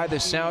there by the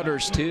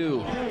Sounders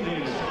too.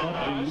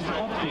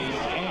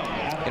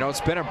 You know,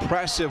 it's been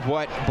impressive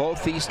what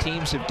both these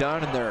teams have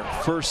done in their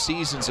first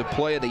seasons of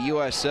play in the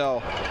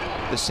USL.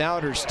 The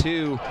Sounders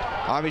too,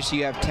 obviously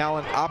you have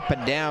talent up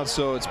and down,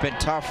 so it's been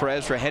tough for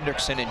Ezra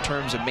Hendrickson in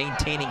terms of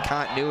maintaining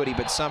continuity,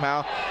 but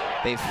somehow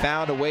they've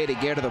found a way to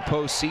get to the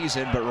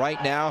postseason. But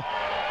right now,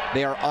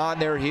 they are on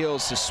their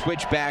heels. The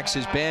Switchbacks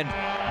has been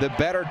the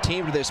better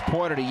team to this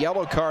point, and a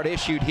yellow card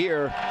issued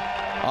here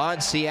on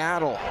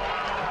Seattle.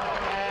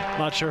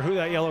 Not sure who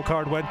that yellow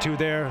card went to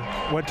there.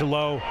 Went to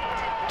Lowe.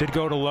 Did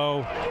go to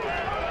Lowe.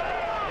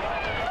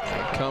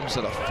 It comes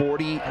at a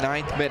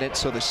 49th minute,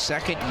 so the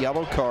second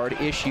yellow card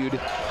issued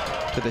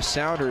to the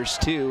Sounders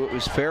too. It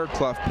was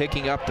Fairclough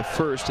picking up the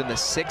first in the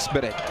 6th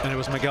minute. And it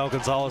was Miguel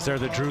Gonzalez there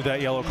that drew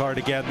that yellow card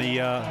again. The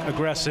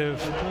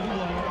aggressive,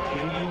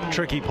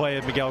 tricky play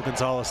of Miguel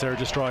Gonzalez there,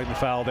 just drawing the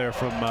foul there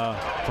from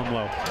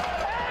Lowe.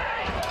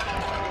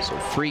 So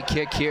free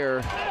kick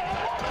here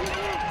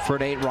for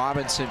Nate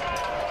Robinson.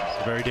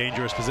 It's a very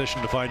dangerous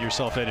position to find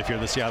yourself in if you're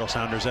the Seattle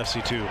Sounders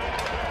FC2.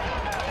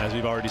 As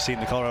we've already seen,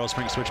 the Colorado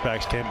Springs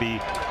Switchbacks can be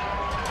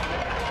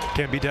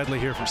deadly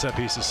here from set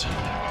pieces.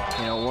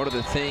 You know, one of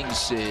the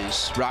things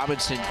is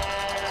Robinson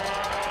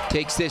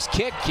takes this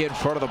kick in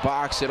front of the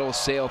box. It'll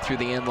sail through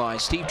the end line.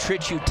 Steve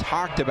Tritchue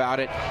talked about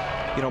it.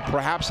 You know,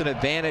 perhaps an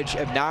advantage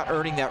of not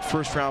earning that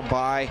first round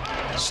bye,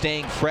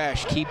 staying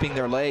fresh, keeping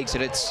their legs,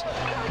 and it's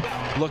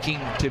looking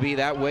to be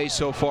that way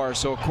so far.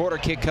 So a quarter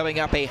kick coming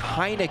up, a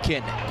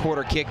Heineken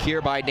quarter kick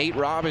here by Nate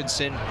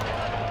Robinson.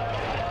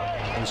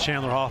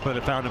 Chandler Hoffman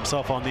had found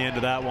himself on the end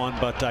of that one,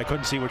 but I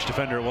couldn't see which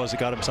defender it was that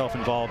got himself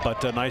involved.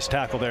 But a nice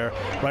tackle there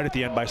right at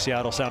the end by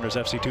Seattle Sounders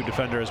FC2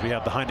 defender, as we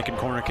have the Heineken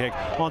corner kick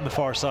on the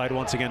far side,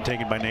 once again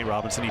taken by Nate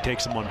Robinson. He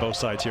takes him on both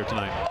sides here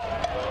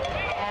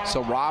tonight.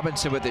 So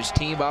Robinson with his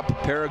team up, a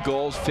pair of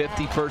goals,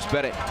 51st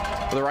minute.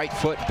 With the right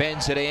foot,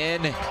 bends it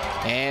in,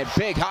 and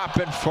big hop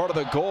in front of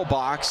the goal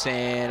box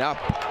and up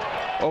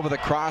over the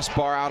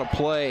crossbar, out of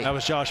play. That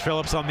was Josh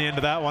Phillips on the end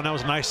of that one. That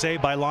was a nice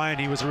save by Lyon.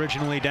 He was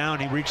originally down.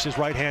 He reached his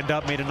right hand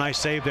up, made a nice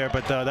save there,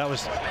 but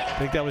I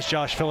think that was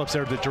Josh Phillips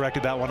there that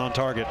directed that one on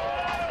target.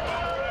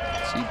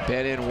 So he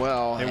bent in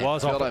well. It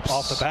was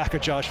off the back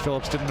of Josh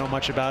Phillips. Didn't know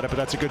much about it, but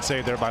that's a good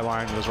save there by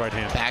Lyon with his right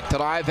hand. Back to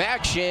live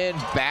action,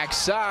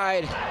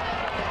 backside.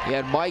 He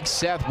had Mike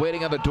Seth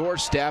waiting on the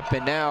doorstep,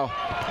 and now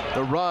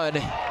the run,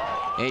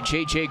 and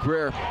J.J.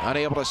 Greer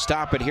unable to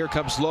stop it. Here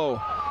comes Lowe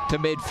to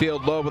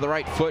midfield. Lowe with the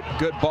right foot,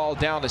 good ball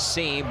down the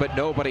seam, but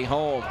nobody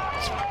home.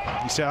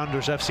 The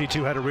Sounders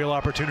FC2 had a real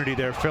opportunity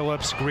there.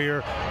 Phillips,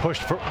 Greer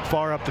pushed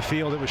far up the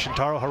field. It was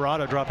Shintaro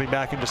Harada dropping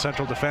back into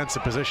central defense, a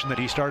position that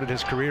he started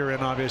his career in,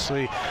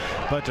 obviously.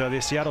 But the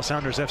Seattle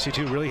Sounders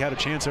FC2 really had a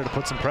chance there to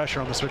put some pressure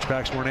on the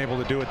Switchbacks. Weren't able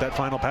to do it. That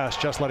final pass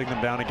just letting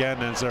them down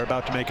again as they're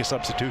about to make a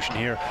substitution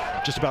here,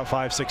 just about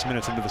 5-6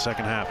 minutes into the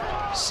second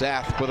half.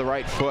 Seth with the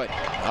right foot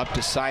up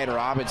to Sider.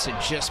 Robinson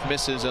just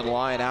misses in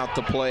line out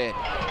to play it.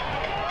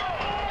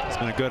 It's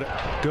been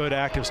a good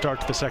active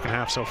start to the second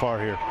half so far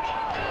here.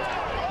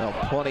 Well,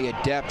 plenty of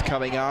depth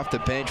coming off the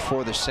bench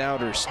for the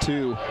Sounders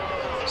too.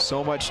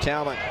 So much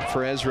talent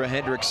for Ezra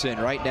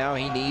Hendrickson. Right now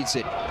he needs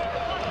it.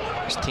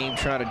 His team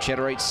trying to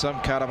generate some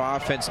kind of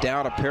offense,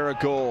 down a pair of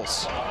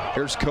goals.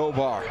 Here's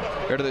Kovar.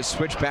 Here to the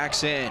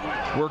Switchbacks in,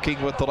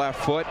 working with the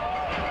left foot.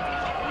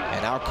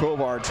 And now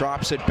Kovar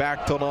drops it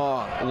back to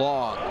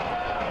Long.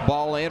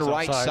 Ball in,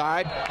 right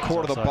offside. side,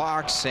 corner of the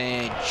box,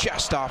 and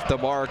just off the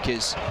mark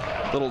is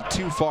a little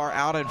too far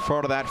out in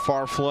front of that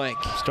far flank.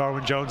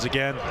 Darwin Jones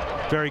again,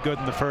 very good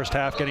in the first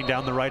half, getting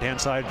down the right-hand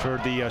side for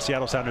the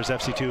Seattle Sounders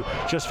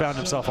FC2. Just found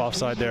himself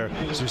offside there,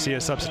 as we see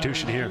a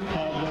substitution here.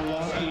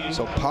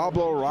 So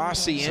Pablo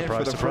Rossi in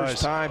for the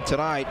first time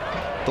tonight.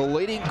 The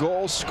leading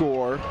goal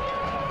scorer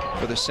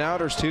for the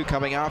Sounders, too,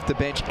 coming off the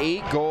bench.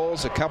 8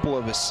 goals, a couple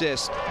of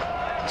assists.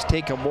 He's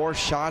taken more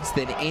shots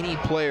than any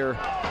player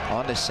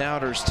on the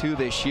Sounders, too,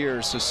 this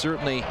year. So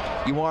certainly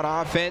you want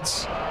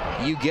offense,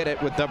 you get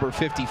it with number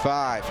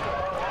 55.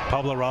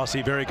 Pablo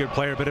Rossi, very good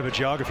player. A bit of a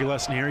geography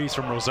lesson here. He's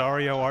from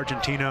Rosario,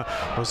 Argentina.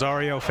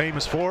 Rosario,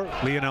 famous for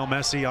Lionel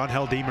Messi,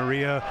 Angel Di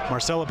Maria,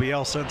 Marcelo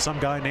Bielsa, and some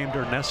guy named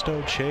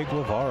Ernesto Che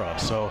Guevara.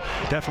 So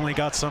definitely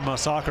got some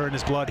soccer in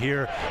his blood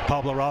here.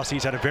 Pablo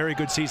Rossi's had a very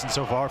good season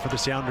so far for the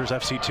Sounders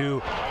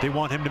FC2. They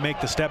want him to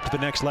make the step to the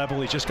next level.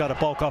 He's just got to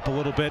bulk up a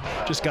little bit,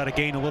 just got to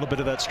gain a little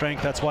bit of that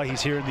strength. That's why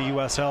he's here in the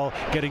USL,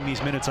 getting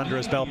these minutes under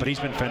his belt. But he's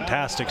been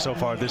fantastic so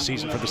far this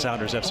season for the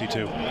Sounders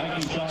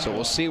FC2. So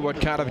we'll see what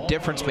kind of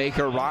difference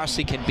maker Rossi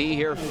can be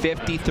here.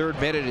 53rd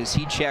minute as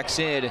he checks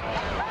in.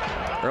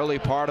 Early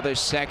part of the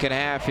second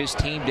half, his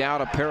team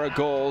down a pair of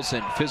goals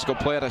and physical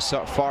play on the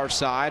far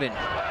side, and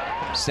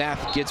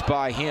Seth gets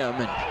by him.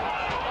 And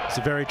it's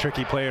a very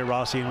tricky player,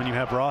 Rossi, and when you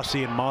have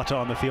Rossi and Mata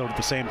on the field at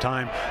the same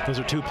time, those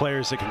are two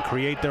players that can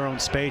create their own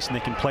space, and they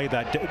can play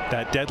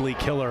that deadly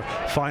killer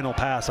final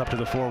pass up to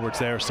the forwards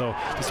there. So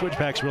the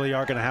Switchbacks really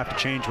are going to have to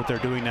change what they're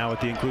doing now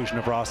with the inclusion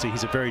of Rossi.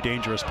 He's a very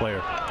dangerous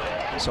player.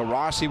 So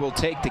Rossi will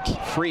take the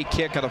free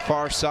kick on the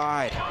far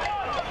side.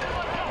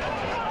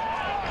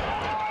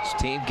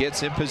 His team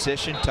gets in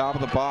position, top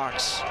of the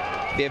box.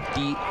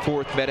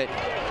 54th minute,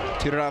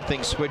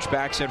 2-0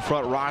 Switchbacks in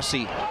front.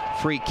 Rossi,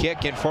 free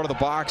kick in front of the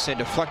box and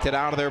deflected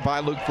out of there by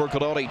Luke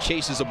Vercaldoni.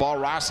 Chases the ball.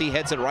 Rossi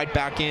heads it right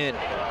back in.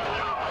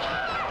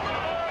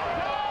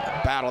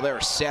 Battle there.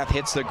 Seth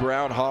hits the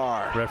ground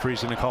hard.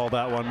 Referee's going to call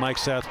that one. Mike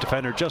Seth,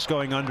 defender, just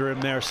going under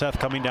him there. Seth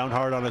coming down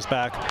hard on his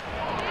back.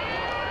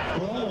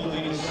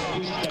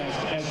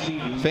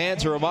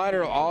 Fans, a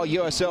reminder, all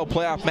USL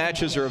playoff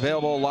matches are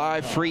available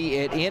live, free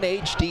in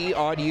HD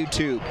on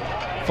YouTube.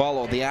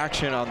 Follow the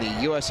action on the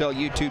USL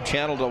YouTube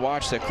channel to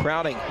watch the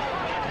crowning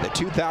the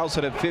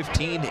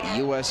 2015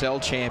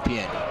 USL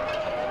champion.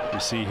 You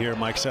see here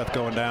Mike Seth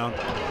going down.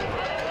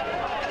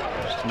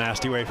 Just a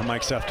nasty way for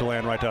Mike Seth to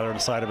land right down on the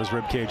side of his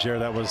rib cage there.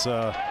 That was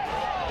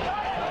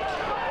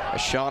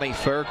Shawnee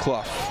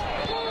Fairclough.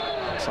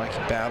 Looks like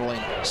battling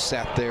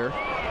Seth there.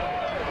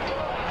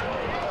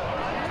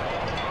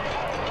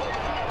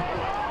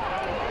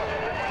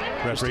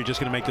 Referee just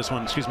going to make this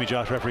one, excuse me,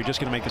 Josh, referee just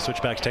going to make the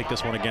Switchbacks take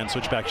this one again.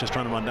 Switchbacks just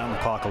trying to run down the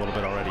clock a little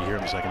bit already here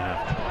in the second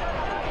half.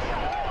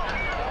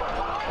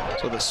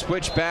 So the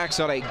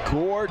Switchbacks on a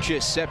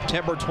gorgeous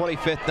September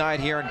 25th night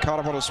here in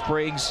Colorado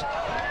Springs,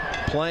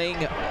 playing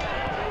the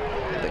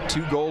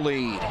 2-goal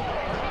lead.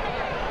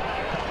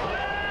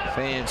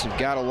 Fans have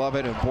got to love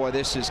it, and boy,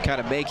 this is kind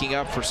of making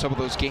up for some of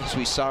those games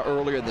we saw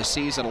earlier in the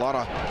season.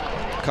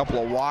 A couple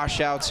of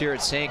washouts here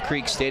at Sand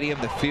Creek Stadium.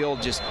 The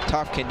field just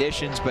tough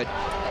conditions, but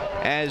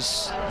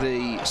as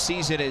the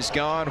season has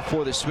gone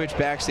for the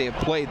Switchbacks, they have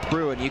played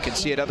through, and you can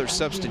see another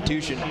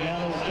substitution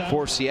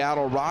for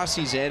Seattle.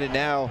 Rossi's in, and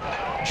now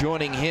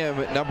joining him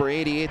at number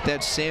 88,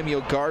 that's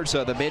Samuel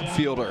Garza, the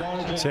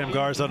midfielder. Sam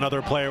Garza,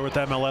 another player with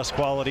MLS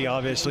quality.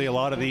 Obviously, a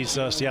lot of these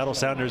Seattle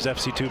Sounders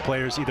FC2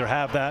 players either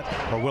have that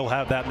or will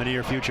have that in the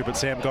near future, but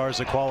Sam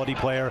Garza, quality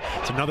player.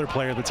 It's another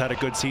player that's had a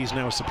good season.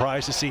 I was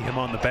surprised to see him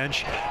on the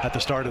bench at the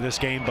start of this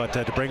game, but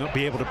to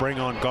be able to bring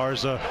on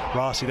Garza,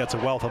 Rossi, that's a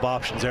wealth of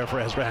options there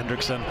for Ezra Hendrickson.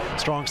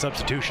 Strong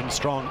substitutions,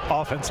 strong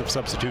offensive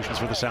substitutions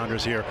for the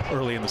Sounders here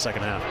early in the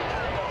second half.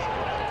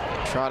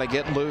 Trying to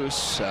get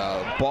loose.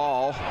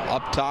 Ball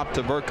up top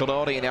to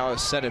Vercaldoni, and now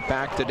has sent it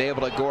back to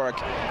David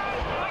Agoric.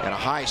 And a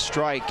high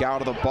strike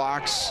out of the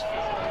box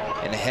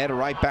and head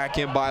right back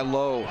in by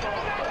Lowe.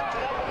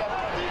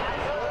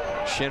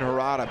 Shin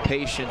Harada,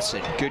 patience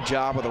and good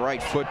job with the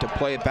right foot to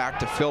play it back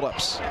to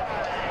Phillips.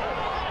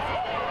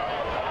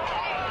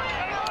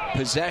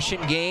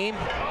 Possession game.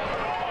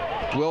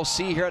 We'll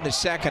see here in the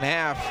second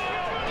half.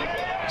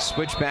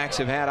 Switchbacks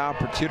have had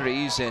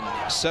opportunities and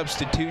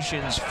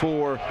substitutions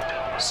for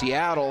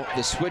Seattle.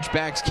 The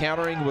Switchbacks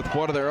countering with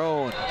one of their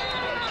own.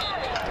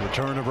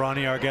 Return of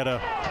Ronnie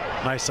Argueta.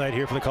 Nice sight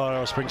here for the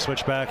Colorado Springs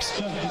Switchbacks.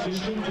 And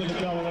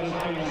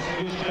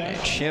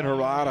Shin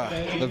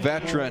Harada, the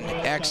veteran,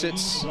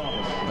 exits.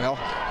 Well,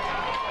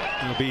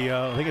 it'll be,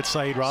 I think it's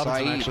Saeed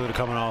Robinson actually that are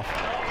coming off.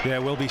 Yeah,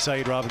 it will be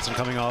Saeed Robinson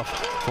coming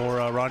off for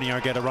Ronnie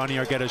Argueta. Ronnie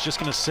Argueta is just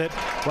going to sit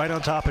right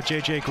on top of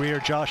J.J. Greer,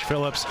 Josh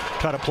Phillips,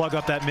 try to plug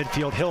up that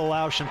midfield. He'll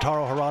allow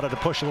Shintaro Harada to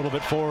push a little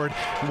bit forward.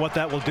 And what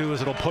that will do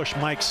is it'll push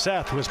Mike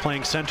Seth, who is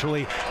playing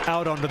centrally,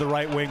 out onto the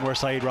right wing where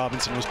Saeed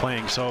Robinson was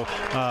playing. So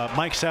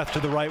Mike Seth to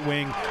the right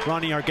wing,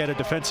 Ronnie Argueta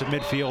defensive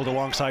midfield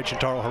alongside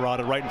Shintaro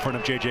Harada right in front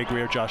of J.J.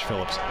 Greer, Josh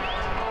Phillips.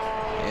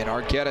 And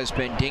Argueta's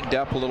been dinged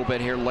up a little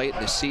bit here late in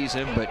the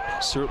season,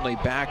 but certainly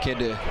back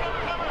into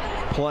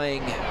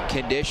playing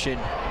condition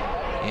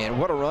And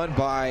what a run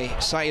by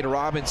Saeed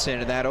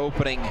Robinson in that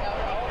opening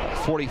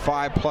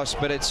 45-plus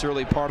minutes,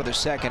 early part of the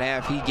second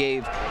half. He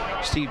gave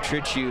Steve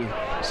Tritchew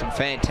some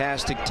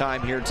fantastic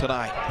time here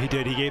tonight. He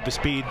did. He gave the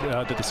speed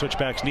that the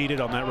Switchbacks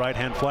needed on that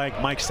right-hand flank.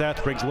 Mike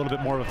Seth brings a little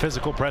bit more of a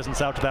physical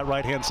presence out to that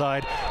right-hand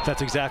side.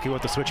 That's exactly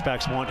what the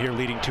Switchbacks want here,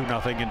 leading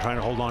 2-0 and trying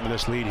to hold on to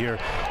this lead here.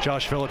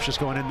 Josh Phillips just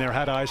going in there,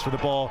 had eyes for the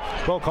ball.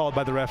 Well called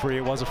by the referee.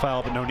 It was a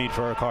foul, but no need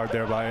for a card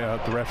there by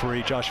the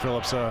referee. Josh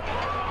Phillips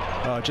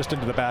just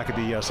into the back of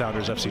the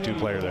Sounders FC2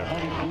 player there.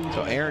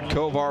 So Aaron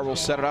Kovar will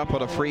set it up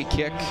with a free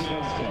kick.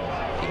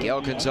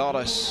 Miguel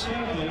Gonzalez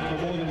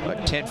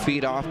 10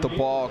 feet off the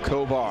ball.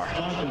 Kovar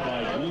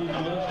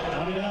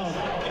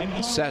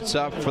sets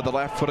up for the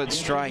left-footed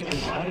strike.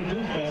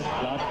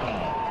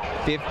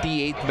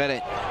 58th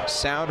minute.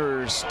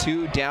 Sounders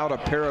 2 down, a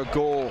pair of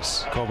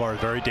goals. Kovar is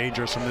very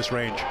dangerous from this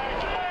range.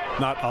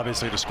 Not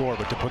obviously to score,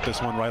 but to put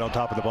this one right on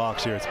top of the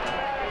box here. It's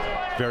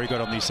very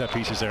good on these set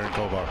pieces, Aaron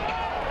Kovar.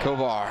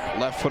 Kovar,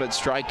 left-footed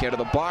strike out of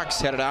the box,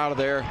 headed out of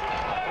there.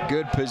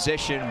 Good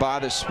position by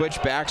the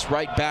Switchbacks,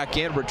 right back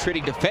in,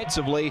 retreating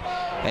defensively,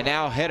 and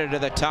now headed to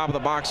the top of the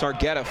box.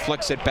 Argueta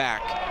flicks it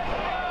back.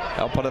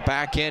 Help on the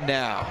back end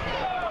now.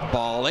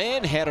 Ball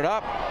in, headed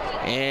up,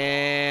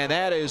 and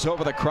that is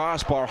over the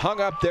crossbar. Hung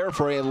up there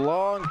for a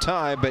long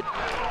time, but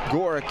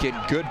Gorick in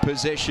good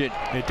position.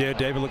 It did.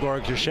 David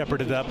Legoric just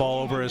shepherded that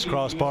ball over his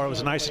crossbar. It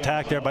was a nice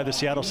attack there by the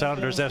Seattle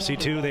Sounders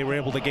FC2. They were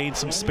able to gain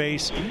some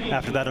space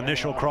after that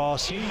initial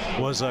cross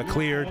was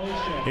cleared.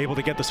 Able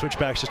to get the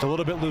Switchbacks just a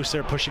little bit loose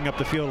there, pushing up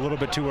the field a little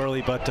bit too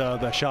early, but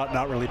the shot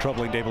not really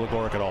troubling David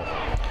Legoric at all.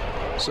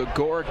 So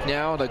Gorick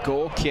now the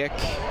goal kick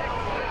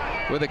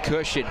with a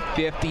cushion,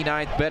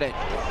 59th minute.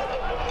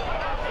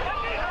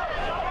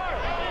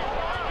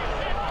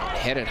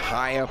 Headed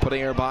high up in the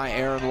air by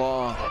Aaron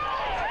Long.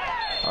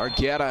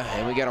 Argueta,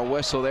 and we got a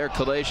whistle there.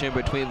 Collision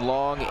between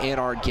Long and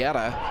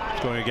Argueta.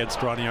 Going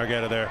against Ronnie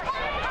Argueta there.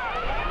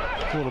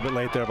 A little bit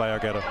late there by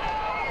Argueta.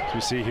 As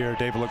we see here,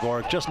 David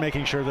Legoric just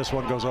making sure this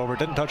one goes over.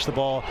 Didn't touch the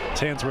ball.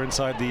 His hands were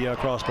inside the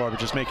crossbar, but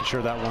just making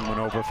sure that one went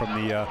over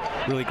from the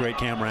really great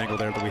camera angle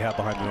there that we have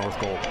behind the north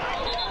goal.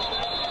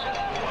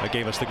 That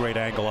gave us the great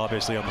angle,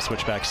 obviously, on the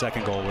Switchback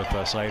second goal with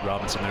Saeed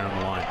Robinson there on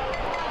the line.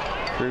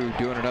 Crew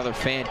doing another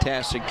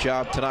fantastic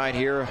job tonight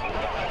here.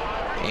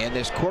 And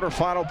this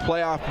quarterfinal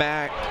playoff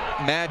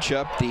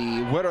matchup,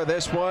 the winner of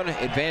this one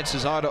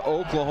advances on to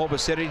Oklahoma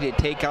City to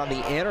take on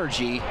the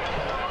Energy,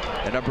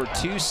 the number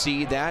 2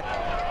 seed. That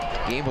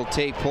game will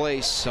take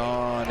place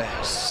on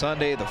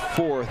Sunday the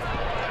 4th,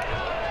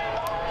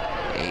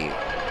 a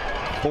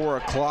 4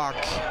 o'clock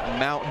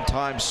Mountain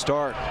Time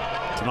start.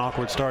 It's an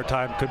awkward start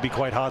time. Could be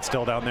quite hot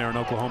still down there in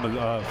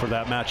Oklahoma for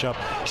that matchup.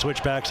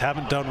 Switchbacks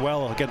haven't done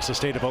well against the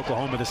state of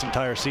Oklahoma this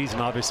entire season.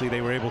 Obviously,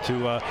 they were able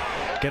to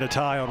get a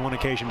tie on one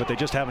occasion, but they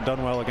just haven't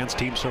done well against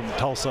teams from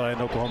Tulsa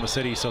and Oklahoma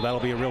City. So that'll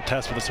be a real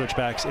test for the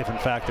Switchbacks if, in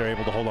fact, they're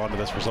able to hold on to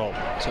this result.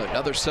 So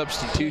another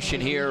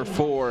substitution here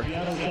for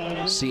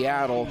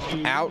Seattle.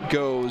 Out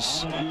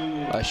goes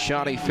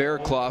Shawnee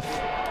Fairclough.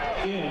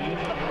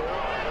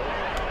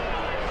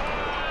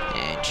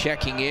 And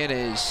checking in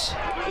is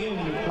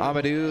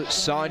Amadou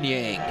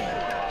Sanyang.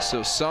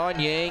 So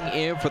Sanyang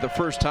in for the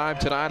first time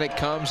tonight. It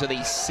comes in the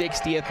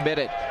 60th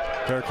minute.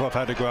 Fairclough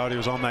had to go out. He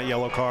was on that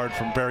yellow card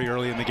from very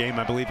early in the game.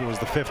 I believe it was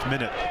the 5th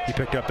minute he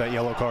picked up that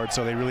yellow card,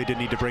 so they really did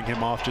need to bring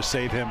him off, just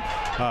save him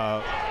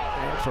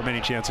from any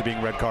chance of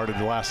being red carded.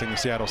 The last thing the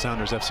Seattle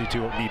Sounders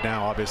FC2 need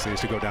now, obviously, is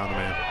to go down the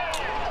man.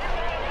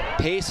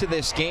 Pace of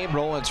this game,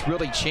 Roland's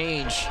really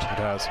changed. It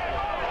has.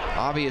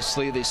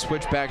 Obviously, the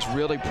Switchbacks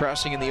really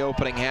pressing in the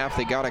opening half.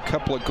 They got a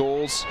couple of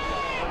goals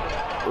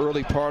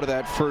early part of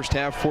that first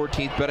half,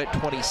 14th minute,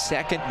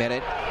 22nd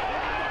minute,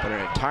 but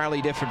an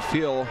entirely different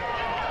feel,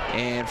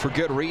 and for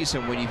good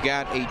reason when you've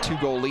got a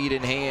 2-goal lead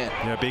in hand.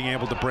 Yeah, being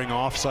able to bring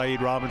off Saeed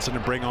Robinson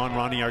and bring on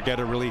Ronnie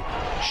Argueta, really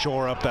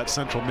shore up that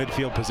central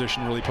midfield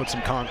position, really put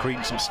some concrete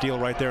and some steel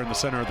right there in the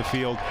center of the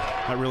field.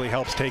 That really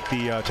helps take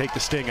the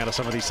sting out of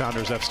some of these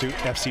Sounders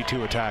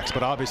FC2 attacks.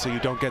 But obviously you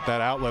don't get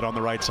that outlet on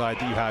the right side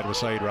that you had with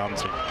Saeed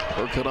Robinson.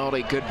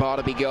 Urcanoli, good ball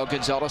to Miguel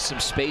Gonzalez.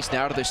 Some space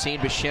now to the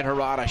scene with Shin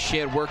Harada.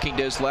 Shin working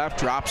to his left,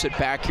 drops it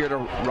back here to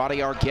Ronnie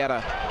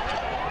Argueta.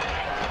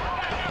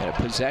 And a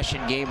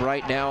possession game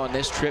right now on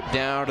this trip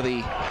down to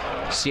the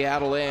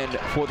Seattle end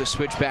for the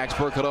Switchbacks.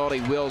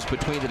 Urcanoli wills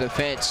between the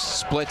defense,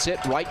 splits it,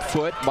 right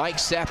foot, Mike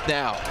Seth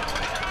now.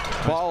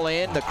 Ball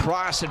in, the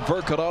cross, and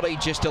Urcanoli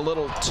just a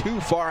little too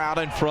far out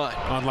in front.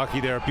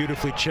 Unlucky there,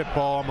 beautifully chipped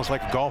ball, almost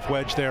like a golf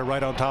wedge there,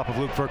 right on top of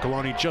Luke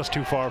Urcanoli, just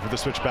too far for the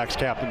Switchbacks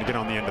captain to get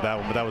on the end of that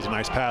one, but that was a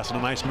nice pass and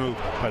a nice move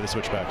by the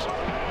Switchbacks.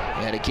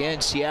 And again,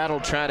 Seattle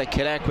trying to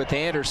connect with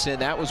Anderson.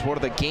 That was one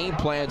of the game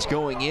plans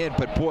going in,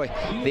 but boy,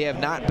 they have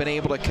not been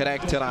able to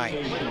connect tonight.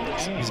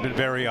 He's been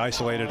very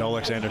isolated,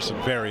 Olex Anderson,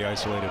 very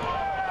isolated.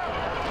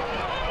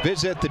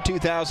 Visit the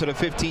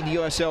 2015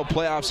 USL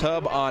Playoffs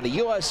Hub on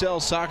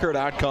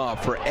USLsoccer.com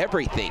for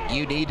everything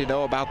you need to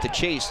know about the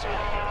chase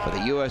for the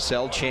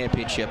USL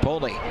Championship,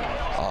 only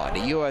on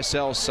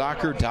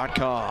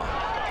USLsoccer.com.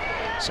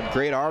 Some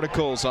great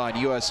articles on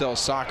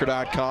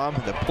USLsoccer.com,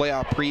 the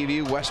playoff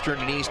preview, Western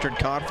and Eastern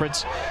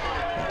Conference.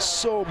 And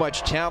so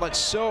much talent,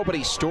 so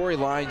many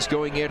storylines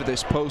going into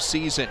this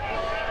postseason.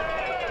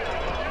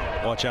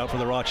 Watch out for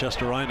the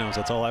Rochester Rhinos.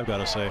 That's all I've got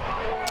to say.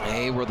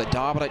 They were the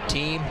dominant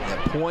team, the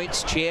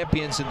points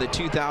champions in the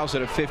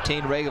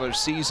 2015 regular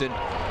season,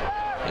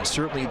 and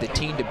certainly the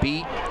team to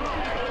beat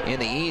in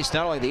the East.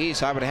 Not only the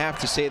East, I would have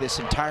to say this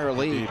entire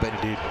league, but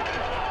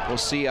we'll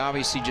see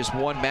obviously just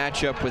one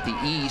matchup with the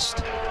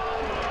East.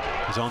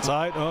 He's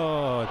onside.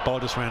 Oh, the ball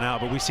just ran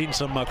out. But we've seen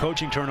some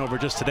coaching turnover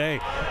just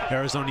today.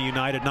 Arizona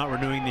United not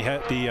renewing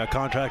the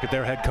contract with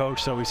their head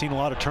coach. So we've seen a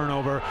lot of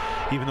turnover,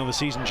 even though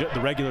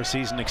the regular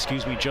season,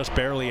 just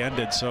barely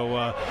ended. So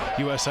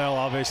USL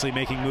obviously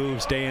making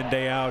moves day in,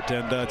 day out,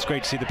 and it's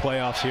great to see the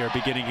playoffs here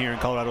beginning here in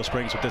Colorado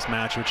Springs with this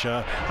match, which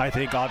I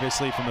think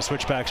obviously from a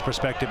Switchbacks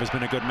perspective has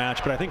been a good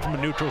match. But I think from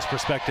a neutrals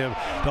perspective,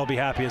 they'll be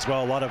happy as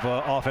well. A lot of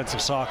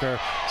offensive soccer,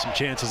 some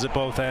chances at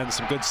both ends,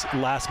 some good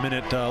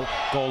last-minute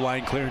goal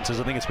line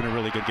clearances. I think it's been a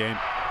really good game.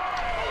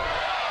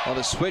 Well,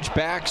 the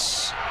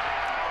Switchbacks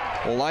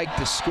like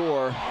to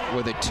score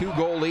with a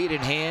 2-goal lead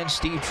in hand.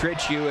 Steve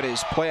Tritchew at his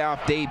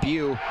playoff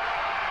debut.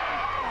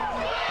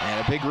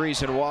 And a big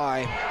reason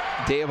why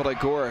David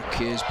Agoric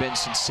has been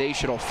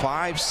sensational.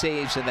 5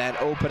 saves in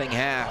that opening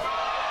half.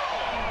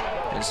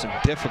 And some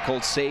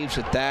difficult saves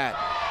at that.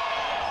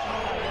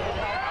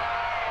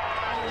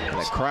 And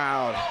the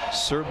crowd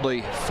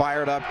certainly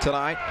fired up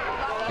tonight.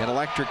 An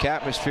electric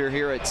atmosphere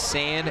here at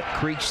Sand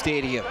Creek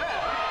Stadium.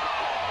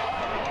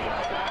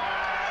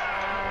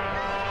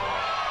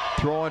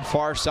 Throwing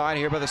far side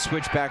here by the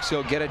Switchbacks.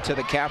 He'll get it to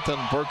the captain,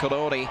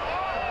 Bercoloni.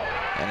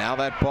 And now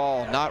that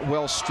ball not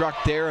well struck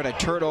there, and a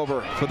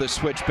turnover for the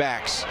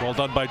Switchbacks. Well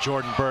done by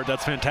Jordan Burt.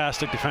 That's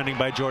fantastic defending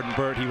by Jordan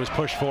Burt. He was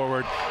pushed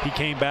forward. He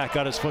came back,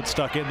 got his foot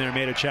stuck in there,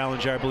 made a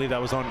challenge there. I believe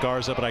that was on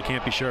Garza, but I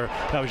can't be sure.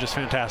 That was just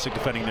fantastic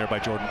defending there by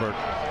Jordan Burt.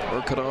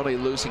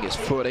 Bercoloni losing his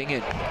footing,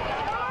 and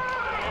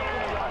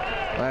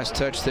last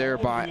touch there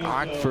by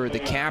Ockford, the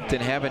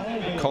captain.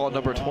 Haven't called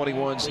number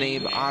 21's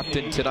name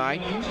often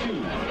tonight.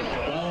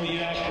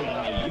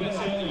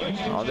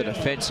 On the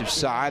defensive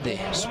side, the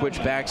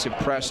Switchbacks have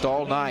pressed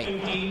all night.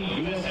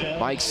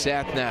 Mike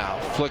Seth now,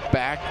 flick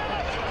back.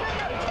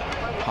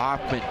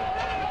 Hoffman.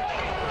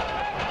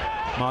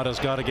 Mata's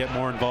got to get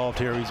more involved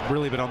here. He's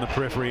really been on the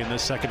periphery in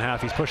this second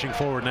half. He's pushing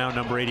forward now,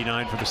 number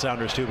 89 for the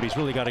Sounders too, but he's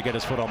really got to get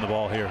his foot on the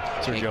ball here,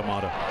 Sergio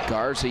Mata.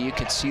 Garza, you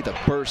can see the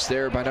burst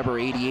there by number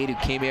 88 who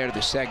came out of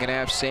the second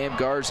half. Sam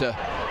Garza.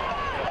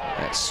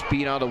 That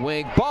speed on the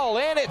wing. Ball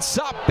in, it's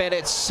up, and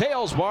it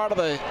sails wide of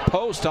the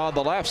post on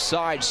the left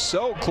side.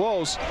 So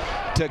close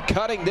to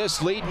cutting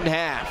this lead in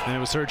half. And it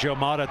was Sergio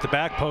Mata at the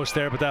back post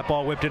there, but that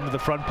ball whipped into the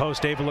front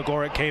post. David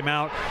Lagoric came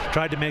out,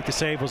 tried to make the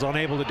save, was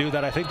unable to do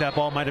that. I think that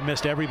ball might have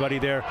missed everybody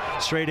there.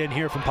 Straight in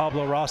here from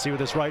Pablo Rossi with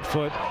his right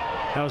foot.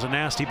 That was a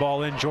nasty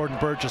ball in. Jordan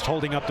Burt just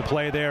holding up the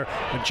play there,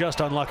 and just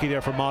unlucky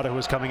there for Mata, who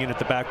was coming in at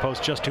the back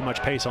post. Just too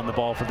much pace on the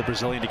ball for the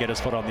Brazilian to get his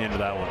foot on the end of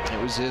that one.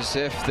 It was as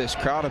if this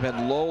crowd had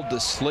been lulled to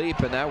sleep,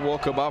 and that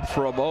woke him up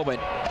for a moment.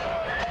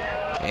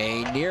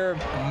 A near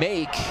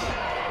make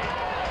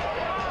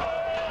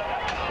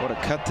would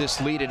have cut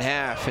this lead in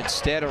half.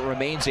 Instead, it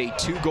remains a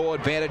 2-goal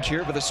advantage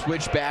here for the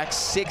Switchbacks.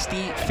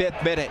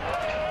 65th minute.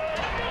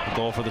 A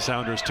goal for the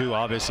Sounders too,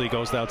 obviously,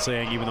 goes without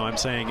saying, even though I'm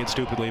saying it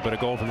stupidly, but a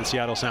goal for the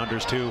Seattle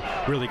Sounders too,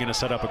 really going to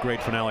set up a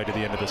great finale to the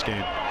end of this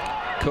game.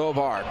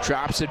 Kovar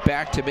drops it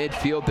back to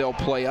midfield. They'll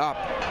play up.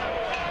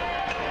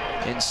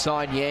 And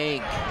Son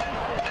Yang.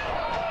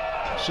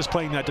 It's just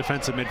playing that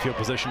defensive midfield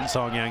position,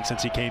 Song Yang,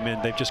 since he came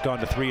in. They've just gone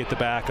to 3 at the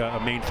back, a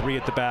main 3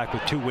 at the back,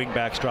 with 2 wing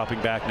backs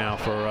dropping back now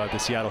for the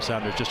Seattle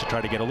Sounders, just to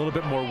try to get a little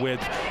bit more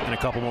width and a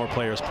couple more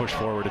players push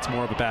forward. It's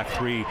more of a back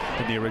 3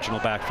 than the original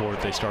back 4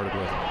 that they started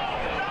with.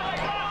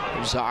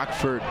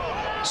 Zockford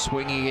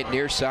swinging it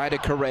near side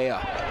of Correa.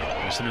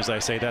 As soon as I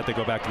say that, they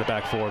go back to the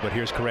back 4, but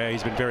here's Correa.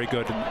 He's been very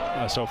good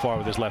so far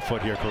with his left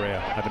foot here,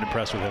 Correa. I've been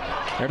impressed with him.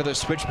 There to the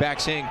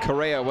Switchbacks in.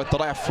 Correa with the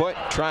left foot,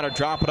 trying to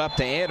drop it up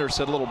to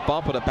Anderson. A little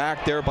bump in the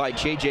back there by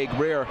J.J.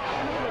 Greer,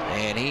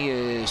 and he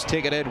is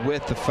ticketed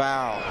with the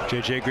foul.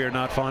 J.J. Greer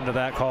not fond of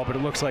that call, but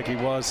it looks like he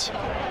was.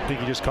 I think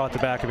he just caught the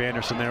back of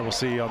Anderson there. We'll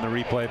see on the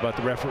replay, but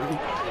the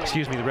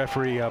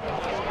referee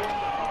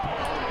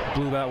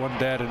blew that one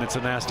dead, and it's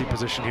a nasty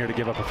position here to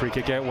give up a free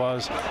kick. It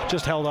was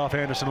just held off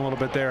Anderson a little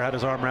bit there, had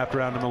his arm wrapped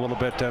around him a little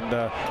bit, and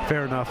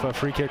fair enough, a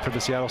free kick for the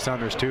Seattle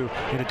Sounders too,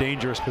 in a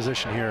dangerous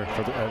position here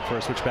for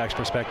a Switchbacks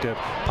perspective.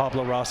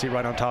 Pablo Rossi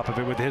right on top of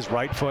it with his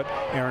right foot,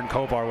 Aaron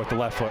Kovar with the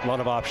left foot. A lot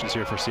of options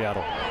here for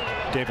Seattle.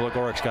 David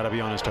Lagoric's got to be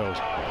on his toes.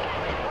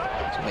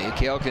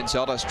 Miguel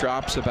Gonzalez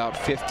drops about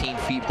 15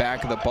 feet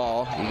back of the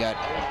ball. You got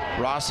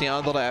Rossi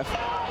on the left,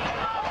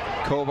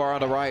 Kovar on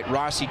the right.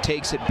 Rossi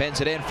takes it,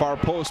 bends it in, far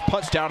post,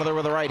 punched out of there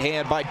with the right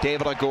hand by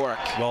David Agoric.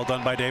 Well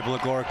done by David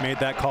Agoric. Made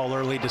that call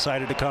early,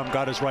 decided to come,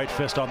 got his right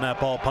fist on that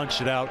ball,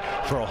 punched it out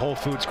for a Whole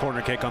Foods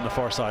corner kick on the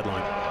far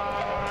sideline.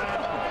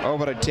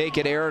 over to take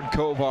it, Aaron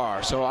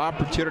Kovar. So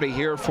opportunity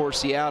here for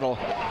Seattle.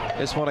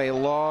 This one a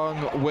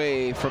long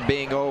way from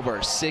being over.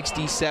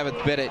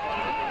 67th minute.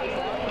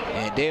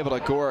 And David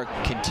Agoric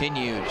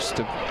continues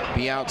to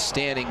be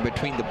outstanding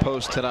between the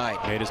posts tonight.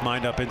 Made his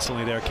mind up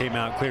instantly there, came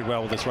out, cleared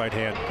well with his right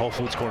hand. Whole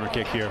Foods corner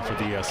kick here for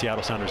the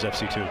Seattle Sounders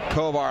FC2.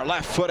 Kovar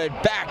left-footed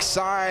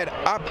backside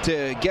up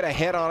to get a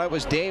head on it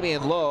was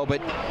Damian Lowe,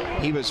 but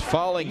he was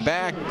falling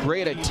back.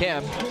 Great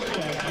attempt.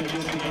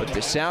 But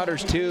the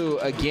Sounders, too,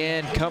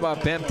 again, come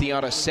up empty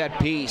on a set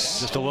piece.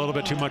 Just a little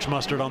bit too much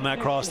mustard on that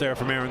cross there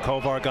from Aaron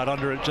Kovar. Got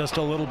under it just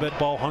a little bit.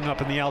 Ball hung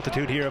up in the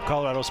altitude here of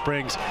Colorado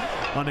Springs.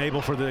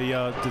 Unable for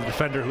the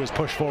defender who was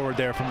pushed forward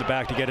there from the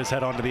back to get his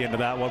head onto the end of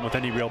that one with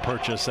any real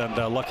purchase. And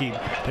lucky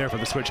there for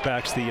the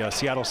Switchbacks. The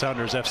Seattle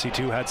Sounders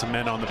FC2 had some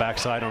men on the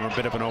backside on a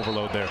bit of an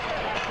overload there.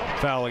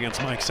 Foul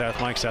against Mike Seth.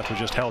 Mike Seth was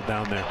just held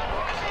down there.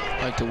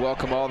 I'd like to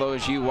welcome all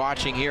those you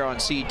watching here on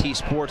CET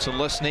Sports and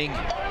listening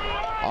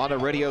on the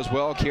radio as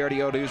well.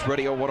 KRDO News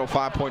Radio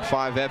 105.5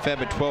 FM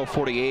at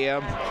 1240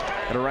 AM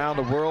and around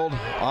the world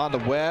on the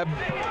web.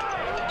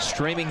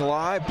 Streaming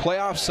live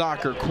playoff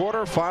soccer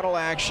quarterfinal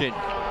action.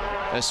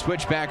 The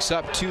Switchbacks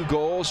up 2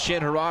 goals.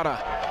 Shin Harada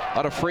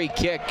on a free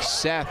kick.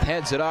 Seth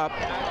heads it up.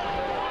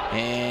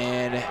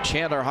 And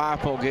Chandler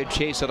Hoffman will get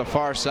chase on the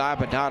far side,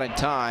 but not in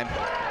time.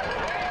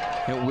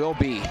 It will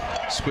be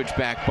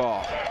Switchback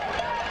ball.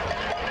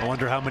 I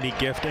wonder how many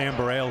gift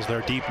amber ales they're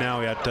deep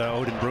now at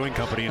Odin Brewing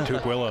Company in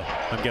Tukwila.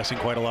 I'm guessing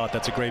quite a lot.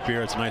 That's a great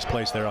beer. It's a nice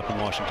place there up in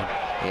Washington.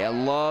 Yeah,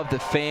 love the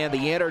fan,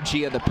 the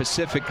energy of the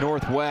Pacific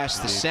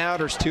Northwest. The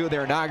Sounders, too,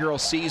 their inaugural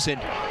season,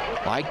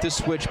 like the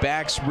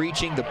Switchbacks,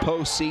 reaching the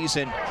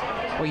postseason.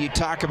 When you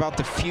talk about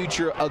the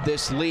future of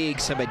this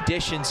league, some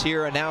additions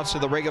here announced for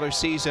the regular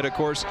season. Of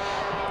course,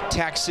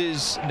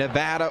 Texas,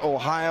 Nevada,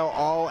 Ohio,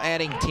 all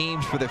adding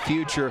teams for the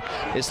future.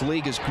 This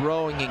league is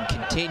growing and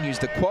continues.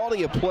 The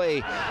quality of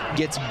play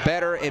gets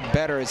better and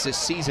better as this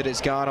season has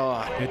gone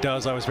on. It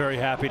does. I was very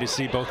happy to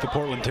see both the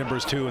Portland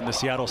Timbers 2 and the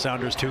Seattle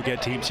Sounders 2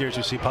 get teams here.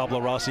 You see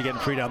Pablo Rossi getting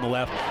free down the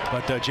left,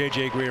 but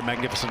J.J. Greer,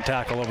 magnificent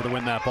tackle over to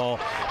win that ball.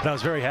 But I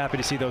was very happy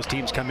to see those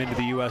teams come into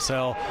the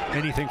USL.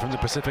 Anything from the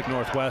Pacific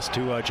Northwest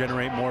to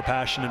generate more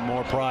passion and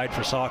more pride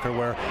for soccer,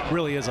 where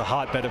really is a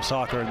hotbed of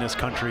soccer in this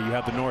country. You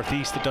have the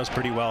Northeast that does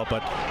pretty well,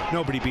 but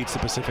nobody beats the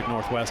Pacific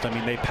Northwest. I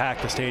mean, they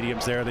pack the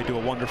stadiums there. They do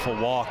a wonderful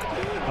walk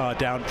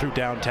down through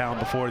downtown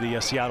before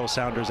the Seattle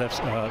Sounders of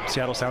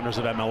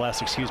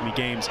MLS,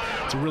 games.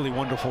 It's a really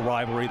wonderful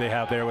rivalry they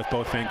have there with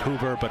both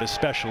Vancouver, but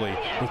especially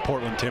with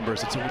Portland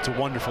Timbers. It's a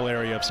wonderful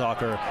area of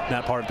soccer in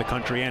that part of the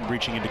country and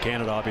reaching into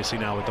Canada, obviously,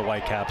 now with the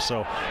Whitecaps.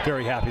 So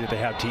very happy that they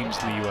have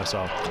teams in the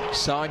USL.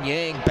 Son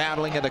Yang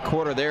battling in the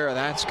corner there.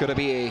 That's going to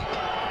be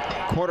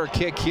a corner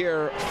kick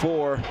here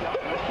for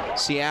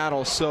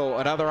Seattle. So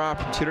another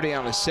opportunity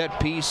on a set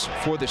piece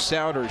for the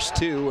Sounders,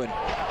 too. And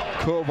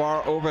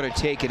Kovar over to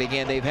take it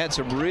again. They've had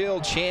some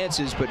real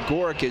chances, but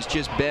Goric has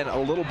just been a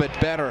little bit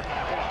better.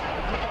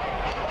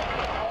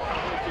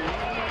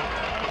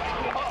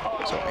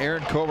 So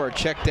Aaron Kovar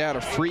checked out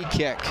a free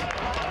kick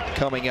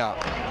coming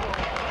up.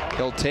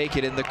 He'll take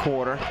it in the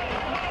corner.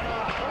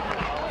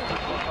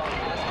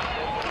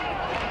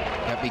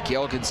 Got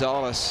Miguel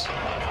Gonzalez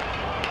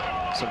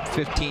some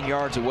 15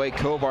 yards away.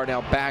 Kovar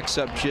now backs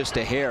up just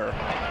a hair.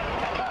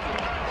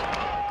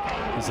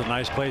 This is a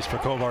nice place for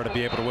Kovar to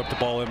be able to whip the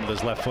ball in with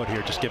his left foot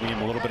here, just giving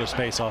him a little bit of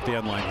space off the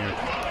end line here.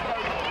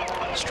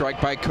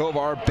 Strike by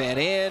Kovar, bent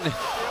in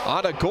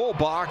on a goal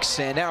box,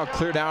 and now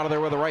cleared out of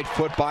there with the right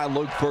foot by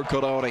Luke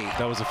Furcodoni.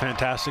 That was a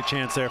fantastic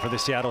chance there for the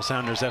Seattle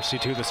Sounders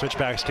FC2. The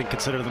Switchbacks can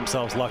consider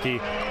themselves lucky.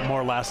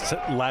 More last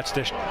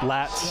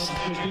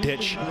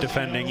ditch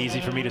defending. Easy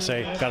for me to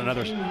say. Got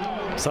another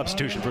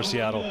substitution for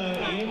Seattle.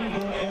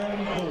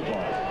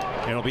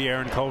 It'll be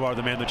Aaron Kovar,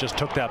 the man that just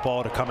took that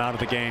ball to come out of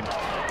the game,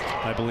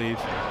 I believe.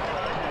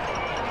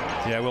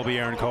 Yeah, it will be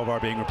Aaron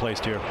Kovar being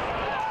replaced here.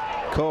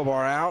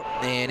 Kovar out,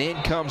 and in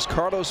comes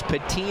Carlos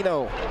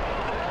Patino.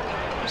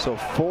 So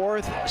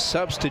 4th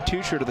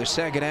substitution to the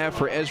second half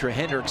for Ezra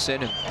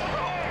Hendrickson.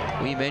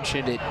 We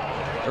mentioned it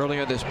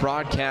earlier in this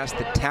broadcast,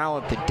 the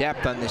talent, the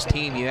depth on this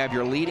team. You have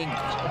your leading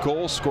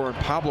goal scorer,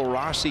 Pablo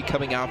Rossi,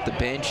 coming off the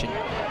bench, and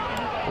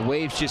the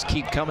waves just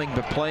keep coming,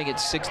 but playing at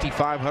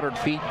 6,500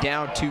 feet,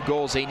 down 2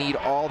 goals. They need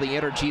all the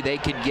energy they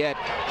can get.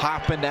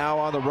 Hoffman now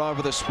on the run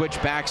for the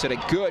Switchbacks, and a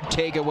good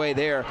takeaway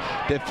there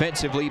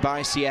defensively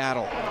by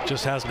Seattle.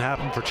 Just hasn't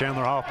happened for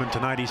Chandler Hoffman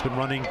tonight. He's been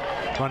running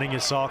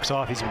his socks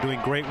off. He's been doing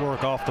great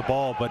work off the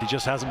ball, but he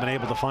just hasn't been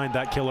able to find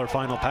that killer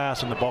final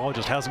pass, and the ball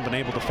just hasn't been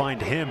able to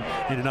find him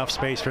in enough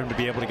space for him to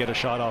be able to get a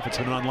shot off. It's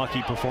been an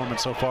unlucky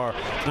performance so far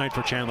tonight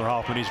for Chandler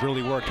Hoffman. He's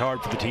really worked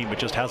hard for the team, but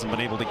just hasn't been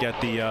able to get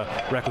the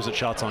requisite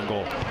shots on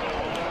goal.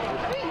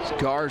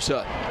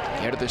 Garza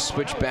head of the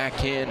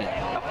Switchback in.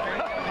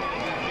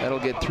 That'll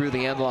get through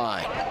the end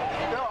line.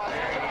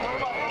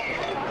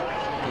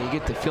 You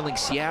get the feeling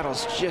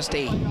Seattle's just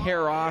a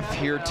hair off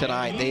here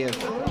tonight. They have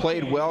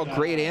played well,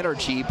 great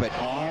energy, but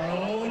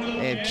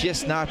They have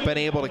just not been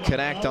able to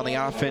connect on the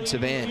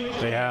offensive end.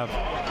 They have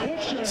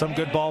some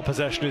good ball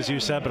possession, as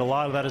you said, but a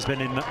lot of that has been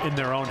in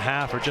their own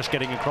half, or just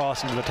getting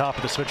across into the top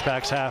of the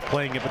Switchbacks half,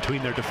 playing it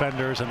between their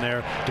defenders and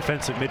their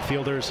defensive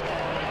midfielders.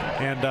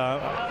 And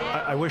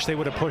I wish they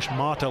would have pushed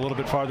Mata a little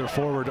bit farther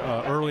forward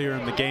earlier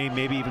in the game,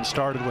 maybe even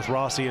started with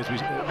Rossi, as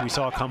we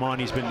saw come on.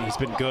 He's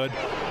been good.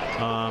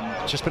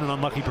 It's just been an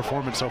unlucky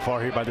performance so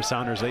far here by the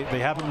Sounders. They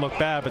haven't looked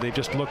bad, but they've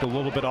just looked a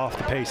little bit off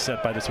the pace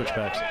set by the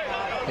Switchbacks.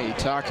 Hey, you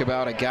talk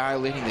about a guy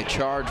leading the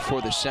charge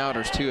for the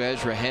Sounders too,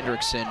 Ezra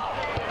Hendrickson.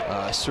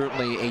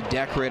 Certainly a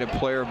decorated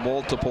player,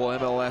 multiple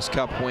MLS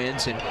Cup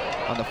wins. And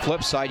on the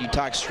flip side, you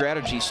talk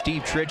strategy.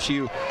 Steve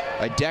Tritchew,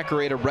 a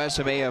decorated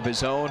resume of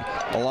his own,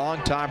 a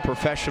long-time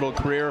professional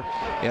career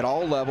at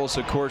all levels.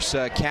 Of course,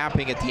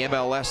 capping at the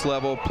MLS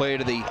level, played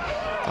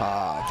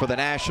for the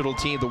national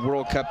team, the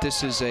World Cup.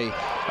 This is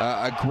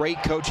a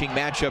great coaching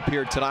matchup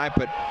here tonight,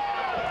 but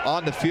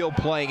on the field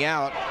playing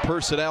out,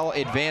 personnel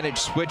advantage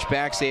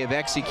Switchbacks. They have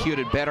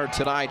executed better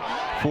tonight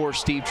for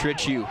Steve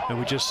Tritchew. And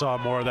we just saw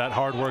more of that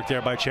hard work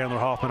there by Chandler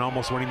Hoffman,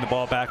 almost winning the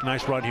ball back.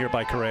 Nice run here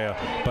by Correa,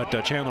 but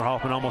Chandler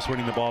Hoffman almost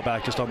winning the ball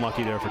back. Just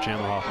unlucky there for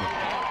Chandler Hoffman.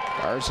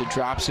 Garza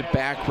drops it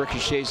back,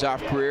 ricochets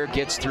off Greer,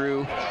 gets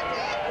through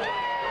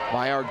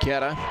by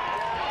Argueta.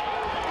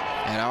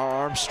 And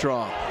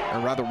Armstrong, or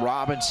rather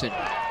Robinson.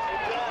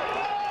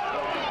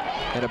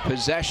 In a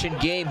possession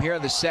game here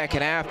in the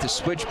second half, the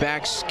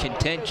Switchbacks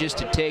content just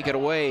to take it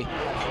away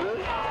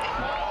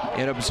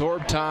and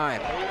absorb time.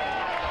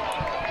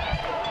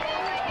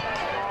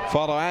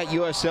 Follow at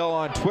USL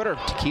on Twitter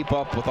to keep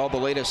up with all the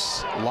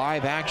latest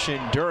live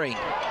action during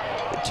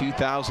the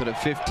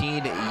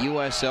 2015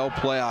 USL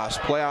playoffs.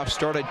 Playoffs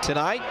started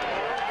tonight.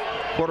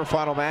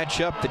 Quarterfinal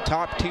matchup, the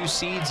top two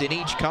seeds in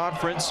each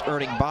conference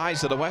earning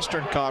byes of the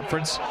Western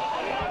Conference.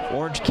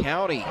 Orange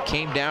County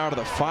came down to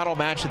the final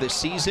match of the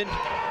season.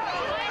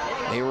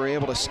 They were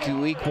able to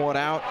squeak one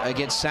out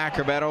against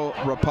Sacramento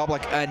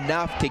Republic,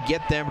 enough to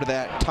get them to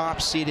that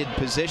top-seeded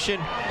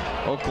position.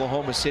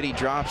 Oklahoma City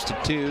drops to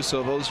 2,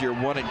 so those are your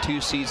 1 and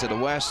 2 seeds of the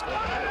West.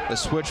 The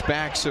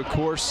Switchbacks, of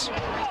course,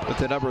 with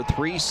the number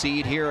 3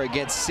 seed here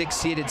against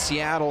 6-seeded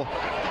Seattle,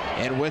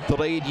 and with the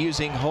lead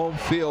using home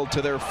field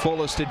to their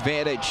fullest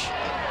advantage.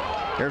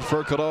 Here's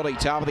Vercalodi,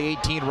 top of the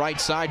 18, right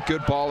side,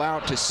 good ball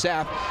out to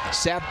Seth.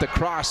 Seth the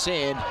cross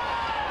in.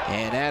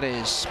 And that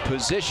is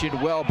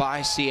positioned well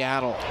by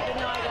Seattle.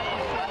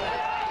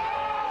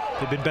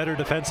 They've been better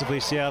defensively,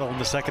 Seattle, in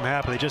the second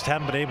half, but they just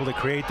haven't been able to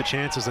create the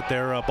chances that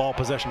their ball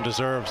possession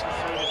deserves.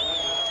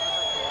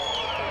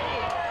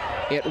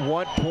 At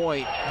what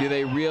point do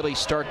they really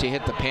start to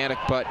hit the panic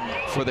button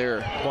for their...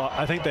 Well,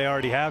 I think they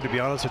already have, to be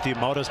honest with you.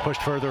 Mota's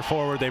pushed further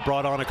forward. They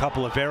brought on a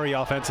couple of very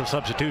offensive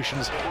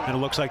substitutions, and it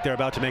looks like they're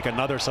about to make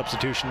another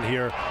substitution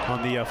here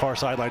on the far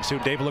sideline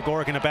soon. David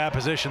Legoric in a bad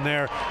position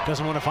there.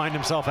 Doesn't want to find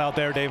himself out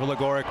there, David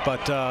Legoric,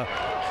 but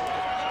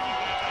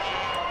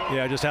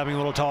yeah, just having a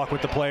little talk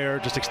with the player,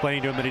 just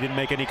explaining to him that he didn't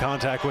make any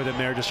contact with him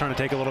there, just trying to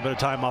take a little bit of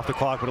time off the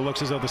clock, but it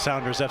looks as though the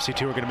Sounders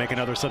FC2 are going to make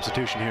another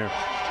substitution here.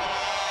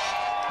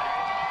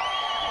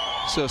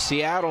 So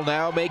Seattle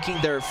now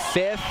making their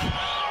 5th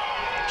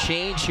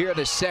change here in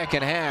the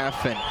second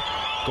half. And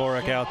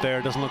Gorick out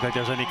there, doesn't look like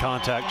there's any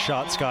contact.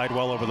 Shot skied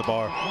well over the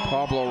bar.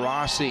 Pablo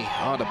Rossi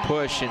on the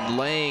push, and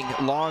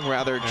Long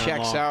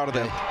checks out of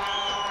the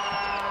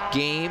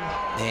game.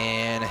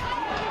 And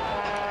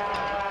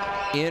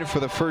in for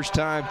the first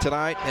time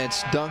tonight,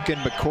 that's Duncan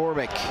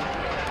McCormick.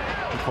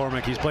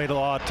 He's played a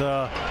lot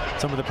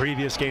some of the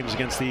previous games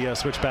against the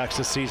Switchbacks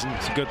this season.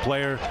 He's a good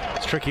player.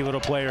 He's a tricky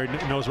little player.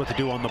 Knows what to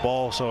do on the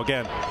ball. So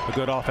again, a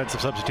good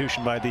offensive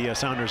substitution by the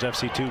Sounders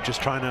FC2, just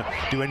trying to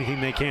do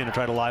anything they can to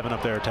try to liven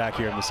up their attack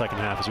here in the second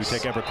half as we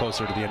take ever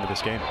closer to the end of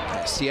this game.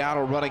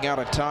 Seattle running out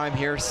of time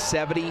here,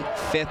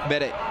 75th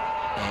minute.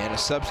 And a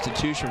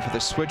substitution for the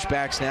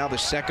Switchbacks now, the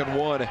second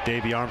one.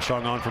 Davey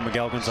Armstrong on for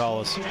Miguel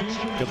Gonzalez.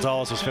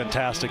 Gonzalez was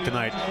fantastic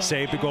tonight.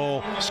 Saved a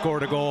goal,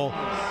 scored a goal.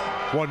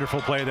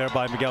 Wonderful play there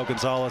by Miguel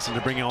Gonzalez, and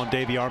to bring on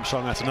Davey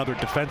Armstrong, that's another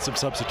defensive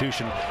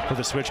substitution for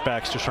the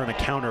Switchbacks, just trying to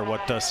counter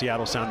what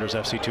Seattle Sounders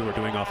FC2 are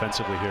doing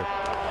offensively here.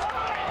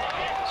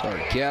 So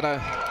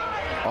Argueta,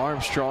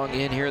 Armstrong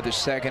in here the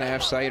second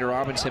half, Said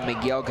Robinson,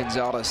 Miguel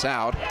Gonzalez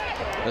out.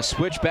 The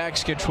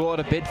Switchbacks control at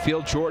a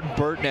midfield, Jordan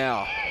Burt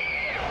now.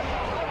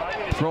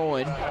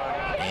 Throwing,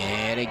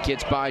 and it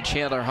gets by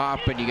Chandler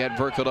Hoffman. You got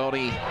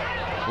Vercaloni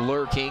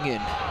lurking,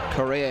 and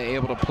Correa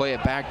able to play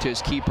it back to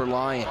his keeper,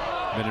 Lyon.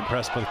 Been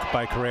impressed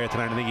by Correa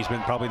tonight. I think he's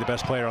been probably the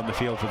best player on the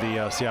field for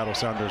the Seattle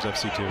Sounders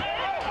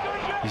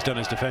FC2. He's done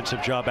his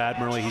defensive job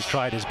admirably. He's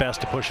tried his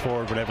best to push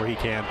forward whatever he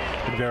can.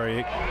 Been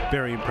very,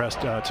 very impressed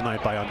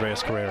tonight by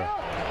Andreas Carrera.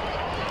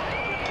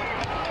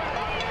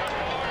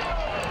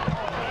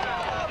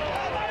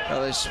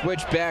 Now the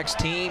Switchbacks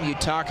team, you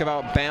talk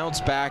about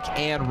bounce back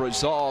and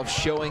resolve,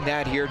 showing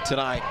that here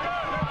tonight.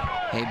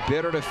 A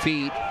bitter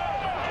defeat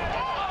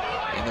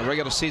in the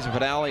regular season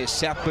finale as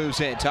Seth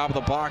moves in, top of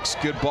the box,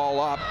 good ball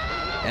up.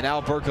 And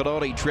now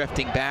Vercellone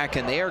drifting back,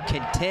 and they are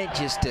content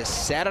just to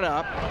set it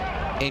up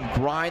and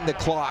grind the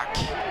clock.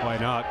 Why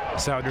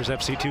not? Sounders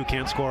FC2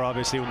 can't score,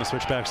 obviously, when the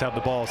Switchbacks have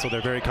the ball, so they're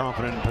very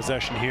confident in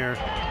possession here.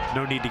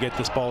 No need to get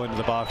this ball into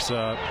the box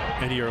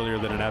any earlier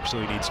than it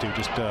absolutely needs to.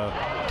 Just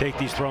take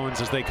these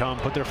throw-ins as they come,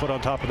 put their foot on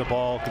top of the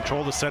ball,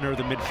 control the center of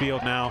the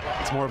midfield now.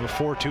 It's more of a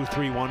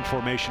 4-2-3-1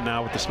 formation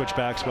now with the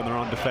Switchbacks when they're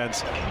on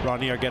defense.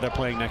 Ronnie Argueta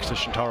playing next to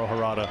Shintaro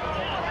Harada.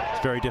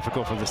 It's very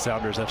difficult for the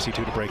Sounders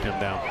FC2 to break them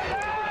down.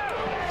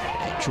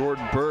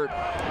 Jordan Burt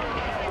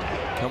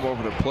come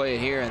over to play it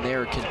here, and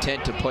they're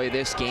content to play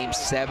this game.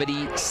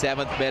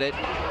 77th minute,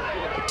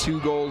 a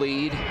 2-goal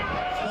lead,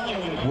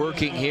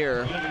 working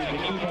here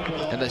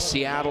in the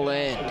Seattle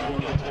end.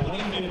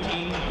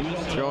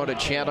 Throwing to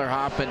Chandler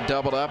Hoffman,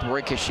 doubled up,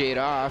 ricocheted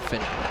off,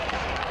 and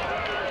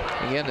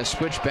again the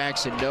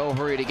Switchbacks in no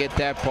hurry to get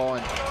that ball.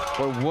 And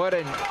boy, what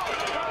a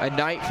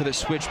night for the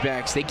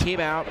Switchbacks. They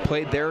came out,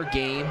 played their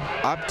game,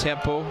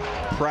 up-tempo,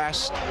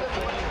 pressed,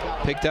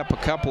 picked up a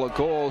couple of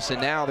goals,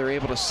 and now they're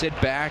able to sit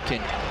back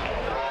and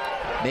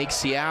make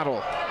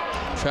Seattle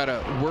try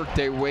to work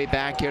their way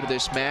back into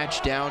this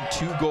match, down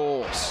 2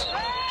 goals.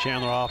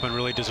 Chandler Hoffman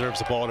really deserves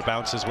the ball to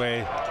bounce his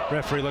way.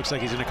 Referee looks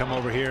like he's going to come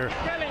over here,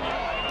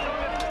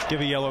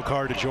 give a yellow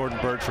card to Jordan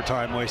Burt for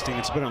time wasting.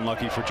 It's been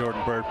unlucky for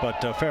Jordan Burt,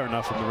 but fair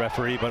enough from the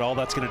referee. But all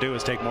that's going to do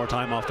is take more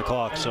time off the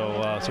clock,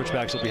 so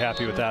Switchbacks will be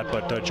happy with that.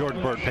 But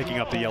Jordan Burt picking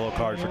up the yellow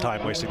card for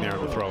time wasting there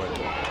in the throw-in.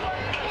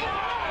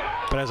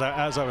 But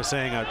as I was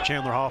saying,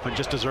 Chandler Hoffman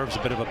just deserves a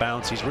bit of a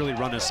bounce. He's really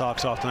run his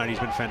socks off tonight. He's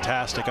been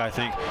fantastic, I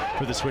think,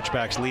 for the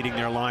Switchbacks leading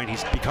their line.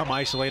 He's become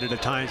isolated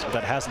at times, but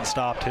that hasn't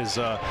stopped his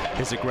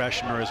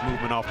aggression or his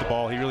movement off the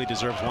ball. He really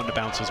deserves one to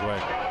bounce his way.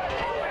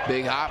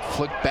 Big hop,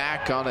 flick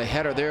back on the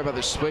header there by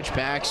the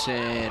Switchbacks,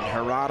 and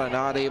Harada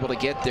not able to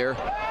get there.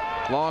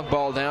 Long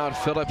ball down.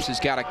 Phillips has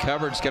got it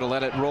covered. He's going to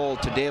let it roll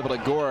to David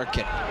Agoric.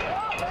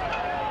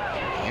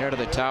 And here to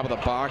the top of the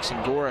box, and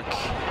Agoric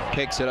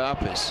picks it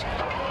up as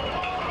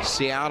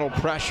Seattle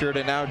pressured,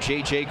 and now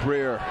J.J.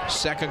 Greer.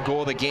 Second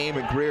goal of the game,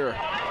 and Greer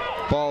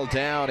ball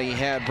down. He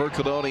had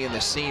Vercellone in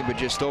the seam, but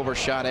just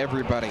overshot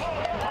everybody.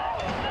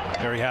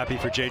 Very happy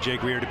for J.J.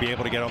 Greer to be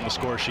able to get on the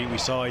score sheet. We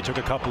saw he took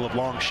a couple of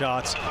long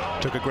shots,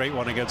 took a great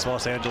one against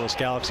Los Angeles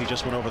Galaxy,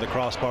 just went over the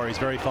crossbar. He's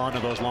very fond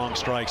of those long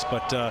strikes,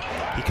 but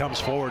he comes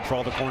forward for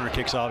all the corner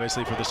kicks,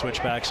 obviously, for the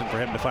Switchbacks, and for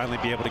him to finally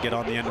be able to get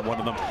on the end of one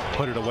of them,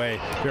 put it away.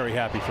 Very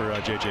happy for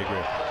J.J.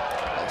 Greer.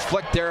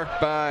 Flick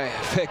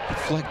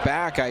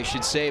back, I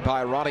should say,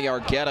 by Ronnie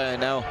Argueta,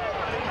 and now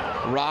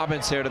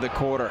Robbins there to the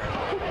quarter.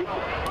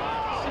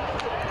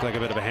 Looked like a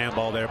bit of a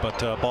handball there, but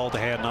ball to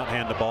hand, not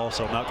hand to ball,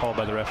 so not called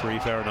by the referee.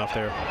 Fair enough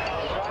there.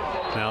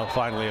 Now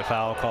finally a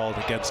foul called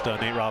against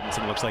Nate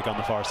Robinson. Looks like on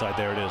the far side.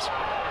 There it is.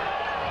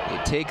 You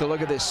take a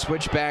look at this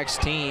Switchbacks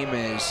team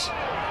as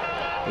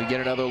we get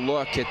another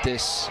look at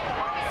this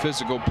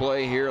physical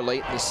play here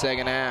late in the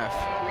second half.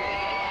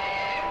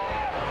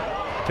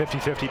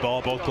 50-50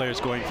 ball, both players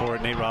going for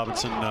it. Nate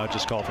Robinson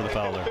just called for the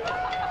foul there.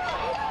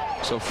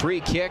 So free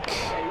kick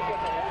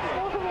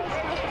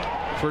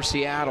for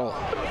Seattle.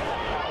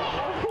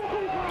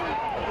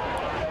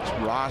 It's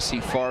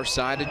Rossi far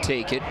side to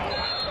take it.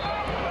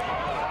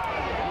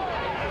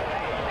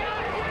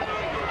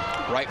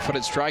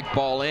 Right-footed strike,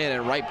 ball in,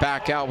 and right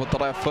back out with the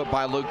left foot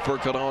by Luke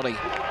Vercellone.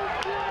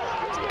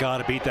 Got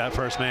to beat that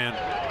first man.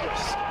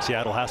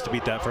 Seattle has to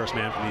beat that first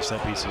man from these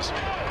set pieces.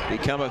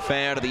 Become a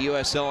fan of the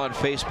USL on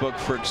Facebook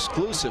for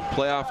exclusive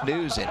playoff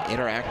news and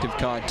interactive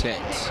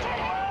content.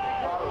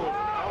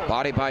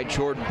 Body by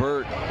Jordan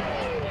Burt.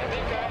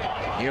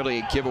 Nearly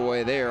a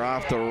giveaway there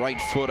off the right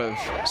foot of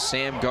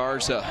Sam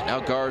Garza. Now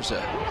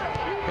Garza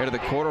here to the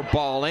quarter,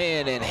 ball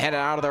in, and headed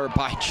out of there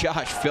by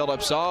Josh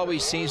Phillips.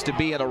 Always seems to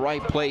be in the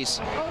right place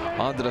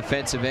on the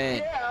defensive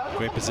end.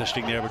 Great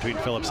positioning there between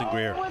Phillips and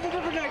Greer.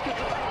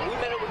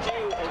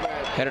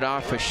 Headed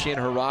off for Shin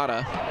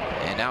Harada,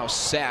 and now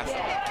Seth.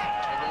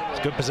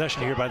 It's good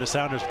possession here by the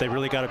Sounders, but they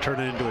really got to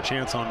turn it into a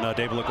chance on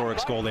David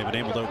Agoric's goal. They've been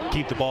able to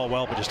keep the ball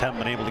well, but just haven't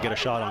been able to get a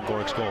shot on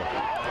Agoric's goal.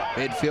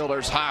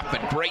 Midfielders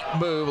Hoffman, great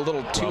move, a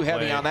little too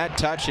heavy on that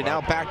touch, and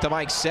now back to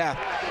Mike Seth.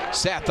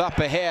 Seth up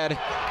ahead,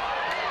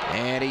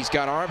 and he's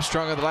got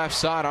Armstrong on the left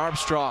side.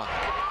 Armstrong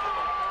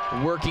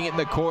working it in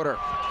the quarter.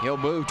 He'll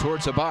move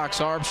towards the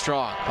box.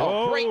 Armstrong.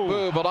 Oh, great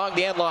move along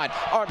the end line.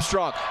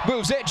 Armstrong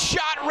moves in.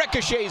 Shot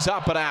ricochets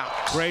up and out.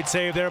 Great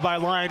save there by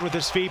Lyon with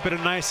his feet, but a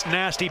nice,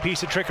 nasty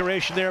piece of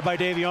trickeration there by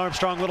Davy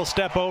Armstrong. Little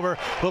step over,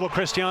 little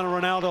Cristiano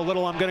Ronaldo,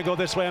 little I'm going to go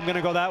this way, I'm going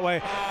to go that way.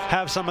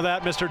 Have some of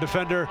that, Mr.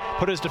 Defender.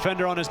 Put his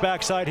defender on his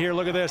backside here.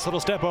 Look at this. Little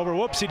step over.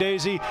 Whoopsie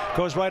daisy.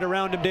 Goes right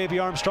around him. Davy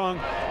Armstrong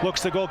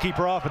looks the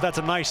goalkeeper off, but that's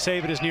a nice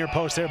save at his near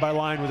post there by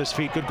Lyon with his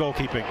feet. Good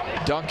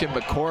goalkeeping. Duncan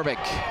McCormick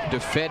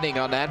defending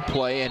on that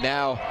play, and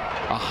now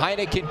a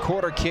Heineken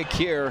quarter kick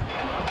here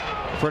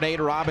for Nate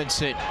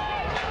Robinson.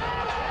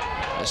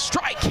 A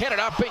strike headed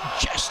up and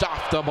just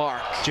off the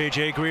mark.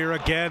 J.J. Greer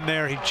again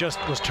there. He just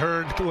was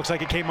turned. It looks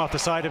like it came off the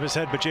side of his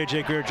head, but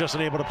J.J. Greer just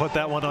unable to put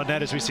that one on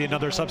net as we see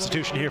another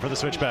substitution here for the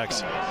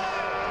Switchbacks.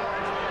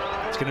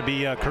 It's going to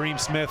be Kareem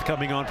Smith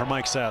coming on for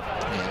Mike Seth.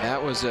 And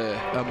that was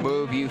a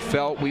move you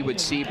felt we would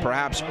see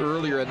perhaps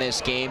earlier in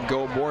this game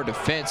go more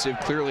defensive.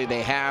 Clearly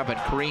they have, and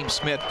Kareem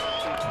Smith,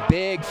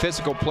 big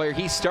physical player.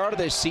 He started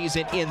this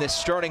season in the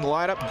starting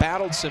lineup,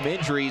 battled some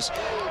injuries,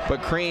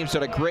 but Kareem's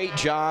done a great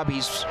job.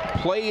 He's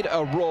played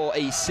a role,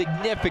 a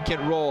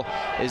significant role,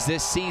 as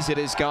this season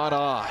has gone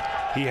on.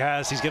 He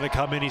has. He's going to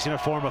come in. He's going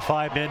to form a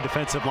 5-man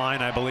defensive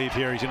line, I believe,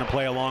 here. He's going to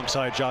play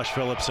alongside Josh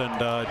Phillips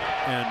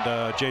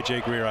and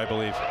J.J. Greer, I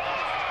believe.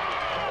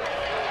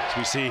 As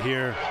we see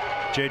here,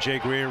 J.J.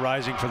 Greer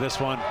rising for this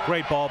one.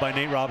 Great ball by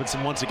Nate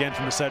Robinson once again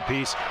from the set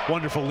piece.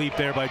 Wonderful leap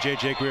there by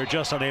J.J. Greer,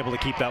 just unable to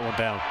keep that one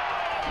down.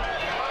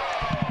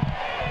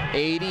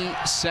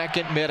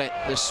 82nd minute.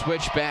 The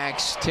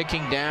Switchbacks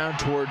ticking down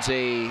towards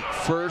a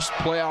first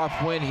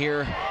playoff win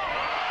here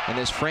in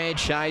this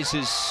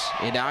franchise's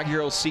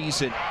inaugural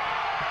season.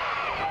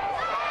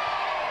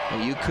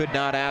 You could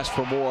not ask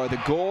for more.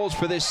 The goals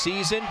for this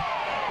season,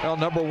 well,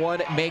 number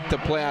one, make the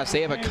playoffs.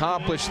 They have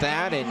accomplished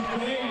that and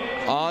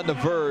on the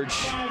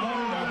verge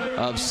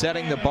of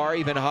setting the bar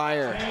even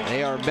higher.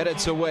 They are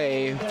minutes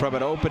away from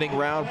an opening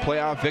round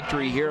playoff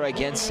victory here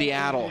against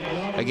Seattle.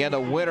 Again, the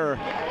winner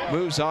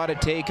moves on to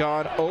take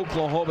on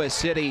Oklahoma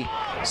City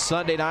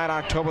Sunday night,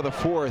 October the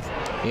 4th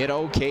in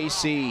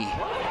OKC.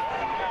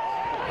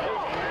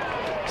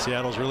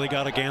 Seattle's really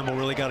got to gamble,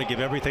 really got to give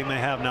everything they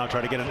have now.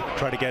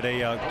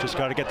 Just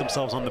got to get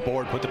themselves on the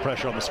board, put the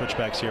pressure on the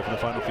Switchbacks here for the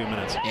final few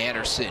minutes.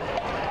 Anderson,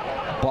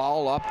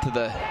 ball up to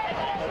the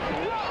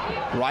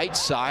right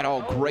side.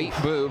 Oh, great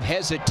move.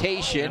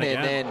 Hesitation,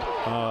 and then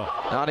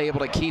not able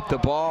to keep the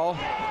ball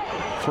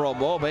for a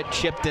moment.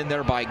 Chipped in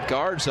there by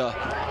Garza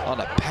on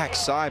the back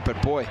side,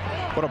 but boy,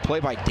 what a play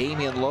by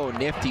Damian Lowe.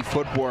 Nifty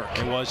footwork.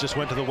 It was, just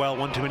went to the well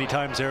one too many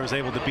times there. Was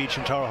able to beat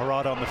Shintaro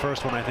Harada on the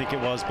first one, I think it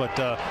was, but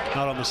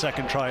not on the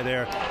second try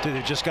there.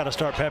 They just got to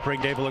start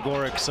peppering David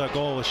Legoric's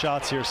goal with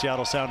shots here,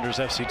 Seattle Sounders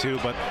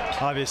FC2, but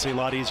obviously a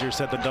lot easier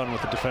said than done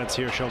with the defense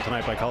here shown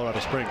tonight by Colorado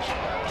Springs.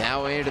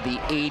 Now into the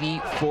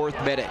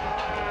 84th minute.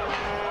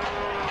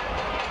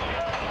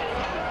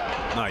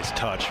 Nice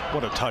touch.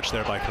 What a touch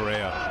there by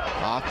Correa.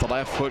 Off the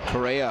left foot,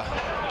 Correa.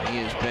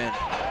 He's been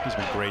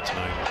great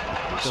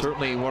tonight.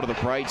 Certainly one of the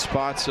bright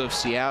spots of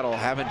Seattle.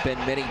 Haven't been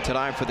many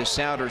tonight for the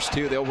Sounders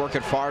too. They'll work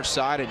at far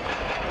side, and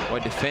boy,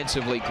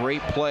 defensively,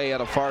 great play on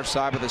the far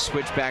side of the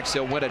Switchbacks.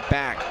 They'll win it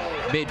back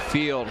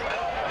midfield.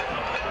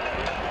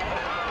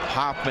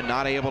 Hoffman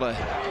not able to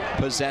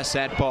possess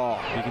that ball.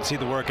 You can see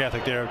the work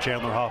ethic there of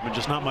Chandler Hoffman.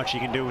 Just not much he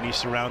can do when he's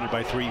surrounded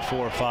by 3,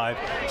 4, 5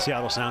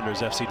 Seattle Sounders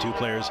FC2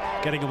 players.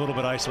 Getting a little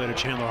bit isolated,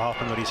 Chandler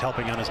Hoffman, but he's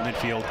helping on his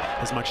midfield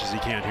as much as he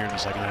can here in the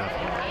second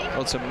half.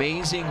 Well, it's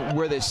amazing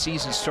where this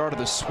season started.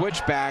 The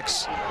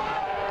Switchbacks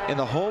in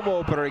the home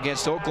opener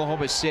against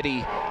Oklahoma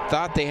City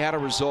thought they had a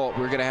result.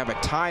 We were going to have a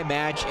tie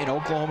match, and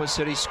Oklahoma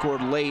City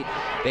scored late.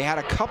 They had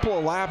a couple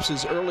of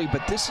lapses early,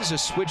 but this is a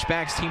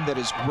Switchbacks team that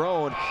has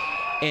grown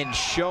and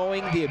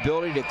showing the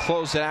ability to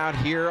close it out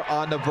here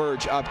on the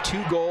verge. Up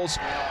 2 goals,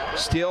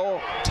 still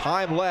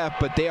time left,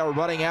 but they are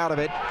running out of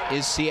it,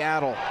 is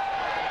Seattle.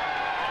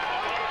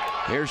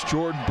 Here's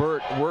Jordan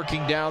Burt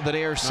working down the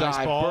near side.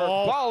 Nice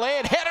ball. Burt, ball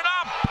in, headed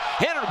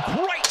up, and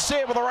a great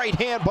save with the right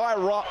hand by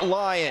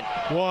Lyon.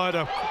 What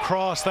a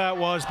cross that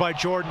was by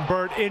Jordan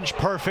Burt. Inch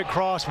perfect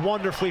cross,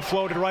 wonderfully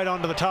floated right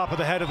onto the top of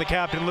the head of the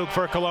captain, Luke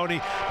Fercoloni.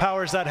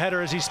 Powers that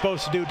header as he's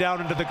supposed to do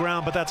down into the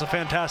ground, but that's a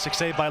fantastic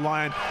save by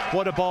Lyon.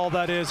 What a ball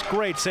that is.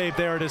 Great save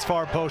there at his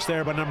far post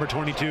there by number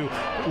 22,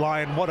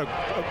 Lyon. What a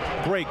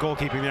great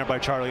goalkeeping there by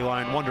Charlie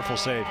Lyon. Wonderful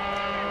save.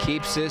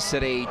 Keeps this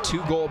at a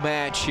 2-goal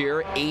match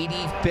here,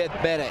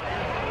 85th minute.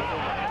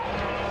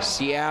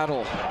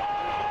 Seattle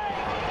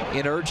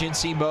in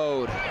urgency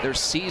mode. Their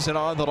season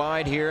on the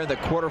line here in the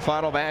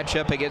quarterfinal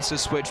matchup against the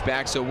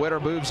Switchbacks. The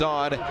winner moves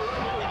on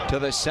to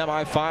the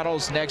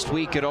semifinals next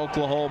week at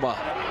Oklahoma.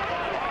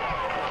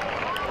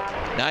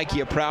 Nike,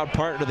 a proud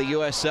partner of the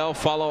USL.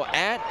 Follow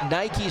at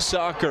Nike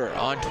Soccer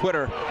on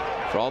Twitter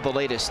for all the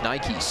latest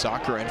Nike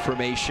soccer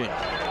information.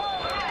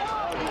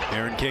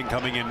 Aaron King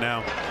coming in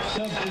now.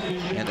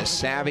 And the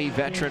savvy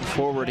veteran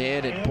forward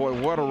in, and boy,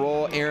 what a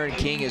role Aaron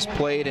King has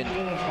played,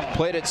 and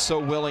played it so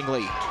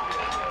willingly.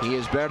 He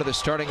has been to the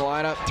starting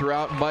lineup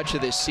throughout much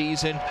of this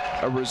season.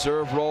 A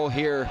reserve role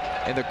here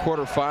in the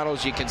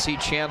quarterfinals. You can see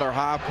Chandler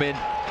Hoffman.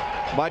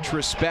 Much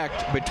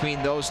respect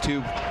between those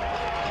two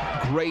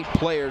great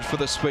players for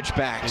the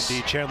Switchbacks.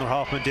 Indeed, Chandler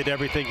Hoffman did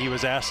everything he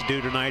was asked to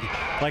do tonight.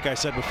 Like I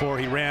said before,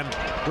 he ran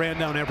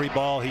down every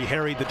ball. He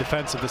harried the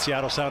defense of the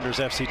Seattle Sounders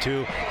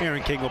FC2.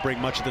 Aaron King will bring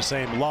much of the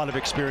same. A lot of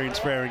experience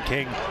for Aaron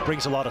King.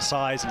 Brings a lot of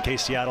size in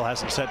case Seattle has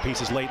some set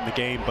pieces late in the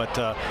game. But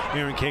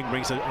Aaron King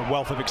brings a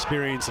wealth of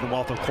experience and a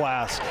wealth of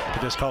class to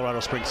this Colorado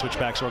Springs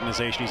Switchbacks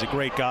organization. He's a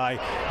great guy.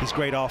 He's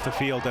great off the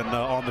field, and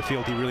on the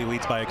field he really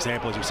leads by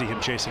example, as you see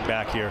him chasing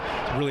back here.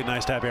 Really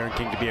nice to have Aaron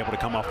King to be able to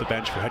come off the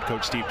bench for head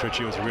coach Steve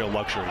Triccio. Is a real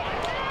luxury.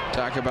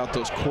 Talk about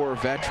those core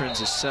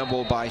veterans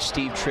assembled by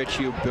Steve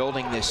Triccio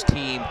building this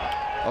team.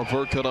 A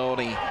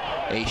Vercoloni,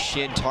 a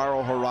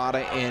Shintaro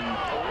Harada, and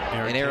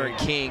and Aaron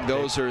King.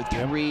 Those are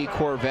three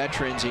core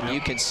veterans, and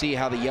you can see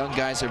how the young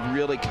guys have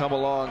really come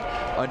along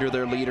under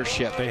their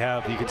leadership. They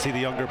have. You can see the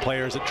younger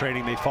players at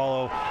training. They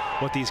follow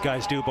what these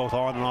guys do both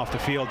on and off the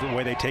field, the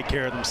way they take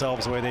care of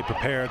themselves, the way they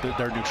prepare,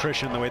 their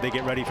nutrition, the way they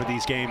get ready for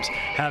these games.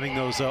 Having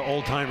those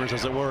old-timers,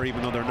 as it were,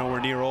 even though they're nowhere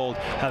near old,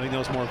 having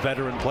those more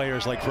veteran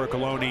players like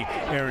Vercoloni,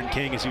 Aaron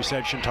King, as you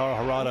said, Shintaro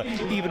Harada,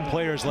 even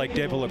players like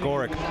David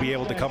Legoric be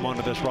able to come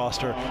onto this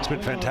roster. It's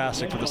been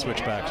fantastic for the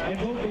Switchbacks.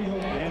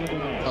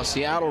 Well,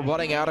 Seattle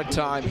running out of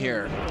time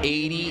here.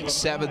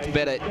 87th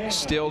minute,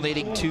 still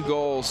needing 2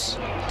 goals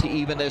to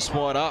even this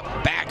one up.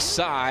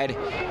 Backside,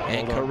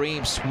 and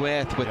Kareem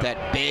Smith with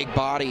that big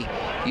body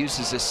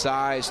uses his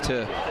size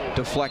to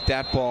deflect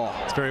that ball.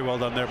 It's very well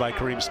done there by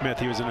Kareem Smith.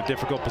 He was in a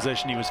difficult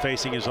position. He was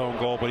facing his own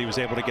goal, but he was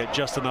able to get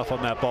just enough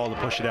on that ball to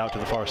push it out to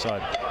the far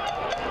side.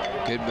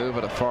 Good move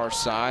at the far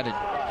side, and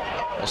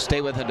we'll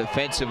stay with him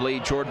defensively.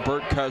 Jordan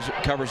Burt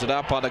covers it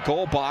up on the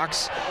goal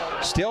box.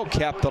 Still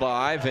kept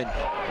alive, and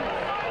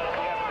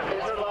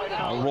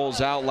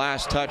rolls out.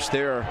 Last touch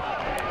there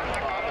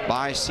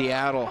by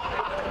Seattle.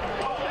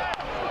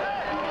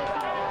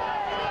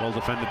 Well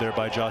defended there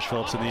by Josh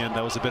Phillips in the end.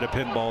 That was a bit of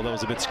pinball. That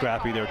was a bit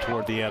scrappy there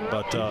toward the end,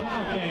 but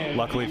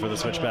luckily for the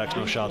Switchbacks,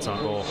 no shots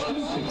on goal.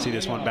 See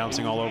this one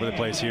bouncing all over the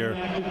place here.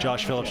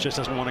 Josh Phillips just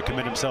doesn't want to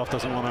commit himself,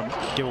 doesn't want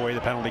to give away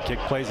the penalty kick,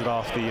 plays it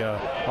off the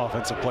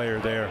offensive player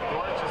there.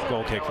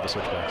 Goal kick for the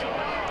Switchbacks.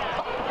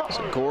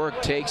 So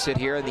Gorick takes it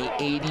here in the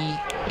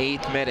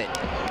 88th minute.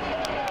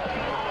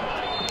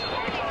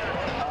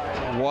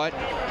 What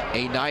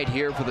a night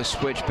here for the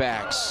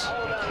Switchbacks.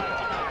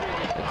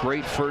 A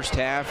great first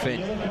half,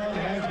 and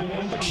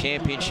what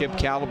championship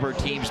caliber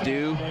teams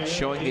do,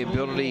 showing the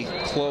ability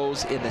to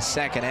close in the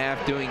second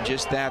half, doing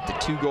just that. The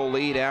 2-goal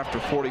lead after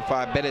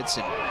 45 minutes,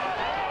 and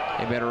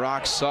they've been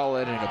rock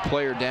solid, and a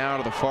player down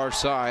to the far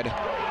side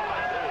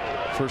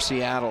for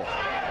Seattle.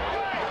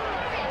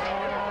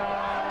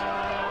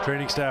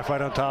 Training staff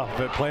right on top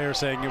of it. Player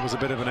saying it was a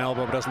bit of an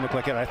elbow, but doesn't look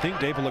like it. I think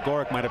David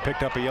Legoric might have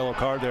picked up a yellow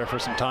card there for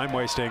some time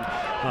wasting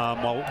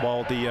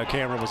while the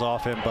camera was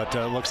off him, but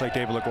it looks like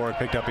David Legoric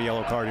picked up a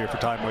yellow card here for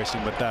time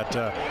wasting, but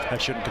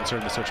that shouldn't concern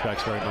the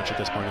Switchbacks very much at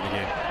this point in the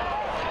game.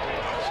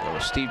 So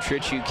Steve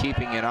Tritchie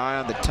keeping an eye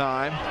on the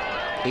time.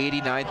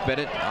 89th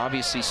minute,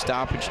 obviously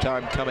stoppage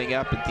time coming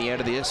up at the end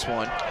of this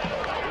one.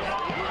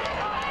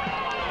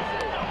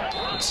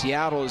 And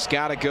Seattle has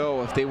got to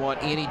go if they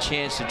want any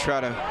chance to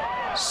try to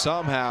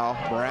somehow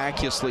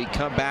miraculously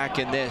come back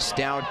in this.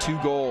 Down 2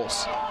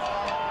 goals.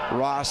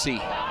 Rossi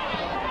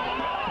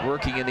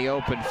working in the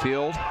open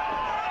field,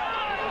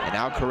 and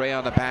now Correa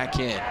on the back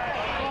end.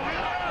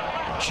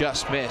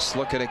 Just missed.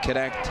 Looking to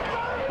connect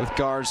with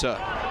Garza.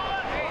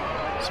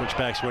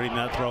 Switchbacks waiting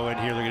that throw in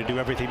here. They're going to do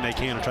everything they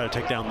can to try to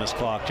take down this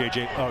clock.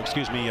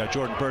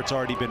 Jordan Burt's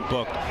already been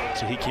booked,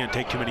 so he can't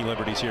take too many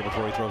liberties here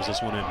before he throws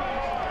this one in.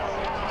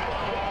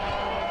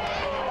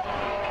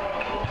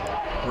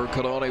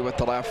 Vercoloni with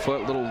the left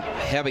foot, a little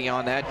heavy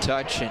on that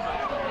touch, and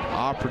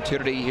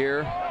opportunity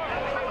here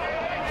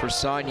for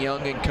Son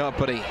Young and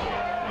company.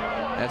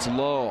 That's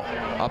low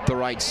up the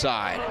right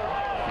side.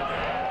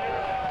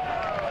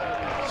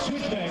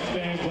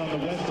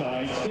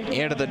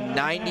 Into the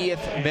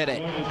 90th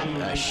minute,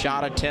 a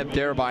shot attempt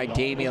there by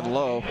Damian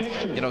Lowe.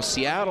 You know,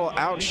 Seattle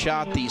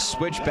outshot the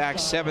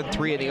Switchbacks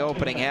 7-3 in the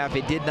opening half.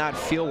 It did not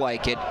feel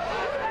like it.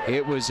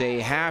 It was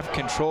a half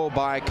control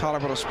by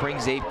Colorado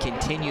Springs. They've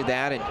continued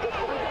that in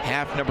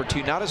half number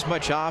 2. Not as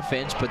much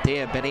offense, but they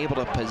have been able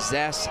to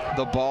possess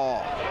the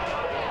ball.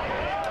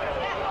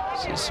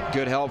 See some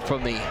good help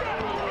from the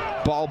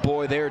ball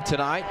boy there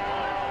tonight.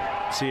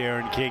 See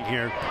Aaron King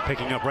here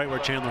picking up right where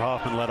Chandler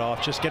Hoffman led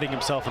off, just getting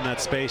himself in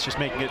that space, just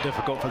making it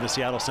difficult for the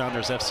Seattle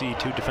Sounders FC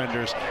 2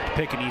 defenders to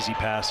pick an easy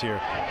pass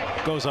here.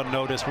 Goes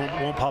unnoticed,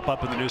 won't pop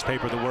up in the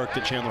newspaper, the work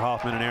that Chandler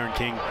Hoffman and Aaron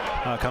King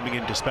coming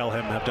in to spell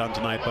him have done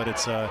tonight, but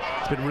it's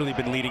really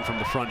been leading from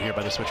the front here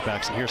by the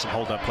Switchbacks, and here's some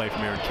hold-up play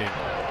from Aaron King.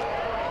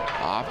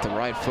 Off the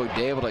right foot,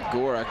 David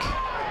Legoric.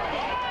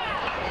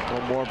 A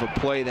little more of a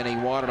play than he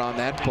wanted on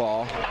that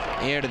ball.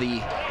 Into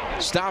the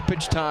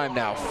stoppage time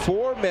now.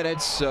 4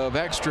 minutes of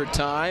extra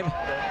time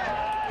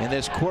in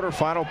this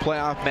quarterfinal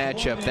playoff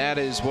matchup. That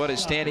is what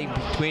is standing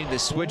between the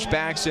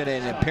Switchbacks and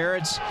an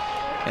appearance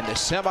in the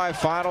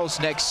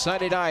semifinals next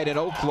Sunday night in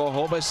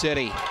Oklahoma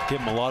City. Give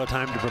them a lot of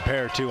time to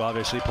prepare too,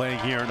 obviously playing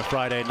here on a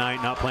Friday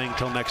night, not playing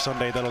until next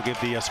Sunday. That'll give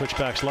the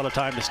Switchbacks a lot of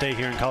time to stay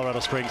here in Colorado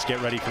Springs,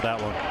 get ready for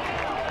that one.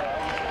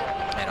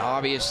 And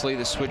obviously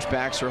the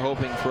Switchbacks are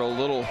hoping for a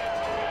little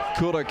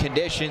cooler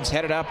conditions,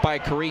 headed up by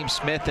Kareem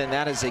Smith, and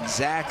that is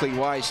exactly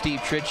why Steve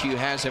Tritchie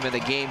has him in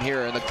the game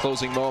here in the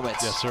closing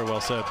moments. Yes, sir,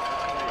 well said.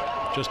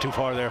 Just too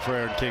far there for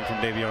Aaron King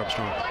from Davey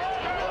Armstrong.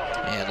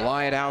 And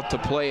Lyon out to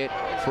play it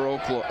for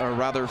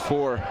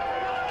for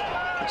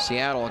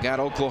Seattle. Got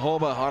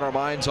Oklahoma on our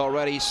minds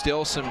already.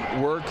 Still some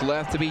work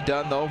left to be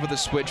done though for the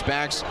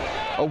Switchbacks.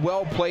 A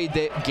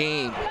well-played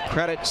game.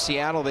 Credit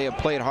Seattle, they have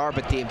played hard,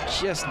 but they've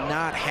just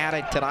not had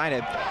it tonight.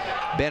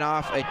 Have been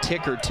off a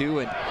tick or two,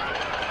 and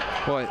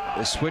boy,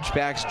 the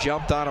Switchbacks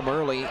jumped on them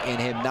early and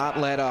have not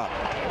let up.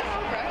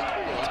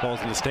 Ball's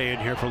going to stay in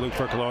here for Luke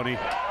Fercoloni.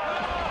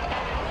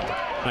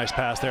 Nice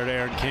pass there to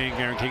Aaron King.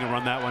 Aaron King will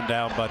run that one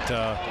down, but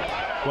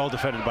well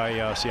defended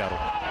by Seattle.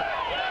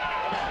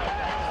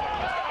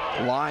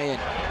 Lyon.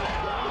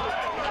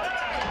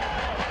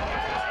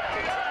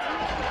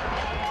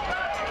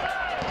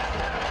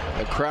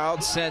 The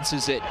crowd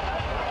senses it.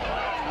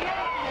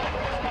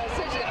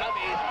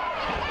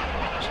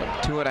 So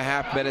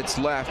 2.5 minutes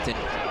left in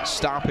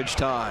stoppage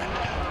time.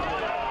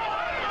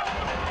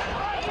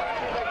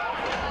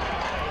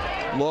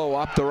 Low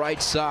up the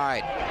right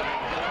side.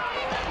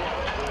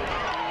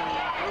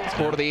 It's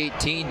to the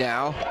 18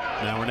 now.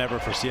 Now or never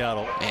for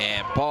Seattle.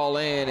 And ball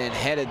in and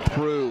headed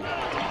through.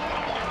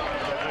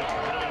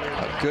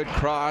 A good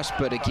cross,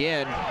 but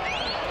again,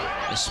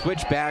 the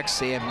Switchbacks,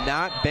 they have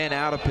not been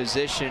out of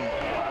position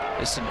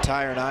this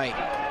entire night.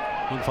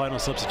 One final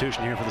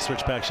substitution here for the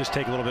Switchbacks. Just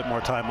take a little bit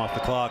more time off the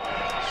clock.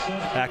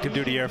 Active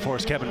duty Air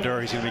Force Kevin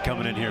Durr, he's going to be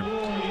coming in here.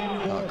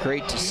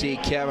 Great to see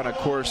Kevin, of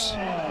course,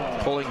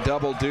 pulling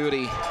double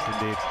duty.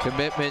 Indeed.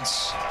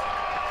 Commitments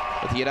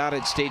with the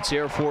United States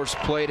Air Force,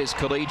 played his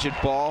collegiate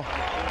ball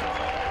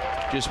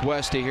just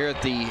west of here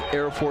at the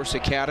Air Force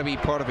Academy,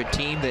 part of a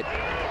team that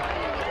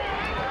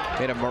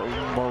made a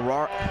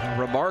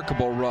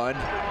remarkable run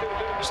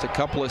just a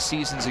couple of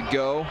seasons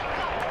ago.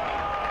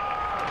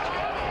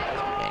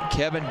 And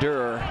Kevin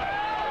Durr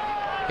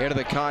into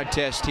the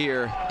contest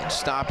here in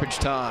stoppage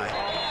time.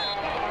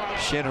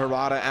 Shin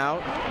Harada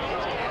out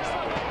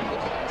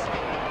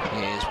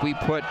as we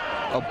put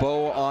a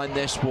bow on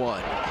this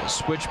one. The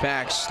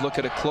Switchbacks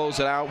looking to close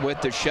it out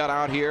with the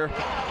shutout here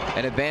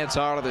and advance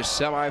on to the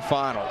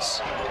semifinals.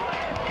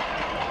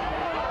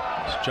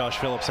 Josh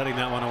Phillips heading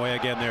that one away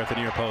again there at the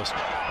near post.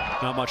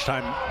 Not much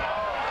time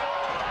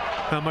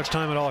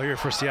at all here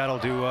for Seattle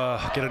to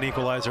get an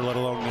equalizer, let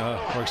alone,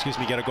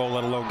 get a goal,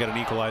 let alone get an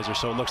equalizer.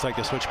 So it looks like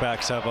the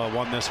Switchbacks have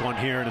won this one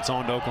here, and it's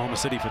on to Oklahoma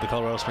City for the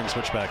Colorado Springs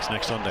Switchbacks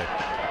next Sunday.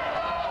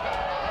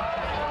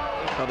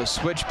 Now the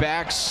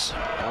Switchbacks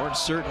weren't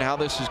certain how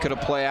this is going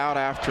to play out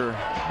after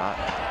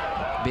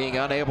being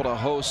unable to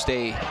host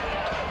or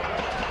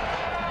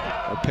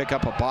pick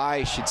up a bye,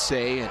 I should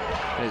say, and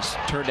it has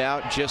turned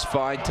out just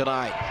fine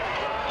tonight.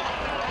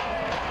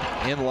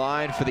 In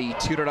line for the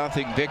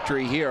 2-0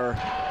 victory here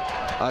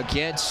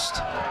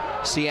against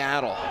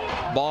Seattle.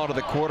 Ball to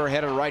the quarter,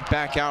 headed right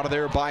back out of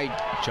there by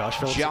Josh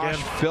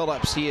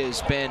Phillips. He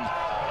has been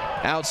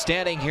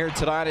outstanding here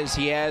tonight, as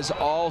he has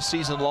all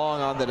season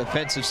long on the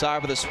defensive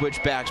side of the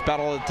Switchbacks.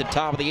 Battle at the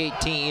top of the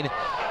 18.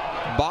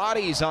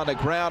 Bodies on the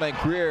ground, and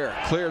Greer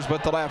clears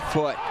with the left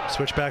foot.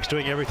 Switchbacks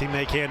doing everything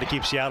they can to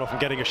keep Seattle from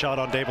getting a shot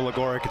on David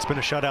Legoric. It's been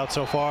a shutout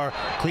so far.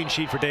 Clean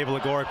sheet for David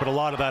Legoric, but a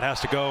lot of that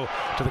has to go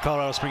to the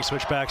Colorado Springs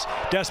Switchbacks.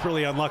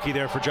 Desperately unlucky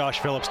there for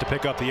Josh Phillips to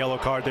pick up the yellow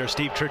card there.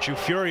 Steve Tritchu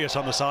furious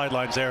on the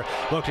sidelines there.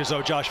 Looked as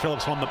though Josh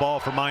Phillips won the ball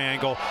from my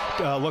angle.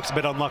 Looks a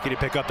bit unlucky to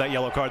pick up that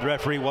yellow card. The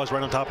referee was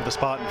right on top of the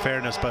spot in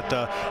fairness, but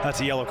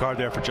that's a yellow card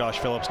there for Josh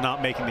Phillips,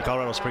 not making the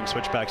Colorado Springs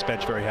Switchbacks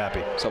bench very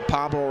happy. So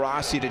Pablo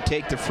Rossi to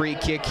take the free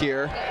kick here.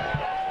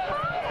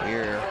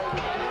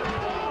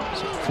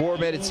 So 4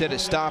 minutes into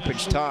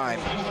stoppage time,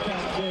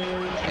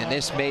 and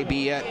this may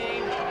be it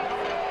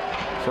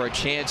for a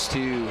chance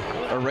to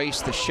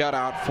erase the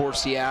shutout for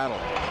Seattle.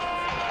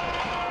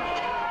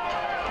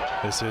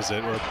 This is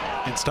it. We're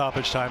in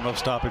stoppage time of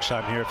stoppage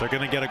time here. If they're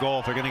going to get a goal,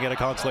 if they're going to get a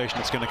consolation,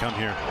 it's going to come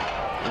here.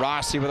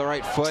 Rossi with the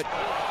right foot,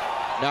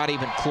 not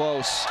even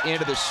close,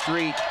 into the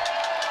street.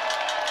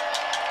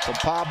 So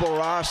Pablo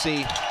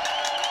Rossi,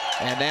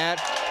 and that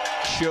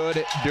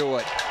should do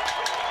it.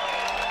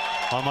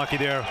 Unlucky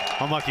there.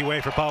 Unlucky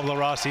way for Pablo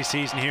Rossi's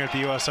season here at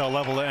the USL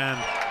level to end.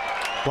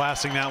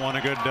 Blasting that one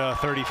a good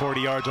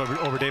 30-40 yards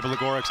over David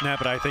Legoric's net,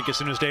 but I think as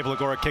soon as David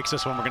Legoric kicks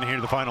this one, we're going to hear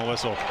the final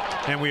whistle.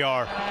 And we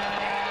are.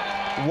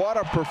 What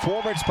a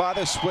performance by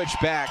the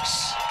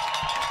Switchbacks.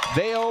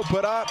 They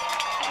open up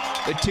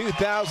the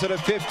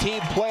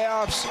 2015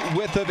 playoffs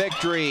with a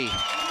victory.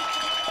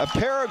 A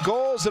pair of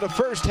goals in the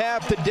first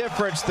half, the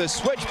difference. The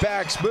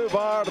Switchbacks move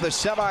on to the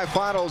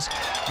semifinals.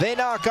 They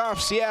knock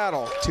off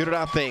Seattle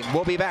 2-0.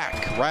 We'll be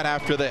back right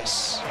after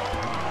this.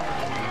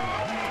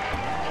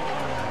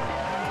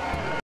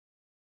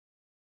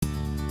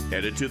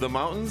 Headed to the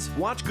mountains?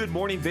 Watch Good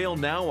Morning Vail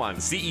now on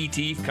CET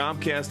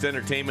Comcast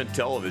Entertainment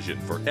Television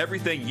for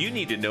everything you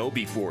need to know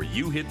before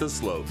you hit the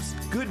slopes.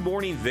 Good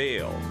Morning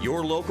Vail,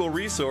 your local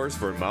resource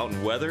for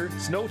mountain weather,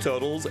 snow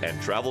totals, and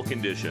travel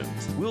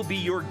conditions. We'll be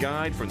your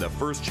guide from the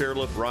first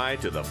chairlift ride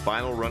to the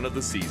final run of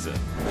the season.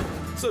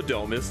 So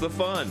don't miss the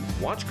fun.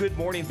 Watch Good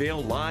Morning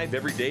Vail live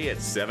every day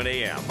at 7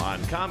 a.m. on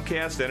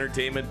Comcast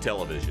Entertainment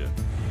Television.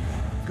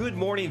 Good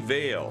Morning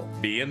Vail.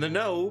 Be in the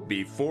know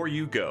before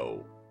you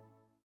go.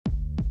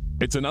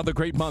 It's another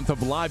great month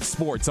of live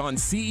sports on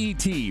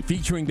CET,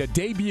 featuring the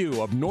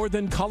debut of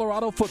Northern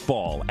Colorado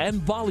football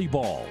and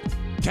volleyball.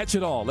 Catch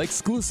it all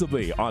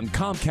exclusively on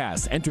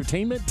Comcast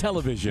Entertainment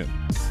Television.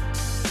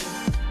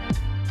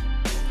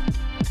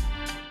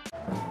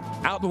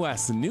 Out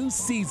West, the new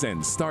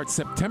season starts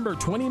September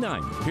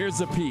 29th. Here's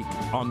a peek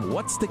on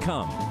what's to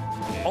come,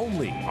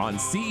 only on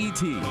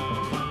CET.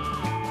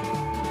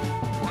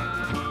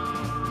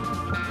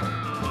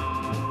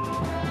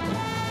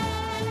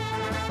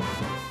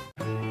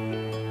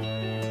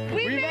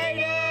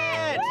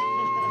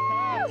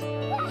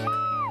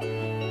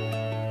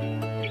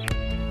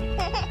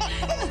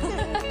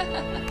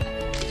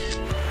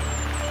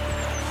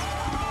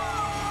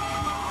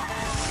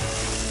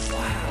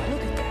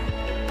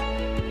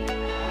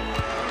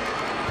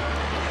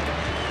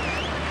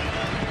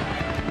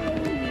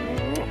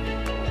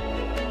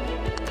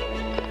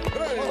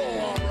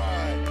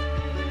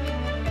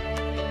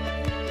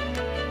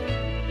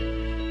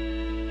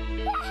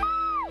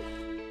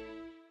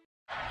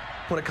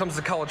 when it comes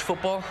to college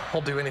football,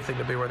 I'll do anything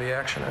to be where the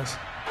action is.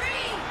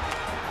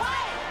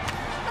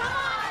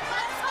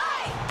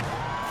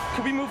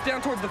 Can we move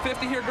down towards the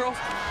 50 here, girls?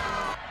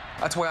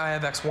 That's why I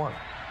have X1.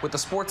 With the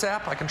sports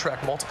app, I can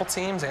track multiple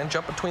teams and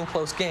jump between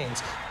close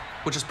games,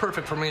 which is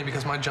perfect for me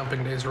because my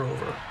jumping days are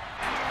over.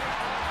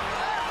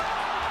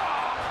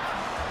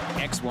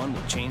 X1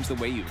 will change the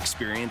way you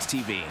experience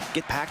TV.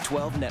 Get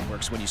Pac-12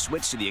 networks when you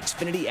switch to the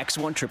Xfinity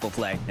X1 Triple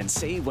Play and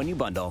save when you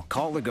bundle.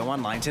 Call or go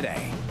online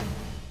today.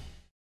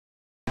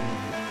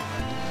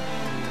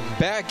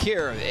 Back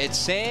here at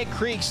Sand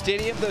Creek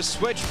Stadium, the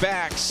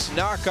Switchbacks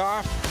knock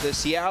off the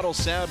Seattle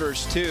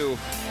Sounders 2-0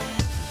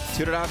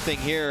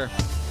 here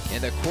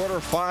in the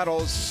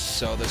quarterfinals.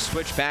 So the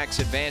Switchbacks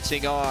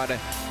advancing on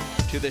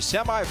to the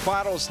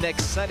semifinals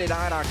next Sunday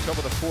night,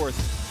 October the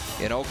 4th.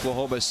 In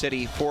Oklahoma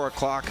City, 4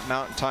 o'clock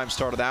Mountain Time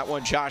start of that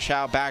one. Josh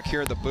Howe back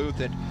here in the booth,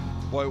 and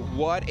boy,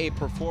 what a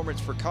performance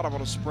for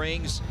Colorado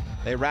Springs.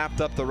 They wrapped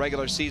up the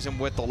regular season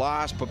with the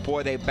loss, but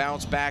boy, they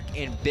bounced back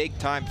in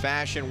big-time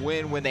fashion,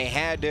 win when they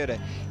had to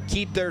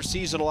keep their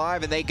season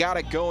alive, and they got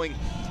it going.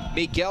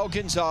 Miguel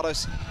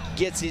Gonzalez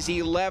gets his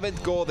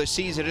 11th goal of the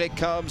season, and it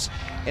comes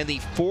in the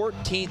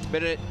 14th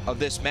minute of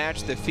this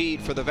match, the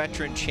feed for the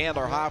veteran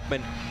Chandler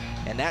Hoffman.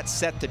 And that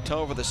set the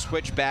tone for the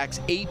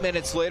Switchbacks. 8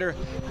 minutes later,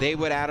 they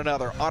would add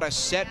another. On a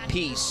set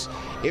piece,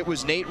 it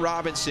was Nate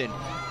Robinson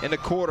in the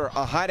quarter,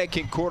 a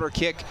Heineken quarter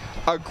kick,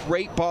 a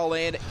great ball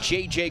in.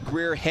 J.J.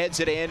 Greer heads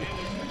it in,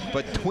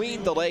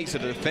 between the legs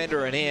of the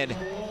defender and in.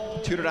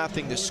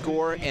 2-0 to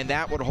score, and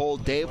that would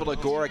hold David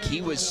Agoric.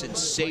 He was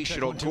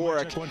sensational.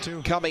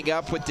 Agoric coming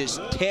up with his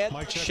 10th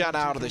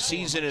shutout of the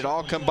season. It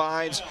all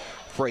combines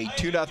for a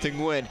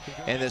 2-0 win,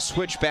 and the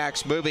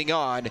Switchbacks moving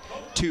on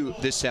to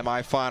the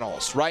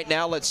semifinals. Right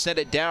now, let's send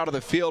it down to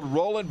the field.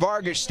 Roland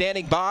Vargas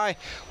standing by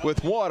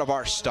with one of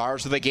our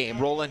stars of the game.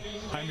 Roland.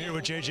 I'm here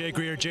with J.J.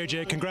 Greer.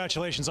 J.J.,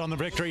 congratulations on the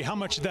victory. How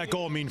much did that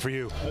goal mean for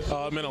you?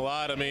 It meant a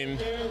lot. I mean,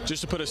 just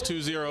to put us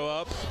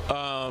 2-0 up,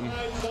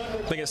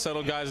 I think it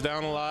settled guys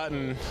down a lot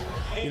and,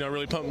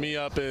 really pumped me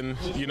up, and,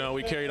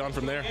 we carried on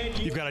from there.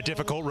 You've got a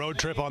difficult road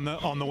trip on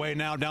the way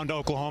now down to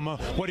Oklahoma.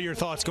 What are your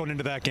thoughts going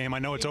into that game? I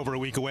know it's over a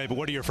week away,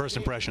 but what are your first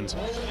impressions?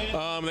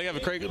 They have a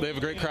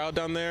great crowd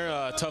down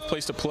there. Tough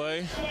place to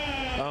play,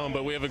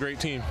 but we have a great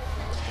team.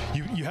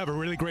 You have a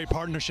really great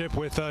partnership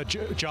with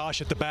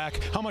Josh at the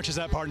back. How much does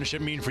that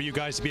partnership mean for you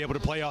guys to be able to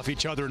play off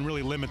each other and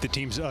really limit the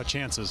team's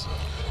chances?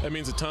 It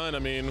means a ton. I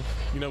mean,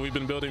 we've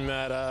been building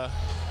that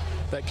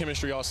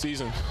chemistry all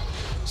season.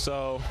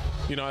 So,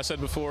 I said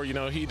before,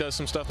 he does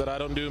some stuff that I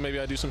don't do. Maybe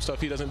I do some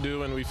stuff he doesn't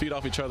do, and we feed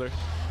off each other,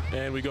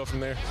 and we go from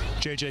there.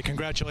 JJ,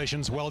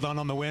 congratulations. Well done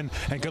on the win,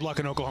 and good luck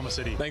in Oklahoma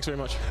City. Thanks very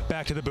much.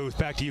 Back to the booth.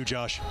 Back to you,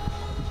 Josh.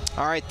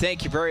 All right,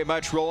 thank you very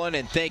much, Roland,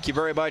 and thank you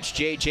very much,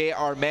 JJ,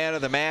 our man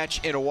of the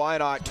match in a why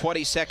not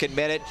 22nd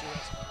minute.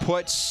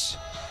 Puts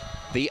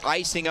the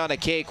icing on the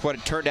cake, what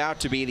it turned out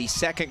to be the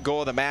second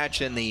goal of the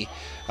match, and the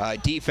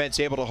defense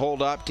able to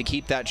hold up to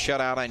keep that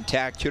shutout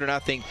intact.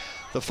 2-0.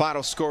 The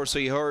final score. So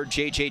you heard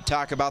JJ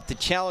talk about the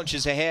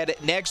challenges ahead.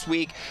 Next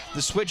week,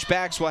 the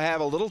Switchbacks will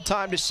have a little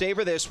time to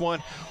savor this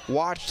one.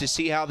 Watch to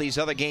see how these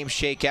other games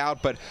shake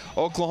out. But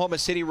Oklahoma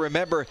City,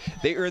 remember,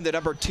 they earned the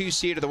 #2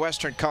 seed of the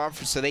Western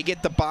Conference, so they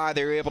get the bye.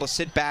 They're able to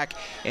sit back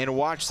and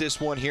watch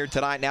this one here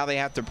tonight. Now they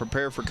have to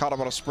prepare for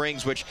Colorado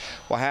Springs, which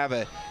will have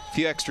a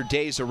few extra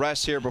days of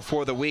rest here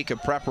before the week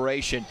of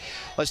preparation.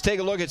 Let's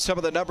take a look at some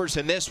of the numbers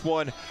in this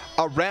one.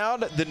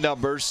 Around the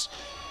numbers,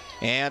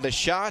 and the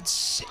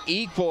shots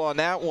equal on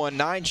that one.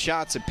 9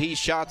 shots apiece.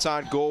 Shots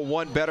on goal,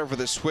 1 better for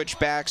the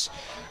Switchbacks.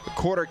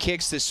 Quarter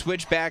kicks, the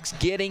Switchbacks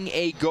getting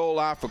a goal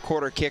off a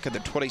quarter kick in the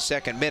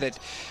 22nd minute.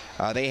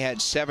 They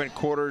had 7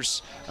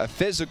 quarters, a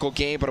physical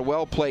game, but a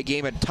well-played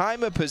game. And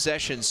time of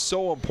possession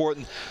so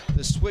important.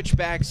 The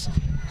Switchbacks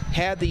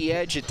had the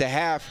edge at the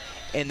half,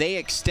 and they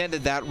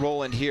extended that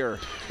Roland here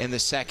in the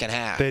second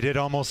half. They did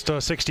almost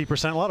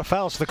 60%. A lot of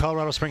fouls for the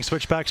Colorado Springs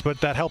Switchbacks,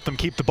 but that helped them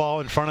keep the ball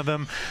in front of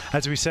them.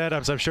 As we said,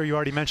 as I'm sure you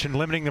already mentioned,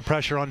 limiting the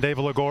pressure on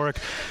David Agoric.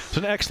 It's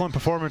an excellent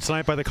performance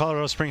tonight by the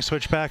Colorado Springs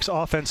Switchbacks,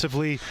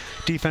 offensively,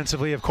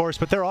 defensively, of course,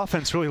 but their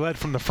offense really led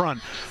from the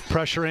front,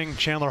 pressuring.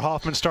 Chandler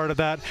Hoffman started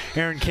that.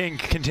 Aaron King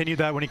continued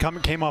that when he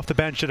came off the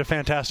bench, did a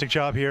fantastic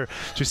job here.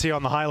 As you see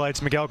on the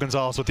highlights, Miguel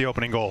Gonzalez with the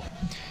opening goal.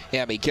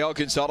 Yeah, Miguel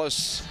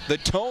Gonzalez, the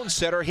tone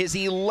setter, his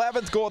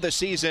 11th goal of the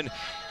season.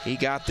 He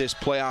got this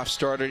playoff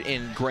started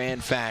in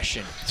grand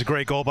fashion. It's a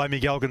great goal by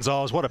Miguel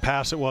Gonzalez. What a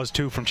pass it was,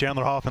 too, from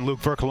Chandler Hoffman. Luke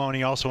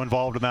Vercoloni also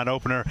involved in that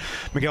opener.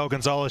 Miguel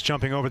Gonzalez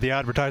jumping over the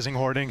advertising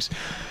hoardings.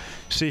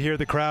 See here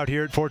the crowd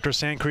here at Fortress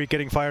Sand Creek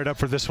getting fired up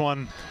for this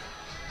one.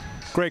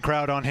 Great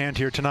crowd on hand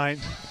here tonight.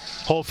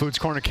 Whole Foods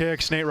corner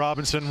kicks. Nate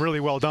Robinson, really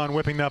well done,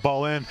 whipping that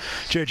ball in.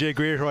 J.J.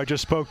 Greer, who I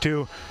just spoke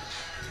to.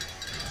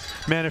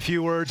 Man, a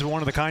few words,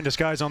 one of the kindest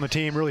guys on the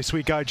team. Really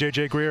sweet guy,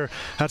 J.J. Greer.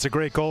 That's a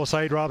great goal.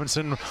 Saeed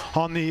Robinson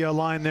on the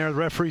line there. The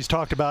referees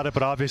talked about it,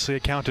 but obviously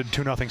it counted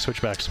 2-0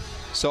 Switchbacks.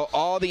 So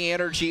all the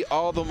energy,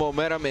 all the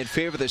momentum in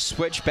favor of the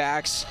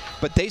Switchbacks,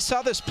 but they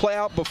saw this play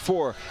out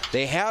before.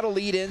 They had a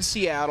lead in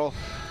Seattle.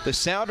 The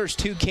Sounders,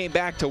 too, came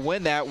back to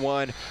win that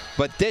one,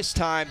 but this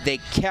time they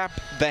kept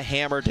the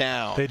hammer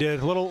down. They did.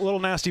 A little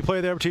nasty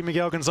play there between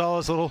Miguel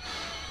Gonzalez.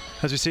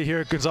 As we see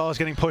here, Gonzalez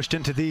getting pushed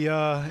into the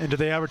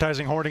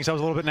advertising hoardings. That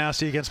was a little bit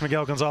nasty against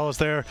Miguel Gonzalez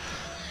there.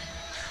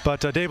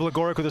 But Dave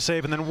Legoric with a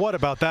save, and then what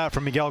about that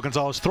from Miguel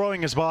Gonzalez?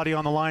 Throwing his body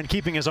on the line,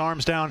 keeping his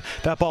arms down,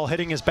 that ball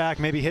hitting his back,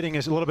 maybe hitting a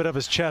little bit of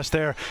his chest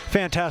there.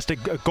 Fantastic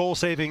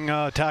goal-saving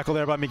tackle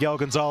there by Miguel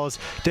Gonzalez.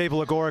 Dave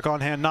Legoric on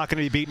hand, not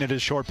going to be beaten at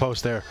his short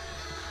post there.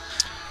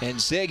 And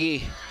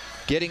Ziggy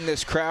getting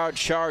this crowd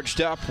charged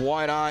up,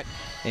 why not?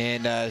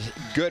 And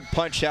good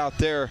punch out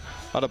there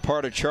on the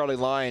part of Charlie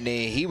Lyon.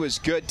 He was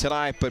good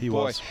tonight, but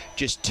boy,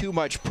 just too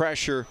much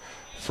pressure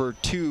for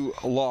too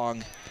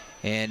long.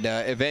 And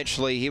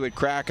eventually he would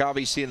crack,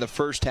 obviously, in the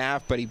first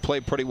half, but he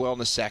played pretty well in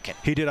the second.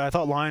 He did. I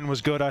thought Lyon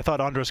was good. I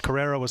thought Andres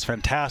Carrera was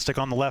fantastic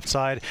on the left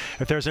side.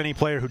 If there's any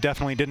player who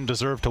definitely didn't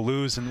deserve to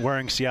lose and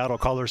wearing Seattle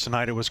colors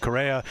tonight, it was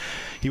Correa.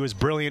 He was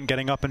brilliant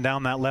getting up and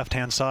down that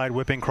left-hand side,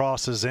 whipping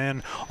crosses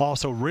in.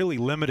 Also really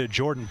limited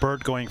Jordan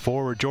Burt going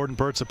forward. Jordan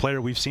Burt's a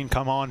player we've seen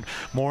come on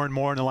more and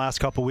more in the last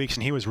couple of weeks,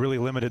 and he was really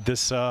limited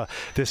this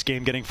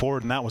game getting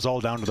forward, and that was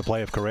all down to the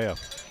play of Correa.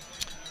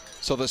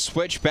 So the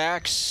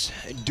Switchbacks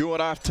do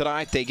enough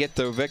tonight. They get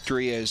the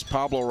victory as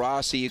Pablo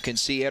Rossi, you can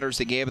see, enters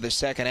the game of the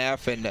second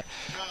half, and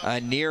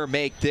a near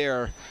make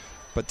there.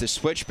 But the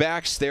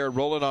Switchbacks, they're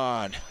rolling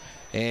on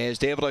as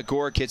David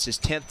Legoric gets his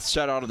 10th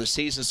shutout of the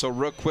season. So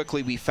real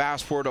quickly, we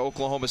fast forward to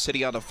Oklahoma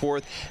City on the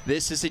 4th.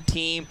 This is a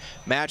team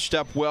matched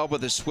up well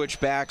with the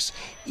Switchbacks,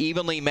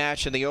 evenly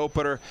matched in the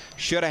opener.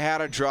 Should have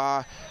had a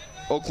draw.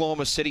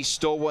 Oklahoma City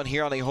stole one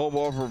here on the home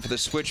opener for the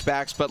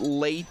Switchbacks, but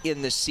late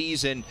in the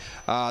season,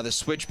 the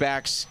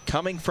Switchbacks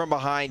coming from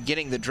behind,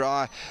 getting the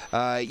draw.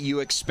 You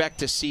expect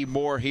to see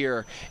more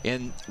here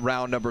in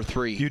round number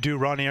 3. You do.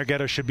 Ronnie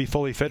Argueta should be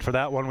fully fit for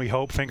that one, we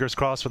hope. Fingers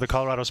crossed for the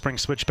Colorado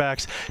Springs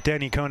Switchbacks.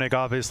 Danny Koenig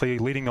obviously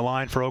leading the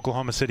line for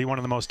Oklahoma City, one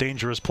of the most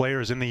dangerous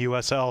players in the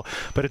USL.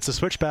 But it's the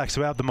Switchbacks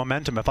who have the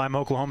momentum. If I'm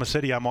Oklahoma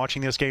City, I'm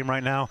watching this game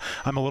right now,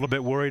 I'm a little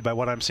bit worried by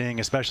what I'm seeing,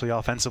 especially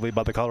offensively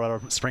by the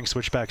Colorado Springs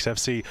Switchbacks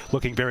FC.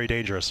 Looking very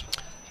dangerous.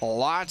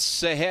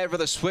 Lots ahead for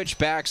the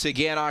Switchbacks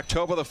again,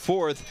 October the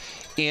 4th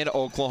in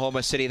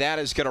Oklahoma City. That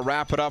is going to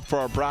wrap it up for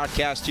our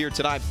broadcast here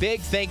tonight.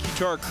 Big thank you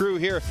to our crew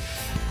here,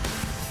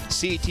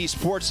 CET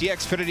Sports, the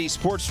Xfinity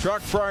Sports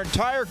Truck. For our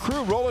entire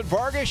crew, Roland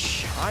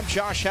Vargas, I'm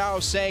Josh Howe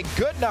saying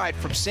good night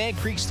from Sand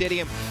Creek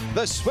Stadium.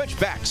 The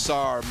Switchbacks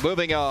are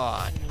moving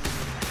on.